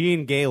 A.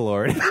 Gene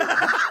Gaylord.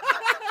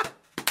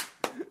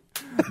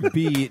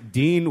 B.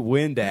 Dean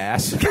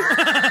Windass.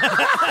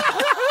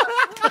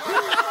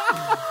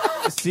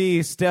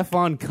 C.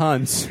 Stefan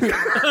Kuntz.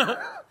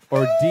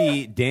 Or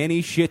D.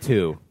 Danny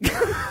Shitu.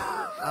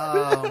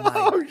 Oh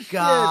my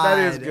god,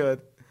 that is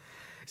good.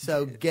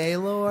 So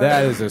Gaylord.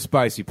 That is a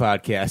spicy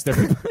podcast,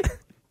 everybody.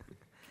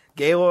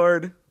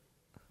 Gaylord,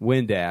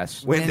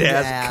 Windass.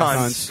 Windass,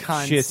 Kuntz.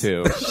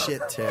 Shitu.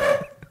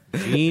 Shitu.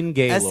 Gene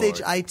Gaylord.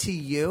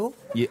 SHITU.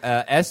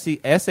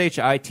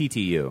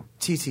 SHITTU.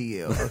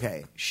 TTU.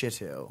 Okay.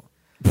 Shitu.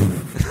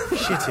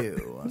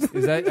 Shitu.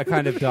 Is that a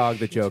kind of dog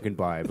that Joe can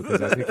buy?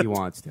 Because I think he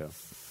wants to.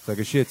 It's like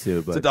a Shih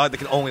Tzu, but It's a dog that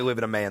can only live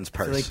in a man's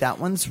purse. Like that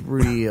one's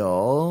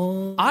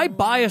real. I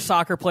buy a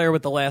soccer player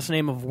with the last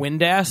name of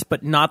Windass,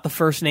 but not the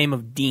first name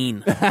of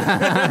Dean. So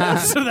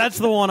that's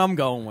the one I'm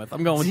going with.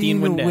 I'm going with Dean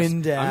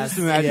Windass. I'm just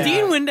imagining-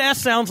 Dean Windass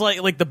sounds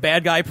like the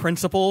bad guy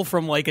principal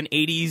from like an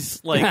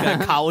 80s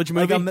college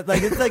movie.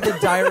 Like it's like the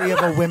Diary of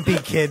a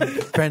Wimpy Kid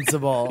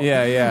principal.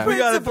 Yeah. we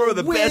got to throw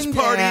the best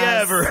party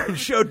Windass. ever and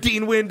show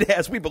Dean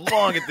Windass we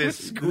belong at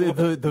this school.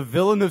 The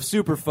villain of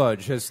Super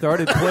Fudge has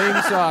started playing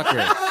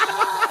soccer.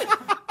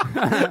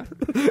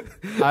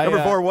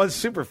 Number 4 was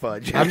Super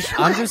Fudge. I'm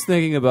just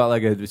thinking about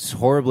like a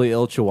horribly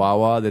ill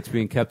chihuahua that's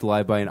being kept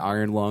alive by an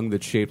iron lung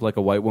that's shaped like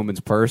a white woman's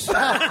purse.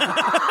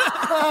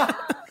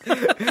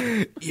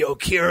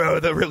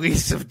 Yokiro, the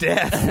release of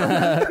death.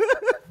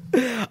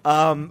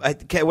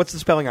 Okay, what's the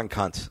spelling on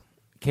Kuntz?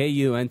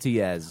 Kuntz.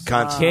 Kuntz.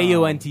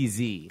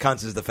 Kuntz.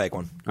 Kuntz is the fake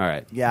one. All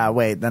right. Yeah,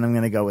 wait, then I'm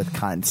going to go with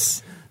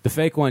cunts. The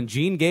fake one,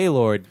 Gene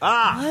Gaylord.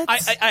 I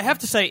have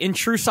to say, in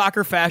true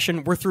soccer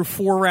fashion, we're through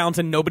 4 rounds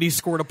and nobody's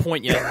scored a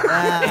point yet.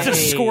 It's a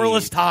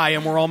scoreless tie,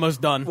 and we're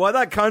almost done. Well, I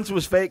thought Kuntz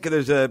was fake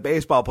because there's a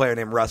baseball player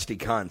named Rusty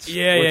Kuntz.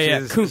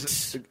 Yeah.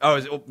 Kuntz.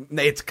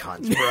 It's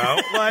Kuntz, bro.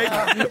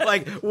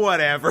 like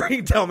whatever.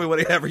 You tell me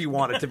whatever you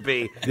want it to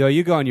be. Yo,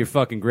 you go on your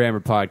fucking grammar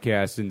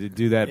podcast and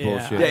do that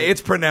bullshit. Yeah,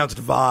 it's pronounced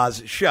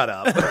Vaz. Shut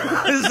up.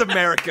 This is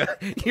America.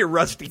 You're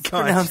Rusty Kuntz.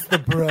 Pronounce the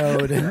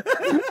broad.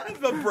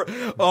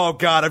 Oh,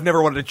 God, I've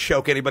never wanted to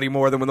choke anybody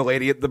more than when the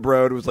lady at the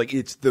Broad was like,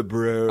 it's the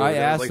Broad. I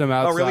asked him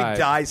I'll really outside.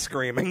 die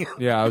screaming.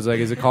 Yeah, I was like,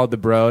 is it called the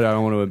Broad? I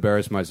don't want to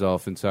embarrass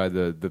myself inside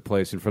the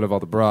place in front of all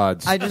the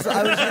broads. I was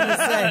going to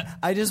say,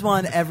 I just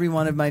want every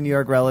one of my New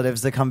York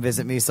relatives to come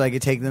visit me so I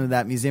could take them to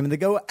that museum and they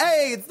go,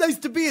 hey, it's nice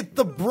to be at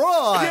the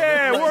Broad.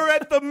 Yeah, we're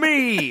at the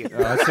me.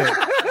 That's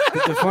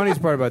it. The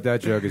funniest part about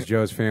that joke is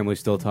Joe's family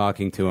still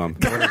talking to him.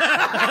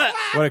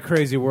 What a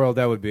crazy world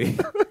that would be.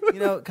 You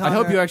know, I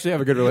hope Connor, you actually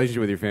have a good relationship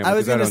with your family. I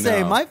was going to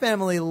say, know. my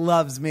family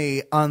loves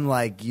me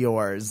unlike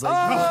yours. Like,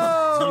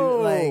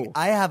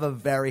 I have a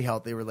very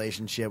healthy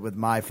relationship with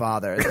my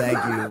father.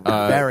 Thank you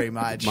very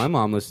much. My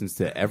mom listens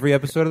to every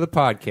episode of the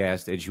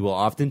podcast, and she will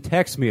often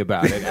text me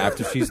about it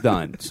after she's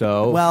done.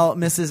 So, well,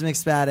 Mrs.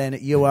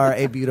 McSpadden, you are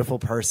a beautiful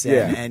person,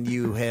 Yeah. and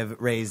you have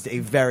raised a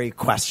very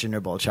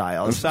questionable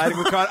child.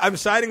 I'm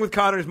siding with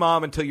Connor's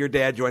mom until your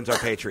dad joins our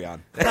Patreon.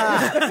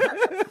 yeah,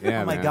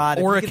 Oh my man. God!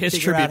 Or if a he could Kiss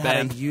figure out tribute how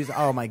to band. use,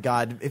 oh my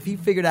God! If he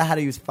figured out how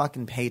to use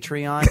fucking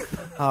Patreon,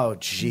 oh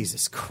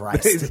Jesus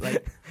Christ!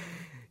 Like,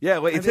 Yeah,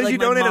 wait, it I feel says like you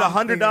my donated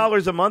mom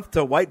 $100 a month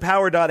to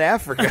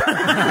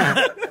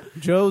whitepower.africa.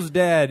 Joe's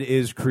dad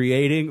is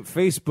creating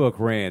Facebook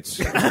rants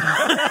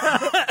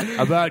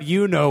about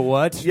you know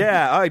what.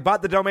 Yeah, I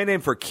bought the domain name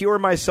for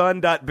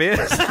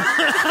curemyson.biz.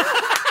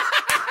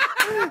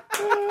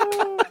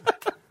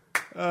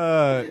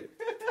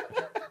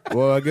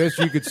 Well, I guess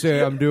you could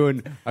say I'm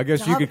doing. I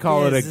guess you could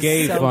call it a This is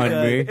gay so fund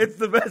good. me. It's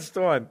the best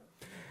one.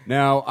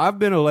 Now, I've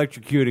been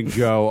electrocuting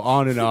Joe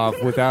on and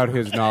off without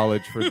his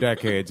knowledge for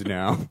decades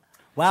now.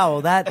 wow,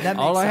 well, that makes,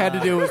 All I had to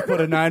do was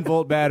put a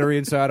 9-volt battery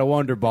inside a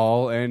Wonder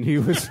Ball, and he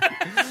was.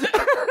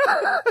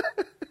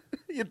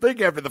 You'd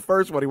think after the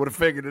first one he would have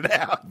figured it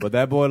out. But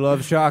that boy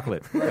loves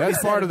chocolate.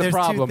 That's part of the There's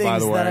problem, two things by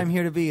the that way. I'm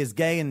here to be is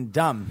gay and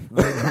dumb,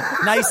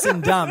 nice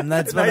and dumb.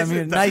 That's what Nice I'm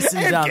here. and dumb. Nice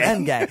and And dumb gay.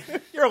 and gay.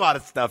 You're a lot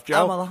of stuff,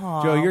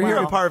 Joe. Joe, you're here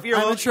to par- you're a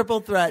I'm little- a triple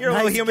threat. you're a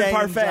little nice, human gay,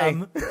 and parfait.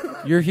 dumb.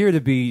 You're here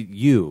to be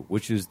you,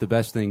 which is the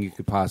best thing you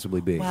could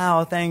possibly be.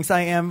 Wow, thanks.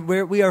 I am.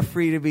 We are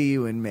free to be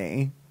you and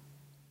me.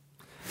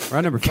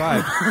 Round number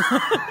 5.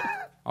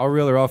 All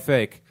real or all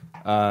fake?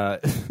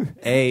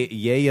 A.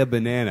 Yaya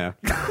Banana.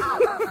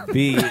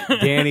 B.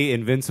 Danny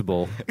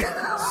Invincible.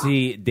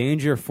 C.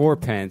 Danger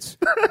 4pence.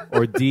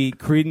 Or D.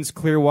 Creedence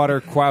Clearwater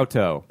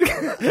Quauto.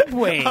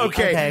 Wait.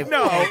 Okay,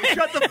 no,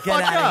 shut the Get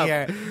fuck out up. of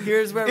here.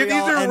 Here's where If we these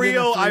all are end in a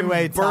real, I'm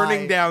three-way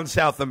burning tie. down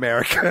South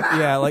America.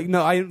 Yeah, like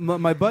no,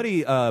 my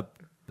buddy.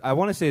 I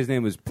want to say his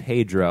name was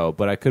Pedro,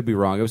 but I could be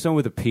wrong. It was someone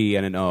with a P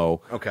and an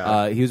O.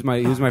 Okay. He was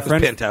my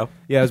friend. Pinto.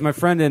 Yeah, it was my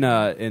friend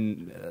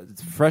in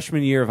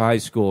freshman year of high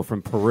school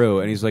from Peru,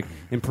 and he's like,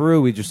 in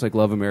Peru we just like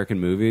love American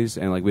movies,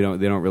 and like they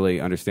don't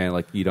really understand,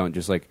 like you don't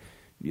just like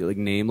you like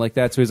name like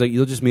that. So he's like,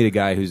 you'll just meet a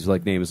guy whose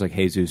like name is like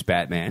Jesus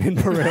Batman in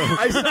Peru.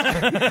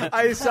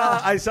 I saw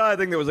I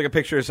think there was like a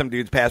picture of some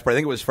dude's passport. I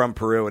think it was from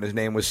Peru, and his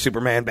name was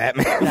Superman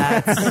Batman.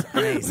 That's So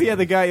amazing. yeah,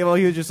 the guy. Well,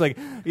 he was just like,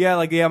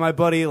 yeah, my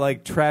buddy,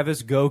 like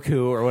Travis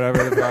Goku or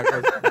whatever the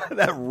fuck.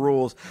 That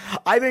rules.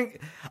 I think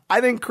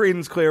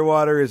Creedence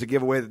Clearwater is a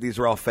giveaway that these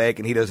are all fake,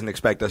 and he doesn't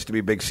expect us to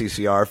be big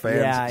CCR fans.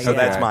 Yeah, so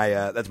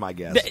yeah. that's my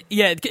guess.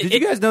 Yeah. Did you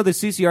guys know the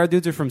CCR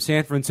dudes are from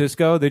San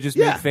Francisco? They just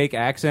Yeah. make fake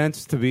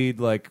accents to be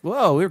like,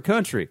 whoa, we're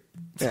country.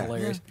 It's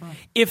hilarious.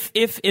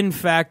 If in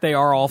fact they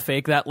are all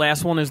fake, that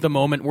last one is the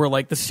moment where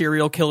like the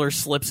serial killer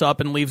slips up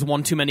and leaves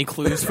one too many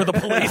clues for the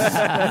police.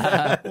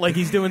 Like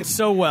he's doing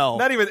so well.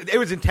 Not even. It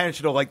was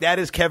intentional. Like that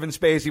is Kevin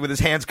Spacey with his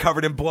hands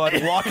covered in blood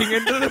walking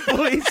into the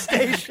police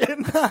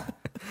station.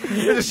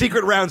 There's a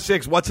secret round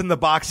 6. What's in the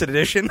box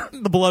edition?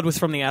 The blood was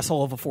from the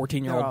asshole of a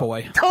 14-year-old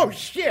boy. Oh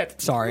shit!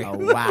 Sorry. Oh,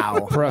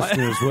 wow. Preston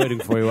is waiting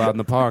for you out in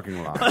the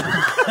parking lot.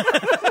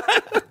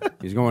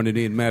 He's going to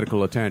need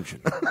medical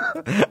attention.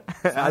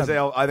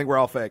 Isaiah, I think we're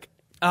all fake.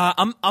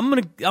 I'm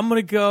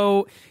gonna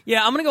go.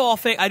 Yeah, I'm gonna go all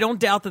fake. I don't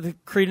doubt that the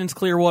Creedence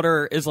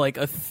Clearwater is like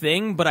a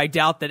thing, but I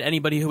doubt that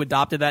anybody who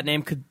adopted that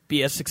name could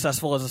be as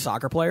successful as a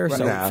soccer player.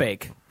 So Nah.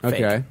 fake.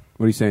 Okay.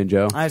 What are you saying,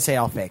 Joe? I'd say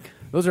all fake.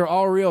 Those are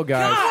all real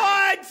guys.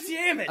 God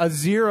damn it! A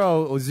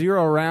zero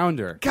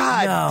rounder.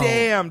 God No.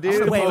 damn,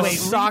 dude. Wait, most read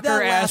soccer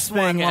that ass last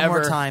one thing one more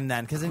ever. time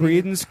then, because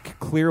Creedence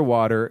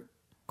Clearwater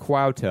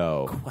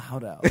Quauto,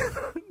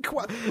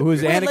 who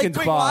is Anakin's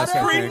boss.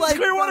 I think.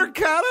 Clearwater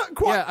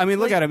Yeah, I mean,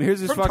 look at him. Here's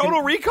his from fucking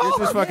Total Recall?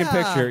 Here's his fucking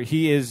Yeah. picture.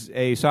 He is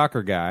a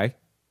soccer guy.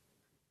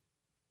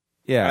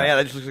 Yeah. Oh, yeah,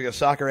 that just looks like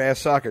a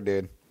soccer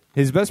dude.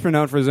 His best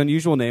known for his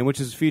unusual name, which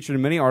is featured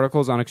in many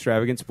articles on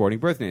extravagant sporting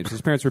birth names.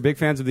 His parents were big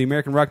fans of the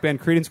American rock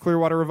band Creedence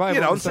Clearwater Revival.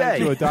 You don't and decided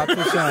say. to adopt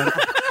his son.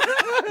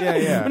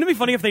 Yeah. Wouldn't it be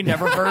funny if they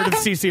never heard of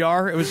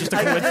CCR? It was just a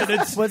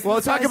coincidence. Well,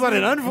 talk about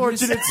an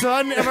unfortunate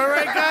son. Am I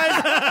right,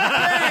 guys?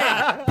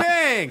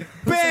 Bang!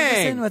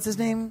 Bang! What's his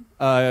name?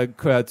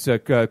 It's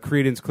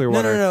Creedence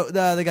Clearwater. No.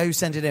 The guy who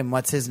sent it in.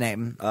 What's his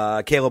name?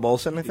 Caleb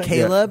Olsen, I think.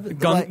 Caleb.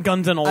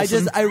 Guns N'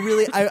 Olsen.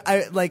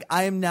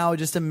 I am now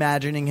just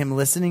imagining him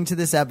listening to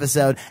this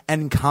episode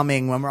and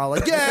coming when we're all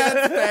like, yeah,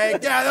 it's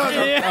fake. Yeah, those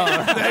are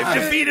They've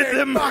defeated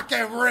them.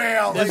 fucking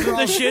real. This is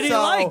the shit he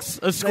likes.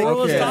 A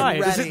scoreless Okay.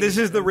 tie. This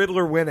is the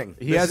Riddler winning.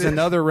 He has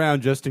another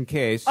round just in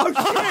case.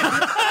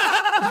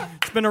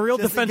 It's been a real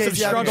Just in defensive case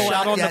you haven't struggle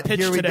shot out on yet, the pitch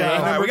here we today. go.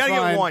 All right, we got to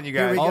Fine. get one, you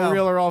guys. Here we All go.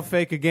 real or all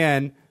fake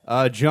again.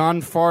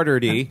 John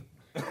Farderty.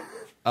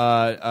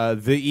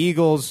 The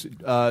Eagles.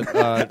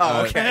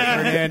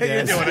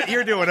 Hernandez.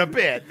 You're doing a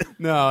bit.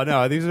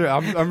 No. These are.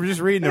 I'm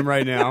just reading them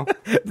right now.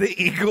 The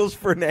Eagles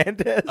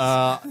Fernandez.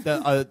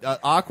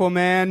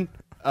 Aquaman.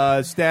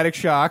 Static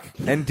Shock.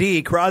 And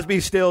D,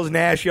 Crosby, Stills,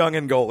 Nash, Young,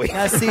 and goalie.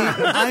 Now, see,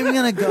 I'm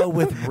going to go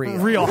with real.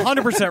 Real,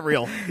 100%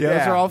 real. Yeah,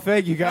 those are all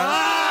fake. You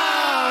got.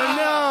 Oh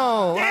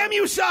no! Damn Damn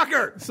you,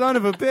 soccer! Son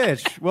of a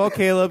bitch. Well,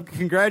 Caleb,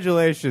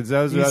 congratulations.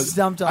 That was, You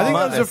stumped I think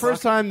all that was the of us.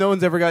 first time no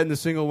one's ever gotten a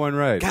single one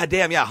right. God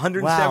damn, yeah,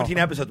 117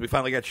 episodes. We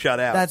finally got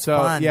shut out. That's So,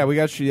 fun. yeah, we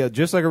got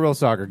just like a real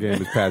soccer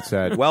game, as Pat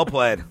said. well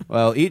played.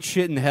 Well, eat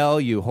shit in hell,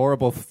 you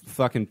horrible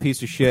fucking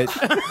piece of shit.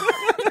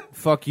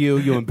 Fuck you.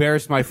 You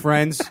embarrassed my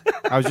friends.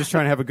 I was just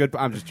trying to have a good...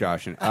 I'm just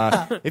joshing.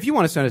 If you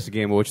want to send us a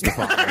game, which the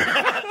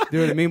following...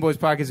 Do it at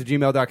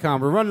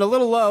meanboyspodcast@gmail.com. We're running a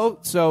little low,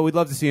 so we'd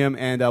love to see them,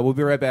 and we'll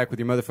be right back with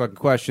your motherfucking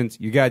questions,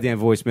 your goddamn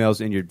voicemails,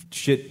 and your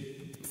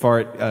shit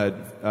fart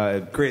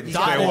Creating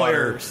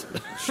lawyers.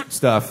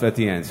 stuff at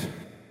the end.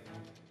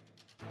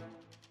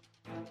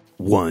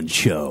 One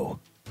show,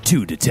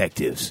 2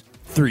 detectives,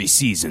 3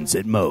 seasons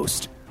at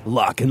most.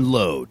 Lock and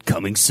Load,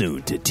 coming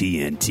soon to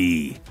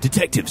TNT.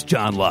 Detectives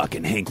John Locke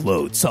and Hank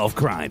Load solve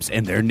crimes,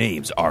 and their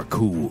names are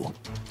cool.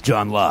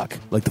 John Locke,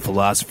 like the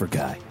philosopher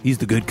guy. He's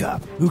the good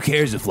cop. Who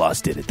cares if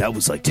Lost did it? That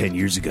was like 10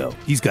 years ago.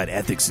 He's got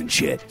ethics and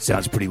shit.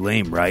 Sounds pretty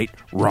lame, right?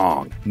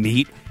 Wrong.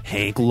 Meet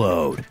Hank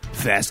Load.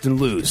 Fast and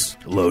loose.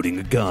 Loading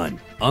a gun.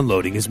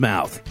 Unloading his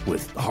mouth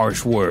with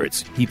harsh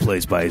words. He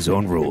plays by his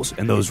own rules,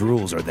 and those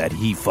rules are that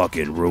he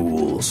fucking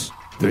rules.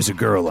 There's a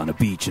girl on a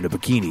beach in a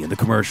bikini in the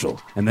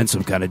commercial, and then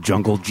some kind of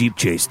jungle jeep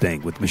chase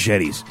thing with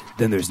machetes.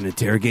 Then there's an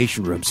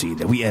interrogation room scene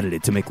that we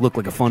edited to make look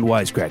like a fun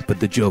wisecrack, but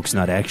the joke's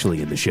not actually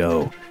in the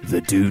show.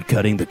 The dude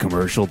cutting the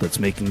commercial that's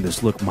making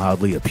this look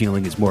mildly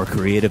appealing is more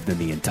creative than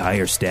the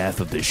entire staff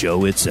of the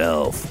show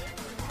itself.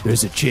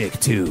 There's a chick,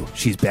 too.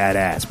 She's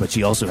badass, but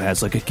she also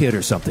has like a kid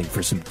or something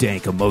for some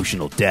dank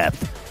emotional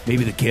depth.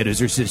 Maybe the kid is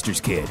her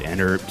sister's kid, and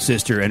her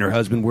sister and her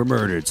husband were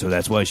murdered, so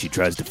that's why she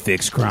tries to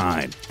fix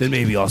crime. Then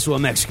maybe also a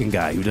Mexican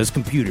guy who does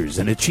computers,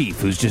 and a chief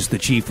who's just the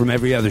chief from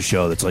every other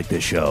show that's like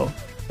this show.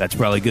 That's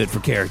probably good for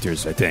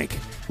characters, I think.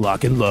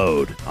 Lock and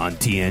Load on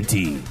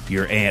TNT.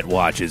 Your aunt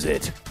watches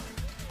it.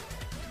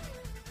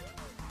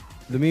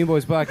 The Mean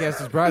Boys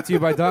Podcast is brought to you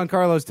by Don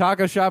Carlos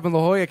Taco Shop in La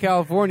Jolla,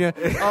 California.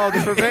 Oh,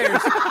 the purveyors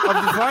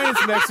of the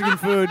finest Mexican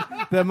food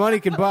that money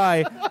can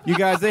buy. You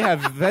guys, they have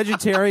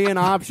vegetarian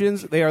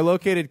options. They are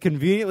located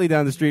conveniently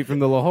down the street from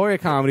the La Jolla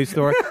Comedy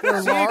Store.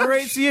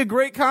 See a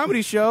great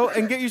comedy show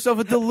and get yourself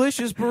a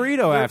delicious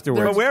burrito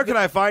afterwards. But where can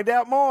I find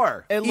out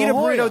more?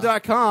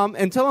 Eataburrito.com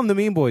and tell them the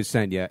Mean Boys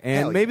sent you.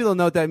 And maybe they'll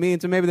know what that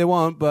means, and maybe they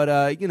won't. But,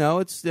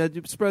 it's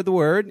spread the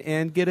word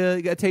and get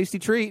a tasty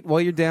treat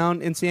while you're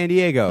down in San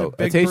Diego.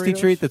 A tasty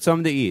treat that's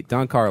something to eat.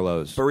 Don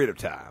Carlos. Burrito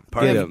time.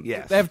 Get 'em.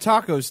 Yes. They have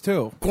tacos,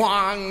 too.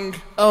 Quang.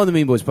 Oh, the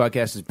Mean Boys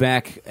Podcast is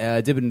back.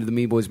 Dip into the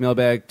Mean Boys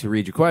mailbag to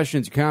read your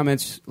questions, your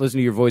comments, listen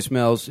to your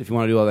voicemails. If you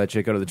want to do all that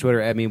shit, go to the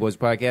Twitter at Mean Boys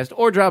Podcast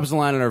or drop us a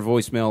line on our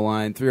voicemail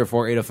line,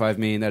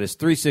 304-805-MEAN. That is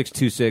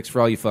 3626 for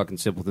all you fucking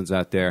simpletons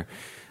out there.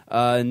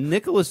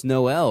 Nicholas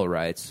Noel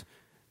writes,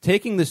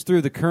 taking this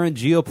through the current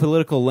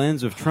geopolitical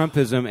lens of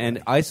Trumpism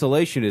and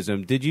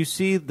isolationism, did you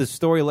see the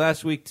story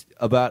last week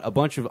about a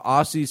bunch of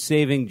Aussies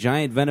saving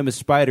giant venomous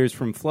spiders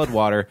from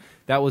floodwater?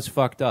 That was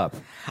fucked up.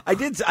 I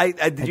did. Did you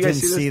guys didn't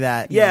see see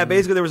that. Yeah,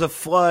 basically there was a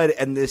flood,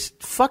 and this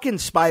fucking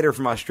spider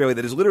from Australia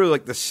that is literally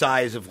like the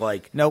size of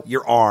like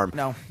your arm.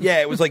 No.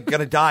 Yeah, it was like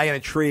gonna die in a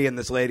tree, and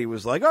this lady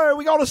was like, "Oh,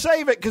 we gotta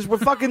save it because we're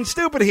fucking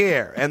stupid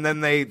here." And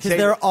then Because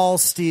they're all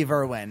Steve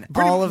Irwin.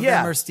 All of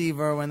them are Steve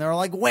Irwin. They're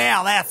like,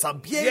 well, that's a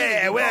beauty.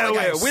 Yeah, well,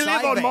 we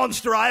live on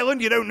Monster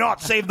Island. You do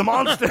not save the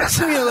monsters.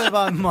 We live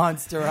on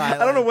Monster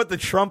Island. I don't know what the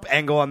Trump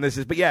angle on this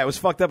is, but yeah, it was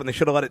fucked up, and they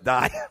should have let it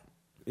die.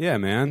 Yeah,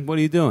 man. What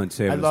are you doing?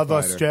 Saving I love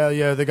a spider?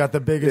 Australia. They got the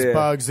biggest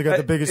bugs. They got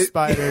the biggest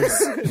spiders.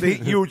 The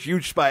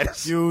huge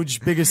spiders.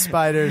 Huge, biggest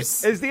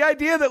spiders. Is the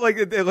idea that like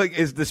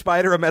is the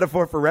spider a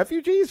metaphor for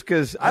refugees?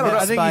 Because I don't know.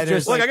 I think he's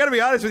just I got to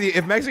be honest with you.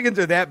 If Mexicans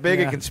are that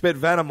big and can spit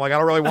venom, like I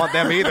don't really want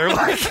them either.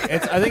 Like,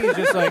 I think he's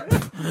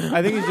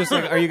just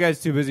like, are you guys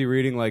too busy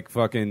reading like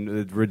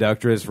fucking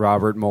reductress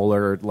Robert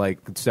Mueller like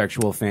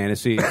sexual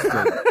fantasy?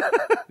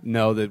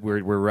 Know that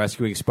we're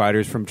rescuing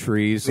spiders from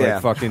trees,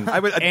 like fucking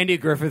Andy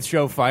Griffith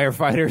Show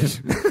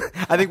firefighters.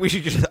 I think we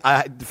should just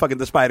fucking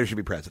the spider should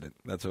be president.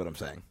 That's what I'm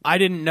saying. I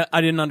didn't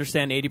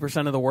understand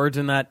 80% of the words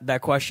in that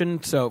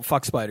question, so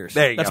fuck spiders.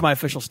 There you That's go. my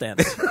official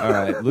stance. All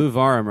right, Lou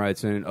Varum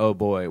writes in, oh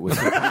boy, with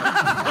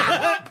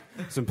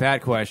some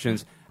Pat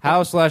questions.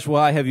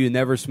 How/why have you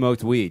never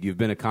smoked weed? You've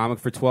been a comic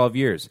for 12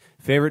 years.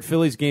 Favorite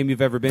Phillies game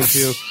you've ever been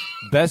to?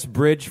 Best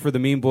bridge for the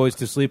Mean Boys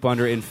to sleep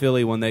under in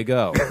Philly when they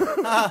go.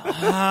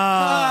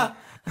 The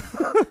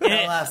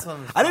last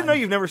one was I didn't fun. know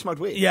you've never smoked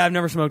weed. Yeah, I've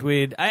never smoked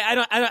weed.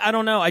 I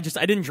don't know. I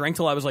didn't drink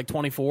till I was like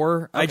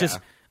 24. Okay.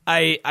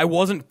 I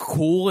wasn't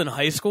cool in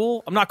high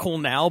school. I'm not cool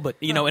now, but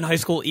in high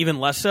school even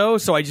less so.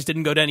 So I just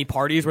didn't go to any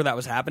parties where that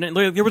was happening.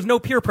 Like, there was no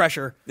peer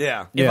pressure.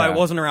 Yeah. If I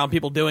wasn't around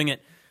people doing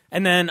it.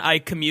 And then I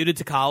commuted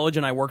to college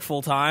and I worked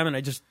full time, and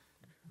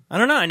I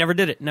don't know. I never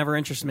did it. Never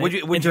interested me.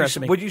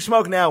 Would you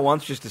smoke now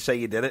once just to say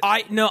you did it?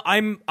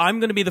 I'm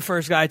going to be the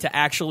first guy to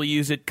actually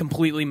use it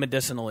completely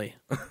medicinally.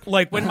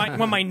 Like when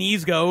my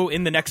knees go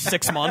in the next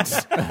 6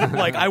 months,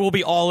 like I will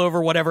be all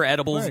over whatever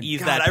edibles ease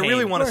God, that I pain.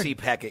 really want to see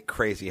Peck get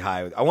crazy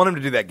high. I want him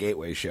to do that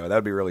Gateway show. That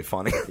would be really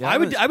funny. I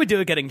would do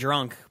it getting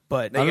drunk,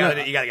 but you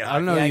gotta get high. I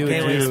don't know Yeah, you would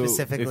Gateway do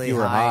specifically if you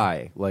were high.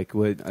 high. Like,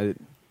 would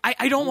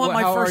I don't want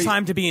How my are first you-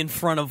 time to be in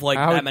front of like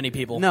how- that many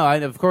people. No,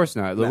 of course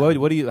not.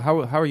 What do you?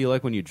 How are you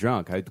like when you're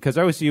drunk? Because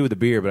I always see you with a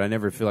beer, but I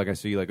never feel like I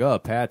see you like, oh,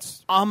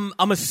 Pat's. I'm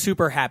a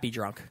super happy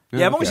drunk.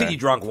 Yeah, I've only Okay. seen you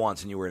drunk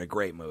once, and you were in a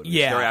great mood.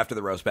 Yeah. Right after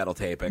the roast battle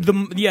taping.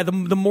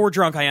 The more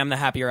drunk I am, the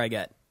happier I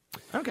get.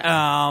 Okay.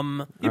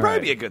 Um, You'd probably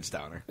right. be a good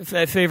stoner.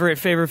 favorite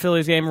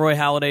Phillies game, Roy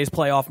Halladay's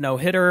playoff no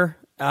hitter,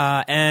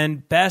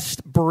 and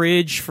best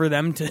bridge for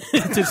them to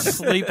to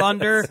sleep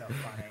under.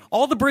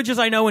 All the bridges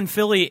I know in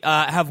Philly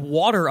have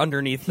water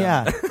underneath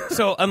them. Yeah.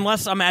 So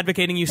unless I'm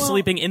advocating you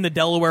sleeping in the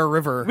Delaware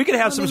River, We could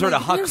have some sort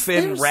of Huck there's-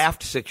 Finn there's-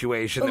 raft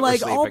situation that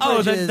Like we're all sleeping. Oh,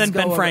 on. then bridges Ben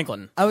go over-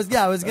 Franklin. I was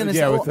gonna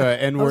Yeah, say. with the I was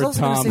N-word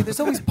also gonna Tom. say there's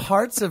always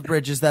parts of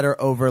bridges that are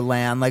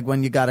overland, like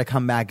when you got to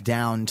come back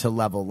down to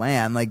level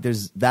land. Like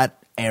there's that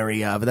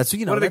area of it. That's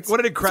What an that's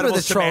where incredible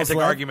the trolls semantic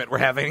live. argument we're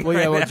having. Well,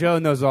 yeah. right Well, now. Joe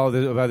knows all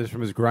about this from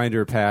his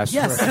grinder past.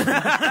 Yes,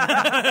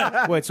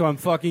 Wait, so I'm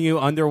fucking you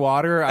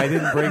underwater? I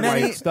didn't bring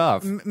my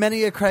stuff.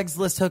 Many a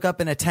Craigslist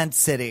hookup in a tent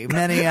city.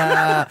 Many.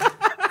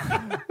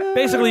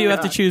 basically you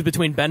have to choose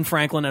between Ben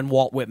Franklin and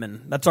Walt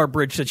Whitman. That's our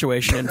bridge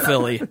situation in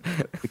Philly.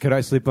 Could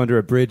I sleep under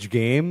a bridge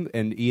game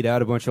and eat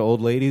out a bunch of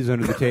old ladies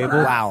under the table?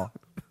 Wow,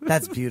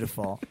 that's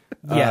beautiful.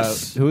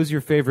 Yes. Who is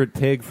your favorite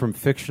pig from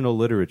fictional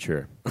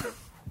literature?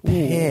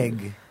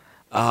 Pig.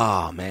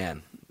 Oh,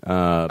 man.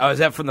 Is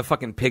that from the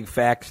fucking Pig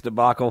Facts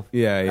debacle?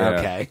 Yeah.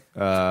 Okay.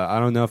 I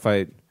don't know if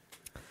The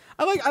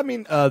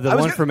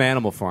one from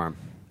Animal Farm.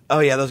 Oh,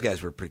 yeah, those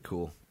guys were pretty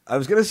cool. I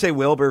was going to say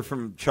Wilbur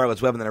from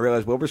Charlotte's Web, and then I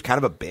realized Wilbur's kind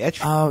of a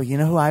bitch. Oh, you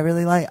know who I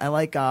really like? I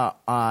like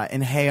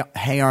in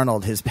Hey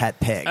Arnold, his pet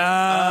pig.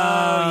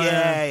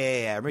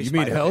 yeah. Remember You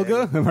mean Spider-Man?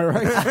 Helga? Am I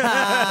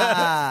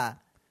right?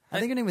 I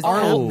think her name was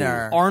Arnold,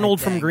 Abner. Arnold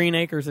I from think. Green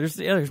Acres.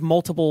 There's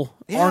multiple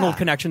Yeah. Arnold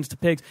connections to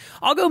pigs.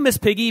 I'll go Miss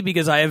Piggy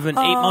because I have an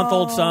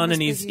 8-month-old son Miss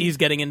and he's Piggy. he's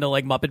getting into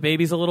like Muppet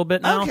Babies a little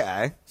bit now.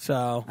 Okay.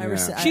 So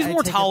Yeah. she's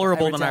more take it-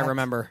 tolerable than I reject.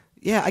 remember.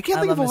 Yeah, I can't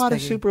I think of a love Miss lot of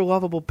Piggy. super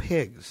lovable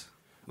pigs.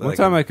 One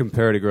time I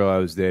compared a girl I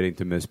was dating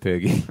to Miss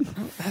Piggy.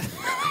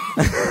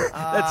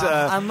 That's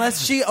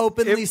Unless she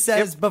openly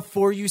says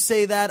before you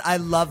say that, I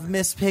love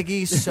Miss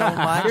Piggy so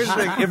much. Here's the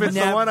thing, if it's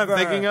the one I'm Never.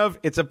 thinking of,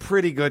 it's a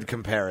pretty good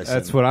comparison.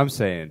 That's what I'm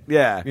saying.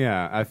 Yeah.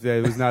 Yeah.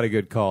 It was not a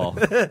good call.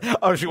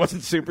 Oh, she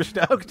wasn't super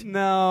stoked?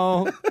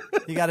 No.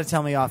 You got to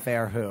tell me off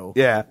air who.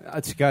 Yeah.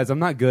 Guys, I'm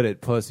not good at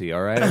pussy,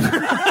 all right?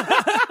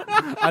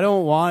 I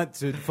don't want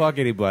to fuck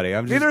anybody.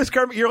 I'm just. Neither is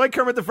Kermit. You're like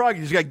Kermit the Frog.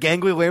 You just got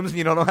gangly limbs and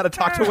you don't know how to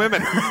talk to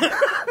women.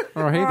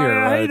 Oh,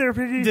 hey there.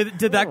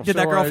 Did that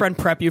girlfriend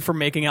prep you for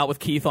making out with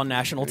Keith on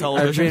national I've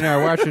television?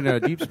 been watching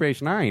Deep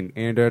Space Nine,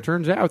 and it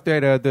turns out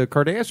that the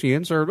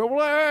Kardashians are.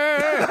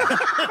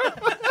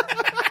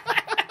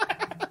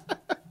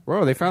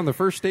 Well, they found the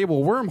first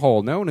stable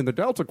wormhole known in the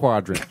Delta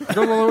Quadrant. It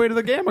goes all the way to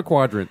the Gamma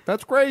Quadrant.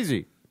 That's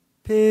crazy.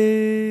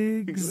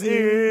 Pigs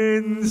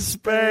in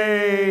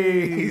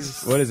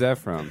space. What is that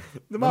from?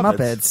 The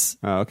Muppets.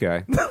 Oh,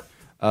 okay.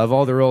 Of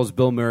all the roles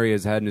Bill Murray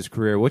has had in his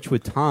career, which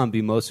would Tom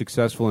be most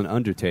successful in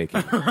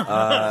undertaking?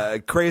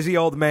 Crazy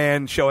old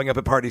man showing up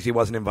at parties he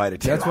wasn't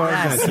invited to. That's what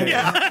I was going to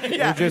say.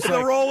 yeah. just the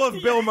like- role of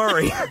Bill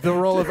Murray. The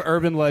role of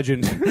urban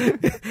legend.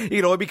 You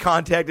can only be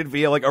contacted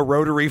via like a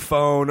rotary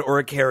phone or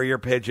a carrier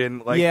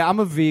pigeon. Like, Yeah, I'm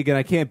a vegan.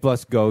 I can't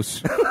bust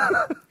ghosts.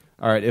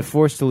 All right, if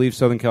forced to leave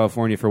Southern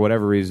California for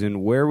whatever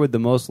reason, where would the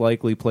most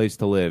likely place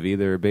to live?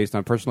 Either based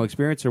on personal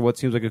experience or what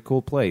seems like a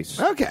cool place.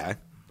 Okay.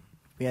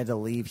 We had to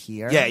leave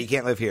here. Yeah, you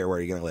can't live here. Where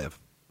are you going to live?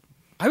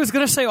 I was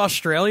gonna say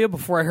Australia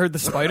before I heard the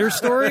spider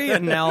story,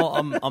 and now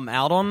I'm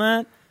out on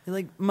that.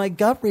 Like my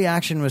gut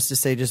reaction was to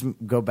say just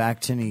go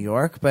back to New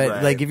York, but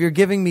Right. like if you're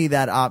giving me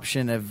that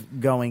option of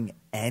going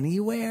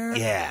anywhere,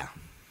 Yeah.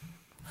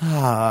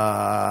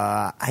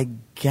 I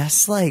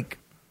guess like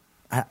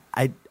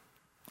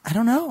I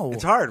don't know.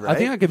 It's hard, right? I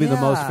think I could be the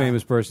most Yeah.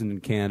 famous person in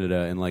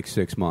Canada in like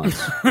 6 months.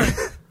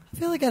 I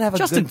feel like I'd have a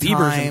Justin good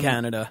Bieber's time in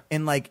Canada.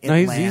 In like No,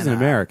 Atlanta. he's in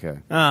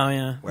America. Oh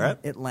yeah. Where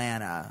at?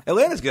 Atlanta.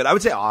 Atlanta's good. I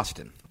would say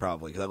Austin,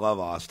 probably, because I love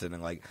Austin.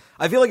 And like,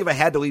 I feel like if I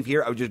had to leave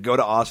here, I would just go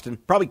to Austin,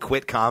 probably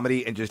quit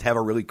comedy, and just have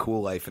a really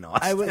cool life in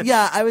Austin.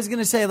 I was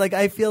gonna say like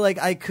I feel like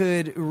I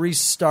could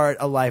restart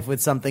a life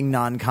with something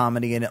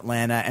non-comedy in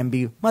Atlanta and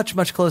be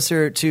much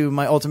closer to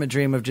my ultimate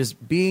dream of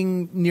just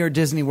being near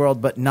Disney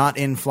World but not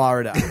in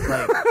Florida.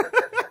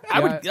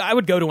 Like, I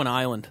would go to an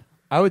island.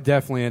 I would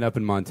definitely end up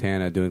in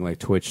Montana doing like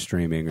Twitch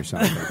streaming or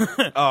something.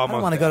 Oh, I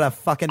don't want to go to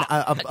fucking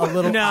a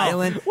little No.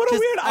 island. What a Just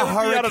weird a island to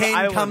be on an hurricane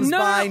island. comes No,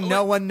 by, like-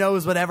 no one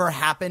knows whatever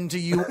happened to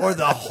you or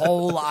the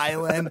whole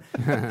island.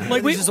 Like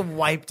we- we just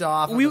wiped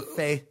off. We of the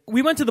face.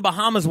 we went to the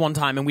Bahamas one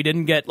time and we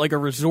didn't get like a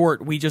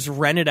resort. We just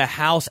rented a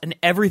house and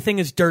everything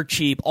is dirt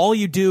cheap. All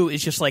you do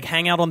is just like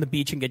hang out on the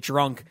beach and get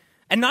drunk.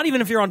 And not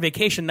even if you're on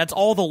vacation, that's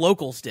all the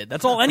locals did.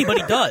 That's all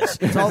anybody does.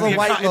 It's all the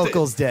white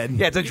locals did.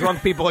 Yeah, it's a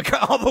drunk people, like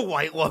all the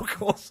white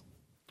locals.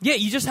 Yeah,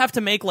 you just have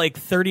to make like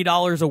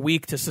 $30 a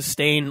week to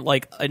sustain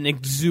like an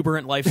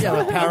exuberant lifestyle.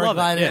 Yeah, with I love it.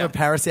 paragliding, Yeah. with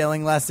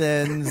parasailing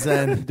lessons,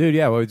 and Dude,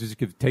 yeah, well, just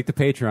take the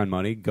Patreon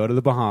money, go to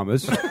the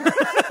Bahamas.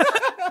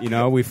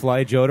 We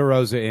fly Joe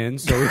DeRosa in,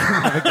 so we can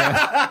have a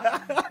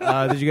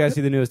guest. Did you guys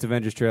see the newest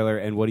Avengers trailer?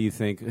 And what do you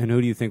think? And who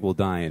do you think will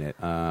die in it?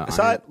 I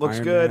saw it. Looks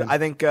Iron good. Man? I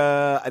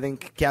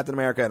think Captain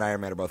America and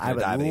Iron Man are both I going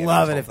to die. would by the end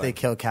love of it this if whole they thing.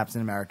 kill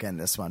Captain America in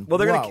this one. Well,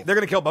 they're Whoa.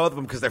 gonna kill both of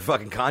them because their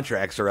fucking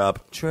contracts are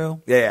up.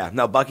 True. Yeah.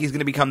 No, Bucky's going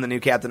to become the new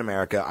Captain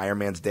America. Iron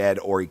Man's dead,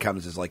 or he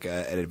comes as like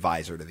an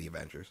advisor to the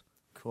Avengers.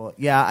 Cool.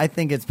 Yeah, I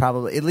think it's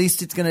probably at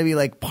least it's going to be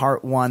like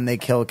part 1 they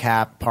kill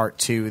Cap, part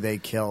 2 they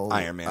kill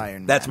Iron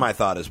Man. That's my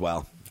thought as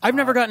well. I've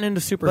never gotten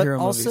into superhero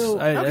But also,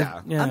 movies. I I'm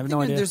have no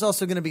thinking idea. there's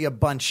also going to be a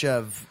bunch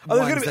of. Oh, there's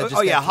ones gonna be- that just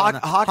oh, yeah, get thrown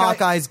out.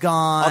 Hawkeye's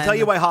gone. I'll tell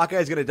you why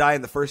Hawkeye's going to die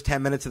in the first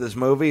 10 minutes of this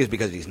movie is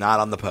because he's not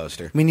on the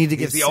poster. We need to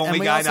He's get the only and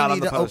we guy also not on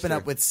need the to poster. open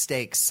up with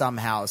stakes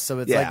somehow. So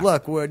it's Yeah. like,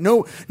 look, we're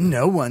no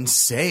one's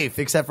safe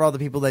except for all the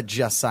people that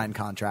just signed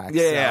contracts.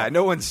 Yeah, so. yeah,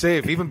 no one's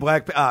safe. Even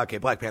Black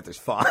Panther's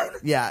fine.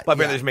 Yeah, Black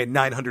yeah. Panther's made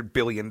 $900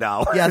 billion.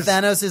 Yeah,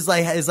 Thanos is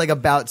like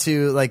about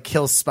to like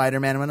kill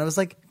Spider-Man. When I was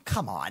like,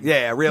 come on.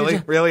 Yeah,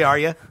 really? Really, are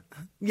you?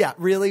 Yeah,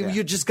 really?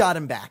 You just got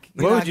him back.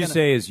 You're What not would you gonna-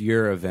 say is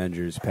your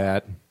Avengers,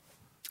 Pat?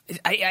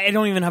 I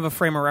don't even have a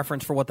frame of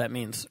reference for what that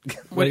means.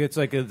 Like it's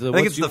like I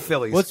think it's the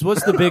Phillies. What's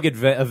the big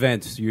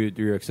events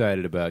you're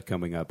excited about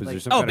coming up? Is there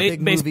some Oh, kind of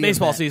big movie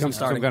baseball event. season some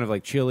starting. kind of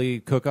like chili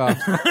cook-off?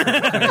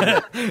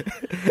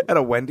 At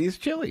a Wendy's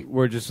chili.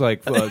 We're just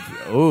like,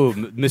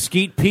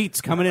 Mesquite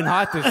Pete's coming in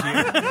hot this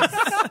year.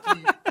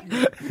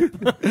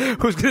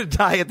 Who's going to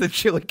die at the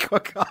chili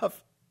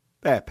cook-off?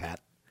 Pat.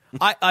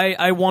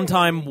 I one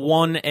time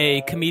won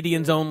a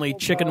comedians only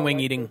chicken wing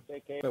eating.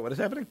 Wait, what is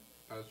happening?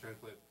 I was trying to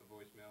play the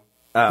voicemail.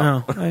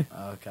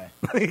 Oh, Okay.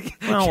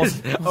 well,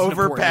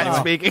 Over important. Pat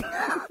speaking.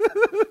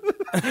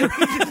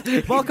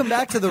 Welcome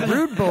back to the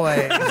Rude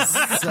Boys.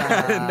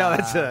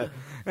 No,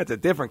 that's a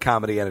different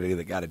comedy entity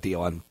that got a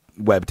deal on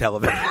web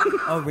television.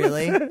 Oh,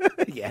 really?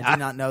 Yeah. I did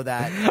not know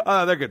that.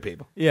 Oh, they're good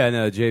people. Yeah,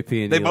 no,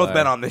 JP and They Eli. both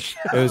been on this show.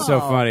 It was so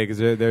funny because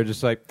they're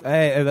just like,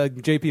 hey, and, like,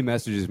 JP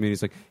messages me. And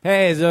he's like,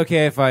 hey, is it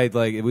okay if I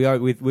like we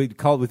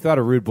thought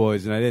of Rude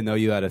Boys and I didn't know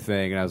you had a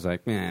thing, and I was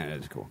like, man,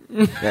 that's cool.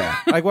 Yeah.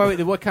 Like,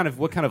 what kind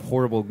of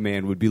horrible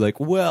man would be like,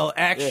 well,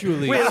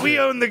 actually, We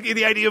own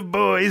the idea of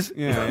boys.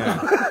 yeah.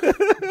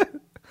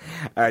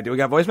 All right, do we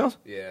got voicemails?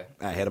 Yeah.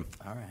 I hit them.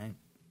 All right.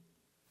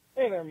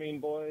 Hey there, mean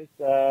boys.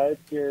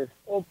 It's your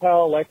old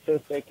pal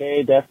Alexis,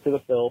 a.k.a. Death to the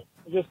Phil.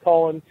 I'm just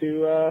calling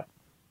to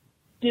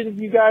give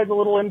you guys a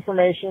little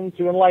information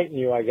to enlighten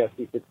you, I guess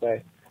you could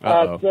say.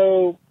 Uh-oh.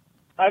 So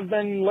I've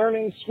been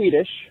learning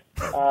Swedish.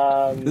 This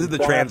is the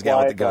so trans that's gal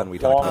with why the gun we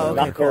it's talked long, about earlier.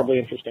 Not Okay, cool. terribly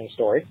interesting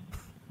story.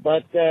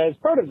 But as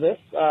part of this,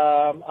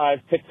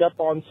 I've picked up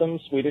on some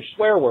Swedish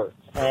swear words,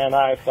 and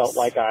I felt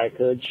like I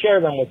could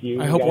share them with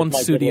you. I You hope guys one's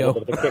might get a little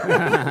studio. bit of a kick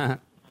out of it.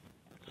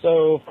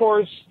 So, of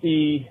course,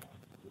 the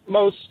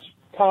most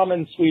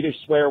common Swedish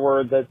swear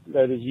word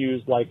that is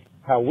used like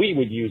how we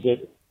would use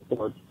it, the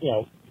word,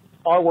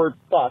 our word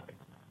fuck,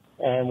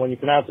 and when you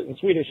pronounce it in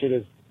Swedish, it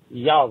is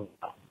jävla.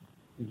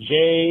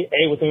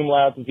 J-A with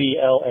umlaut,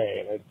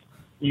 V-L-A.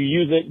 You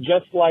use it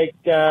just like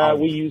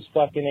we use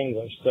fuck in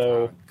English.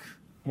 So,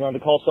 you want to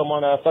call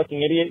someone a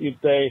fucking idiot, you'd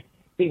say,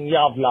 din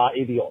jävla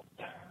idiot.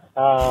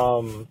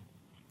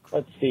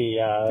 Let's see,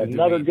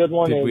 another good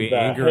one did is we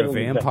anger a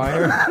helvete,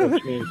 vampire?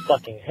 which means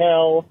fucking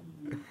hell.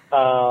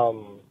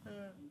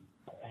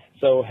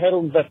 So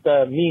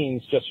helvete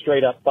means just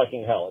straight up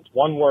fucking hell. It's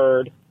one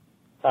word,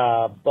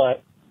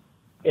 but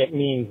it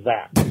means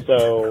that.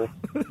 So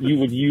you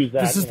would use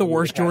that. This is the in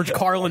worst your George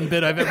Carlin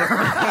bit I've ever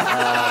heard.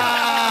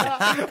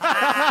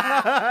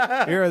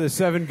 Here are the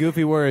 7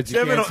 goofy words you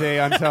Seven- can't say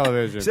on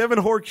television. 7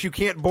 horks you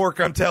can't bork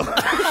on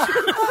television.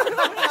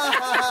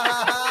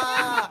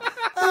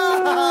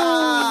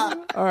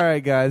 All right,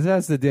 guys,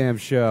 that's the damn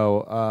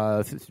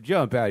show.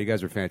 Joe and Pat, you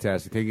guys are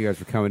fantastic. Thank you guys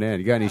for coming in.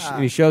 You got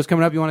any shows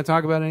coming up? You want to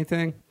talk about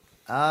anything?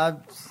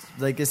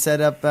 Like I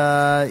set up,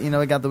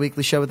 we got the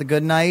weekly show with the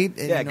Good Night.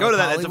 in Yeah, go North to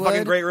that. It's a Hollywood.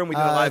 fucking great room. We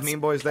do a live it's Mean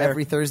Boys there.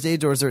 every Thursday.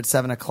 Doors are at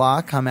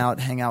 7:00. Come out,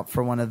 hang out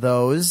for one of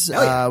those.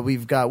 yeah.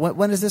 We've got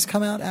when does this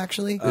come out?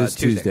 Actually, It's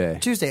Tuesday.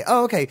 Tuesday.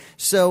 Oh, okay.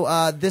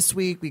 So this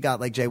week we got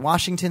like Jay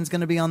Washington's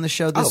going to be on the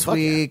show this fuck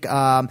yeah. week.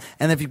 And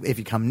if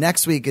you come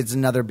next week, it's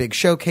another big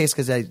showcase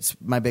because it's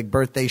my big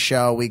birthday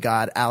show. We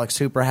got Alex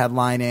Hooper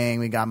headlining.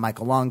 We got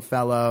Michael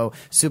Longfellow,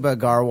 Subha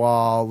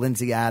Agarwal,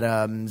 Lindsay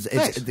Adams,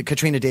 Nice.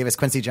 Katrina Davis,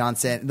 Quincy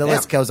Johnson. The Yeah.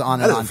 list goes on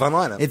That and is a on. fun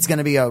lineup. It's going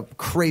to be a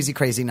crazy,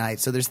 crazy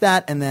night. So there's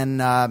that, and then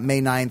May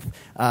 9th,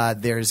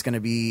 there's going to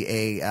be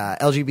a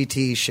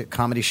LGBT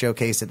comedy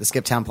showcase at the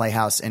Skiptown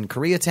Playhouse in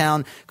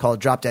Koreatown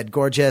called Drop Dead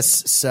Gorgeous.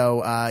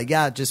 So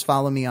just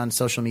follow me on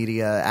social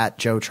media at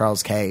Joe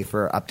Charles K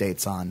for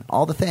updates on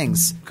all the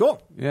things.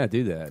 Cool. Yeah,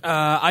 do that.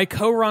 I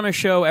co-run a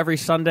show every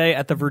Sunday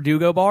at the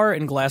Verdugo Bar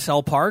in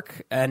Glassell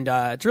Park, and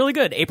it's really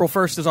good. April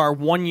 1st is our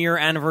 1-year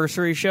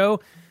anniversary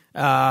show.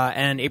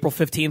 And April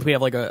 15th, we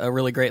have like a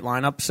really great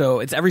lineup. So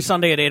it's every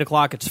Sunday at 8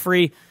 o'clock. It's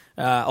free.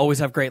 Always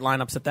have great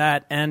lineups at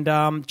that.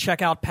 And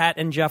check out Pat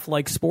and Jeff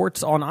Like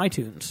Sports on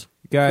iTunes.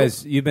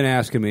 Guys, you've been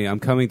asking me. I'm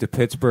coming to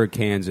Pittsburgh,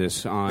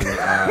 Kansas on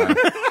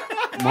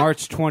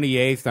March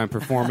 28th. I'm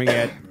performing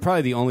at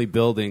probably the only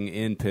building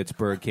in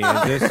Pittsburgh,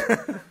 Kansas.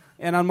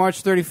 And on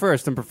March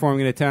 31st, I'm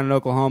performing in a town in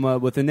Oklahoma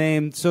with a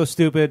name so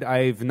stupid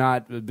I've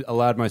not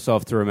allowed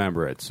myself to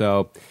remember it.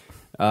 So,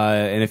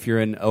 and if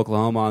you're in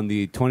Oklahoma on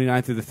the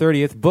 29th through the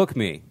 30th, book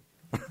me.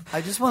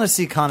 I just want to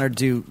see Connor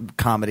do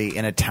comedy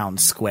in a town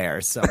square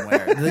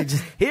somewhere.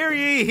 Hear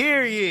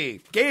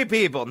ye, gay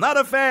people, not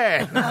a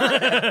fan. Dude,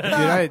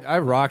 I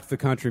rocked the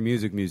Country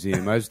Music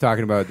Museum. I was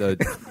talking about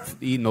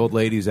eating old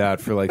ladies out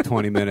for like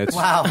 20 minutes.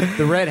 Wow.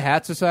 The Red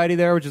Hat Society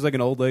there, which is like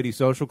an old lady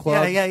social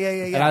club. Yeah.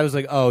 And I was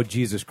like, oh,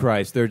 Jesus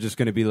Christ. They're just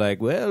going to be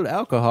like, well,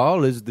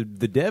 alcohol is the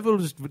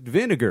devil's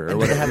vinegar. Or Did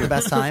whatever. they have the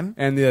best time?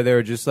 And they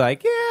were just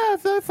like, yeah,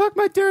 fuck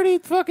my dirty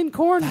fucking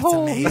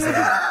cornhole. That's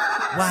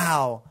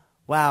amazing.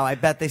 Wow, I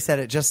bet they said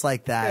it just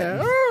like that.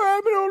 Yeah.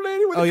 Oh, I'm an old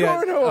lady with a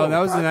cornhole. Oh, that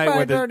was the night my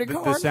where dirty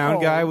the sound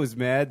cornhole. guy was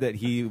mad that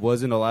he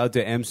wasn't allowed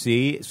to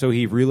MC, so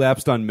he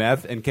relapsed on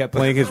meth and kept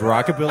playing his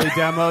rockabilly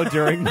demo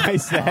during my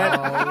set.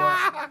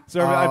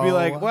 So I'd be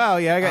like, wow,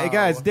 yeah,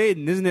 guys,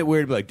 Dayton, isn't it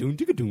weird? I'd be like, doon,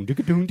 ticka, doon,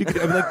 ticka, doon, ticka.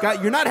 I'd be like,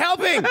 God, you're not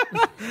helping.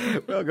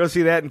 Well, go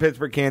see that in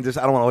Pittsburgh, Kansas.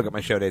 I don't want to look at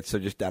my show dates, so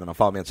just, I don't know,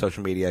 follow me on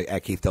social media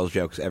at Keith Tells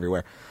Jokes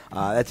everywhere.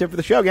 That's it for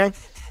the show, gang.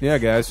 Yeah,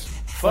 guys.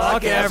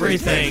 Fuck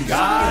everything.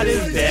 God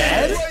is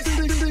dead.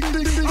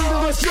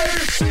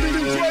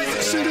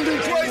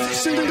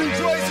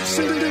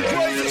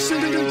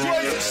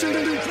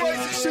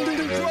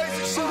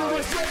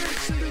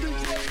 Crazy.